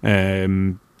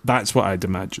 That's what I'd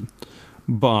imagine.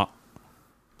 But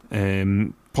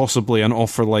possibly an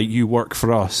offer like, you work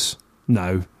for us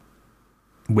now,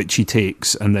 which he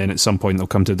takes, and then at some point they'll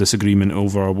come to a disagreement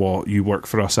over what you work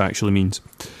for us actually means.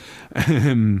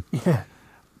 I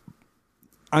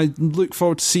look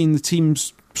forward to seeing the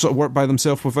teams sort of work by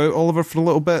themselves without Oliver for a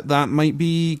little bit. That might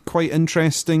be quite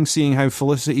interesting, seeing how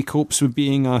Felicity copes with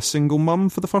being a single mum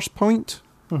for the first point.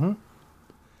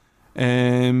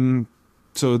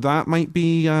 So that might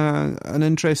be an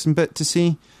interesting bit to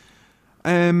see.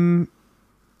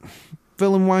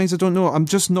 Villain-wise, I don't know. I'm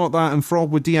just not that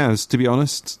enthralled with Diaz, to be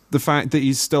honest. The fact that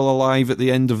he's still alive at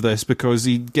the end of this because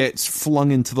he gets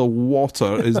flung into the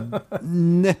water is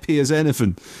nippy as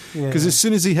anything. Because as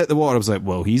soon as he hit the water, I was like,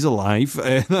 well, he's alive.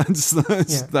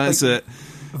 That's it.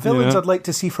 Villains I'd like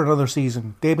to see for another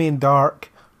season. Damien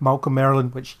Dark, Malcolm Merlin,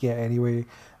 which you get anyway.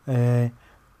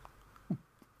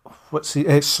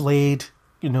 Slade,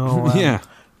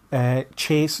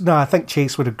 Chase. No, I think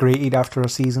Chase would have grated after a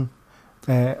season.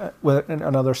 With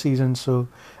another season,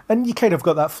 and you kind of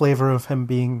got that flavour of him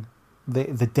being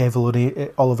the devil on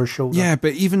Oliver's shoulder. Yeah,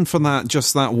 but even for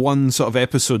that one sort of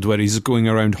episode where he's going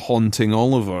around haunting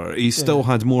Oliver, he still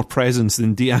had more presence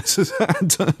than Diaz has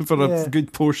had for a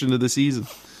good portion of the season.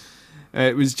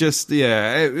 It was just,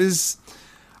 it was.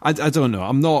 I don't know.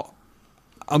 I'm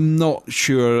not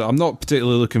sure. I'm not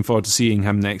particularly looking forward to seeing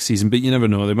him next season, but you never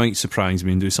know. They might surprise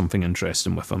me and do something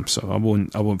interesting with him. So I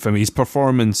won't. For me, his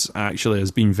performance actually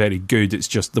has been very good. It's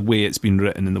just the way it's been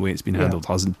written and the way it's been handled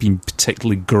hasn't been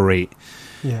particularly great.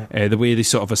 Yeah. The way they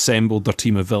sort of assembled their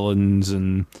team of villains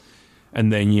and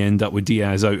then you end up with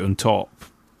Diaz out on top,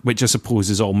 which I suppose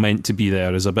is all meant to be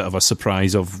there as a bit of a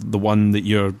surprise of the one that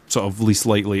you're sort of least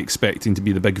likely expecting to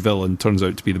be the big villain turns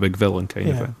out to be the big villain kind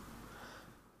of thing.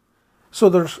 So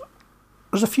there's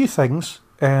a few things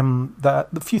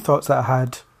the few thoughts that I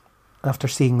had after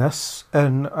seeing this,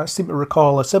 and I seem to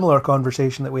recall a similar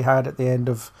conversation that we had at the end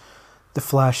of The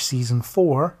Flash season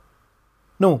 4.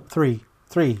 No, 3.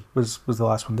 3 was the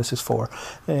last one. This is 4,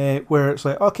 where it's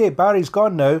like, okay, Barry's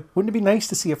gone now. Wouldn't it be nice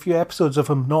to see a few episodes of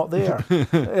him not there?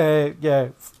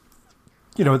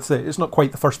 It's not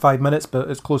quite the first 5 minutes, but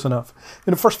it's close enough.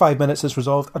 In the first 5 minutes, it's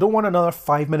resolved. I don't want another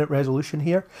 5-minute resolution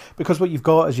here, because what you've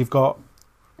got is you've got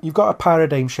a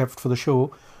paradigm shift for the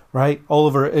show, right?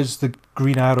 Oliver is the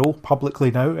Green Arrow publicly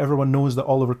now. Everyone knows that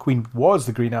Oliver Queen was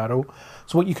the Green Arrow.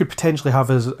 So what you could potentially have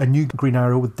is a new Green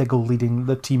Arrow with Diggle leading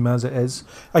the team as it is.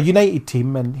 A united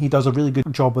team, and he does a really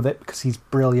good job with it because he's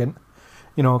brilliant.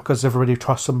 Because everybody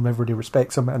trusts him, everybody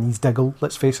respects him, and he's Diggle.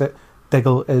 Let's face it,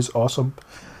 Diggle is awesome.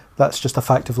 That's just a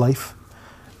fact of life.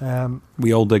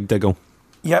 We all dig Diggle.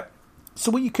 Yep.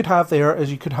 So what you could have there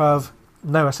is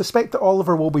now I suspect that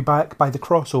Oliver will be back by the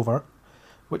crossover,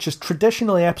 which is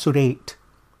traditionally episode 8.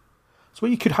 So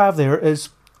what you could have there is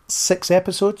 6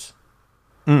 episodes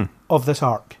of this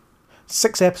arc.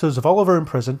 6 episodes of Oliver in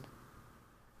prison,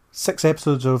 6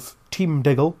 episodes of Team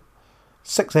Diggle,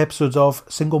 6 episodes of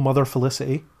Single Mother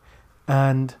Felicity,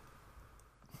 and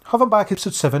have him back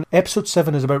episode 7. Episode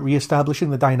 7 is about re-establishing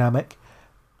the dynamic.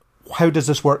 How does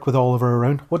this work with Oliver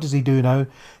around? What does he do now?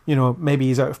 Maybe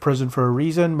he's out of prison for a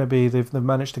reason. Maybe they've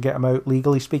managed to get him out,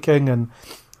 legally speaking,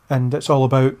 and it's all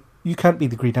about, you can't be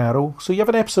the Green Arrow. So you have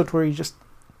an episode where he's just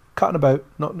cutting about,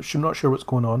 not sure what's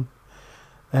going on,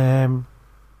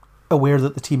 aware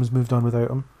that the team has moved on without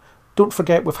him. Don't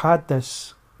forget, we've had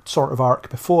this sort of arc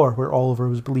before where Oliver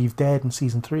was believed dead in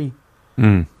season 3.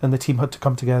 And the team had to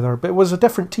come together. But it was a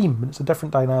different team, and it's a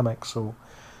different dynamic. So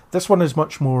this one is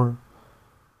much more...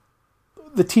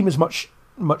 The team is much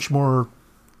more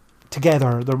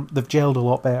together. They've gelled a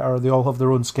lot better. They all have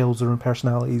their own skills, their own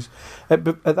personalities. At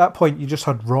that point, you just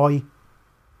had Roy,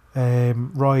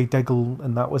 Diggle,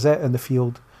 and that was it in the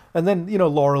field. And then,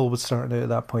 Laurel was starting out at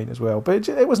that point as well. But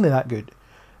it wasn't that good.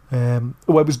 It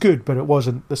was good, but it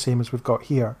wasn't the same as we've got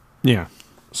here. Yeah.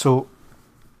 So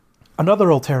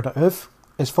another alternative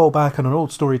is fall back on an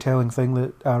old storytelling thing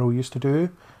that Arrow used to do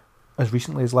as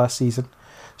recently as last season.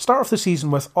 Start off the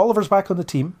season with Oliver's back on the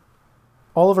team,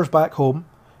 Oliver's back home,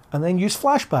 and then use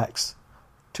flashbacks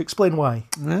to explain why.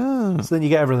 Oh. So then you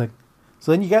get everything.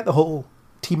 So then you get the whole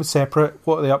team is separate,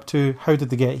 what are they up to, how did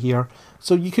they get here.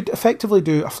 So you could effectively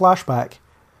do a flashback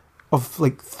of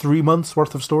 3 months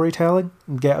worth of storytelling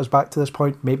and get us back to this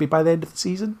point, maybe by the end of the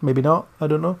season, maybe not, I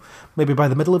don't know. Maybe by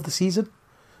the middle of the season.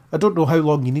 I don't know how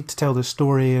long you need to tell this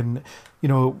story, and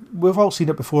we've all seen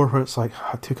it before where it's like,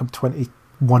 it took him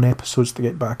 21 episodes to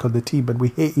get back on the team and we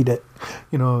hated it.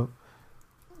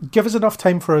 Give us enough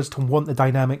time for us to want the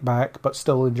dynamic back but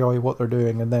still enjoy what they're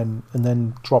doing, and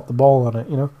then drop the ball on it,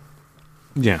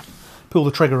 Yeah. Pull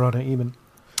the trigger on it even.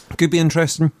 Could be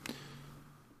interesting.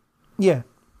 Yeah.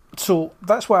 So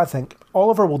that's what I think.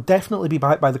 Oliver will definitely be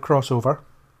back by the crossover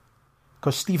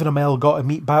because Stephen Amell got to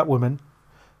meet Batwoman.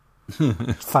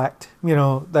 Fact.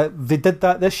 That they did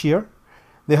that this year.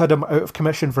 They had him out of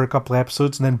commission for a couple of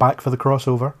episodes and then back for the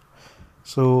crossover.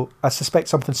 So I suspect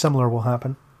something similar will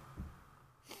happen.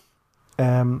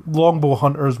 Longbow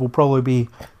Hunters will probably be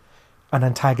an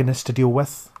antagonist to deal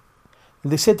with.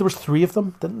 They said there was 3 of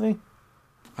them, didn't they?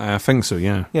 I think so,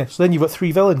 yeah. Yeah, so then you've got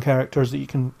 3 villain characters that you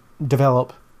can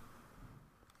develop.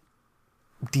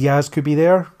 Diaz could be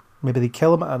there. Maybe they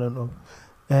kill him. I don't know.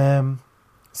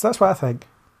 So that's what I think.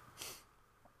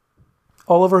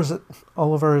 Oliver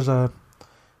is a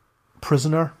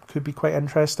prisoner. Could be quite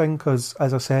interesting because,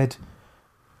 as I said,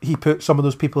 he put some of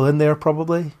those people in there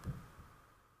probably.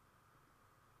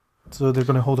 So they're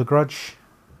going to hold a grudge.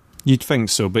 You'd think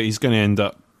so, but he's going to end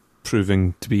up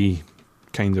proving to be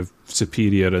kind of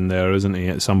superior in there, isn't he?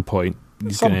 At some point,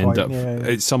 he's going to end up.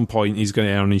 At some point, he's going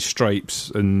to earn his stripes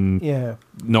and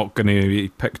not going to be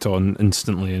picked on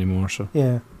instantly anymore. So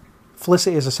yeah,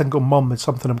 Felicity as a single mum is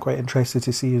something I'm quite interested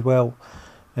to see as well.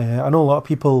 I know a lot of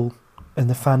people in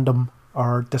the fandom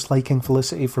are disliking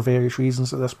Felicity for various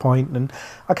reasons at this point, and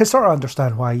I can sort of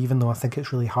understand why, even though I think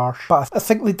it's really harsh. But I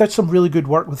think they did some really good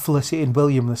work with Felicity and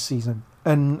William this season,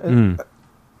 and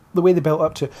the way they built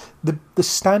up to it. The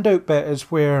standout bit is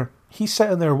where he's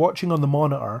sitting there watching on the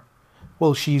monitor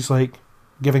while she's like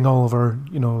giving Oliver,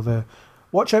 the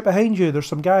watch out behind you, there's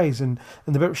some guys, and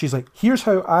the bit where she's like, here's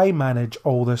how I manage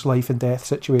all this life and death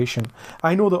situation.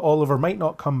 I know that Oliver might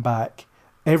not come back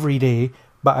every day,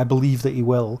 but I believe that he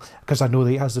will, because I know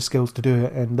that he has the skills to do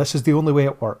it, and this is the only way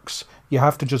it works. You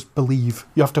have to just believe,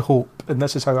 you have to hope, and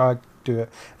this is how I do it.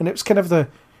 And it's kind of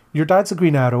your dad's the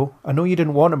Green Arrow, I know you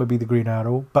didn't want him to be the Green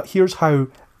Arrow, but here's how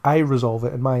I resolve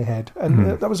it in my head. And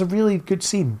that was a really good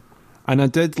scene. And I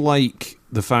did like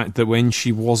the fact that when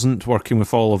she wasn't working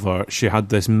with Oliver, she had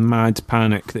this mad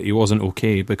panic that he wasn't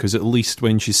okay, because at least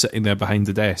when she's sitting there behind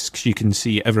the desk, she can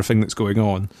see everything that's going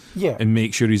on and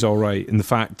make sure he's all right. And the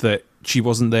fact that she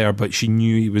wasn't there, but she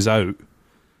knew he was out,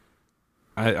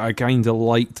 I kind of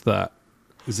liked that.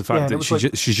 Is the fact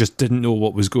that she just didn't know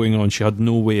what was going on. She had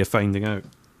no way of finding out.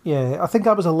 Yeah, I think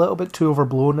that was a little bit too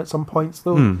overblown at some points,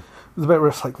 though. The bit where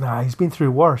it's like, nah, he's been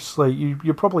through worse. Like,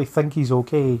 you probably think he's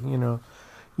okay,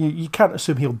 You can't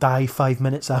assume he'll die 5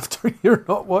 minutes after you're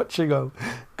not watching him,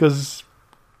 because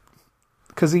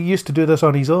he used to do this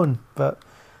on his own, but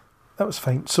that was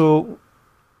fine. So,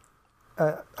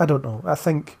 I don't know. I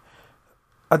think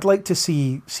I'd like to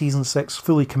see Season 6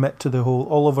 fully commit to the whole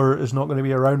Oliver is not going to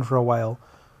be around for a while.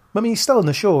 I mean, he's still in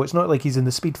the show. It's not like he's in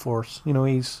the Speed Force.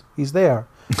 He's there.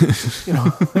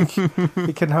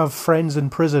 He can have friends in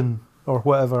prison or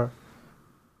whatever.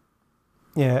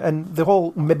 Yeah, and the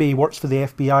whole maybe he works for the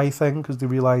FBI thing because they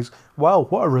realise, wow,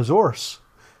 what a resource.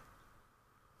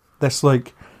 This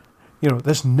this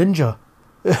ninja.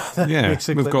 Yeah,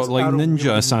 we've got like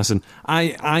ninja assassin.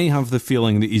 I have the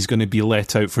feeling that he's going to be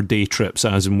let out for day trips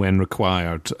as and when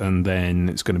required, and then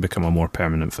it's going to become a more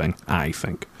permanent thing, I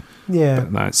think. Yeah.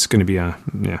 But that's going to be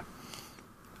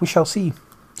we shall see.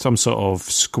 Some sort of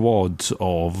squad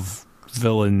of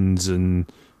villains and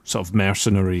sort of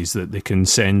mercenaries that they can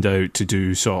send out to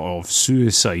do sort of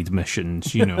suicide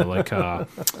missions, like I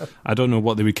don't know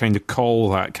what they would kind of call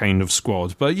that kind of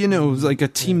squad, but like a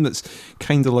team that's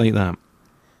kind of like that.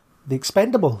 The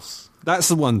Expendables. That's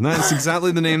the one. That's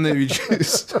exactly the name that we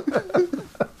choose.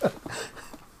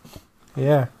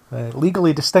 Yeah,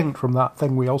 legally distinct from that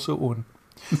thing we also own.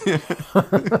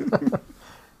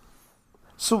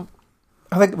 So,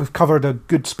 I think we've covered a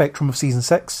good spectrum of Season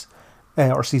 6,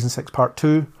 or Season 6 Part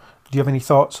 2. Do you have any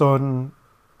thoughts on,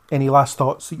 any last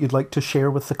thoughts that you'd like to share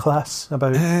with the class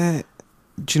about?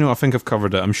 Do you know, I think I've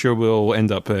covered it. I'm sure we'll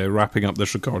end up wrapping up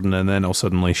this recording, and then I'll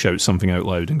suddenly shout something out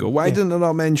loud and go, why didn't I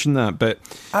not mention that? But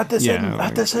add this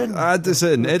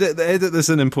in, edit this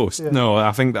in post. Yeah. No,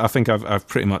 I think I've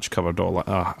pretty much covered all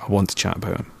I want to chat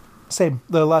about. Same.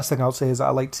 The last thing I'll say is that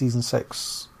I liked Season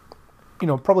 6,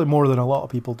 probably more than a lot of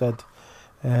people did.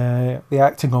 The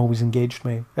acting always engaged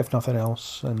me, if nothing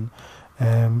else, and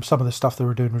some of the stuff they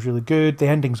were doing was really good. The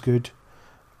ending's good.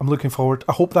 I'm looking forward.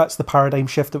 I hope that's the paradigm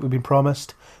shift that we've been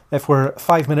promised. If we're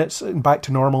 5 minutes and back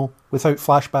to normal without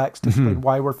flashbacks to explain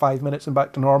why we're 5 minutes and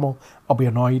back to normal, I'll be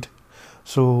annoyed.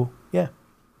 So, yeah.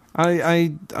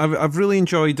 I've really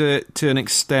enjoyed it to an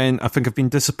extent. I think I've been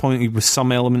disappointed with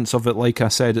some elements of it, like I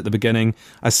said at the beginning.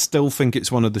 I still think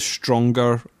it's one of the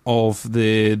stronger of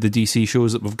the DC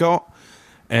shows that we've got.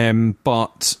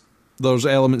 But there's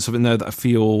elements of it now that I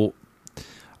feel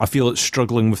it's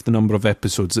struggling with the number of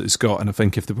episodes that it's got, and I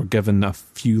think if they were given a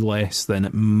few less, then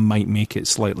it might make it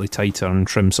slightly tighter and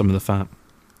trim some of the fat.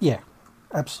 Yeah,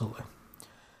 absolutely.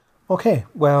 Okay,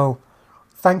 well,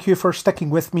 thank you for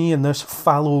sticking with me in this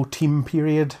fallow team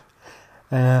period.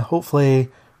 Hopefully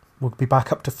we'll be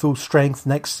back up to full strength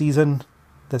next season.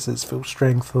 This is full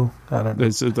strength, though. I don't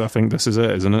know. I think this is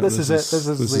it, isn't it? This is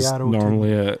the Arrow normally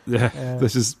team. It. Yeah.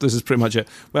 This is pretty much it.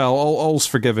 Well, all's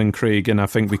forgiven, Craig, and I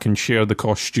think we can share the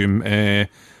costume.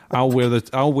 I'll wear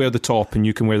the top, and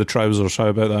you can wear the trousers. How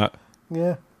about that?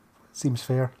 Yeah, seems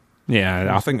fair.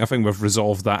 Yeah, I think we've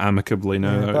resolved that amicably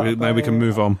now. Yeah, now we can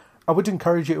move on. I would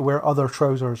encourage you to wear other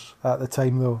trousers at the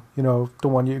time, though. You know,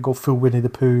 don't want you to go full Winnie the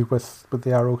Pooh with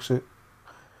the Arrow suit.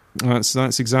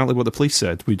 That's exactly what the police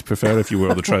said. We'd prefer if you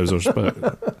wear the trousers,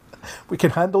 but we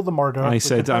can handle the murder. I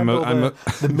said the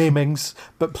maimings,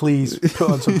 but please put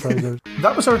on some trousers.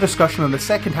 That was our discussion on the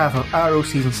second half of Arrow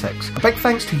Season 6. A big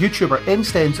thanks to YouTuber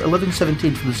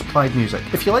nstens1117 for the supplied music.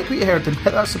 If you like what you heard, then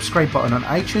hit that subscribe button on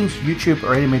iTunes, YouTube,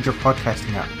 or any major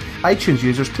podcasting app. iTunes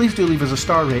users, please do leave us a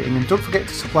star rating, and don't forget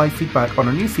to supply feedback on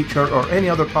our new feature or any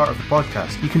other part of the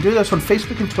podcast. You can do this on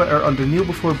Facebook and Twitter under Kneel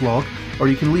Before Blog, or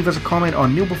you can leave us a comment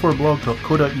on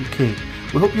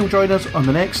kneelbeforeblog.co.uk. We hope you'll join us on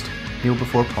the next Kneel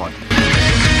Before Pod.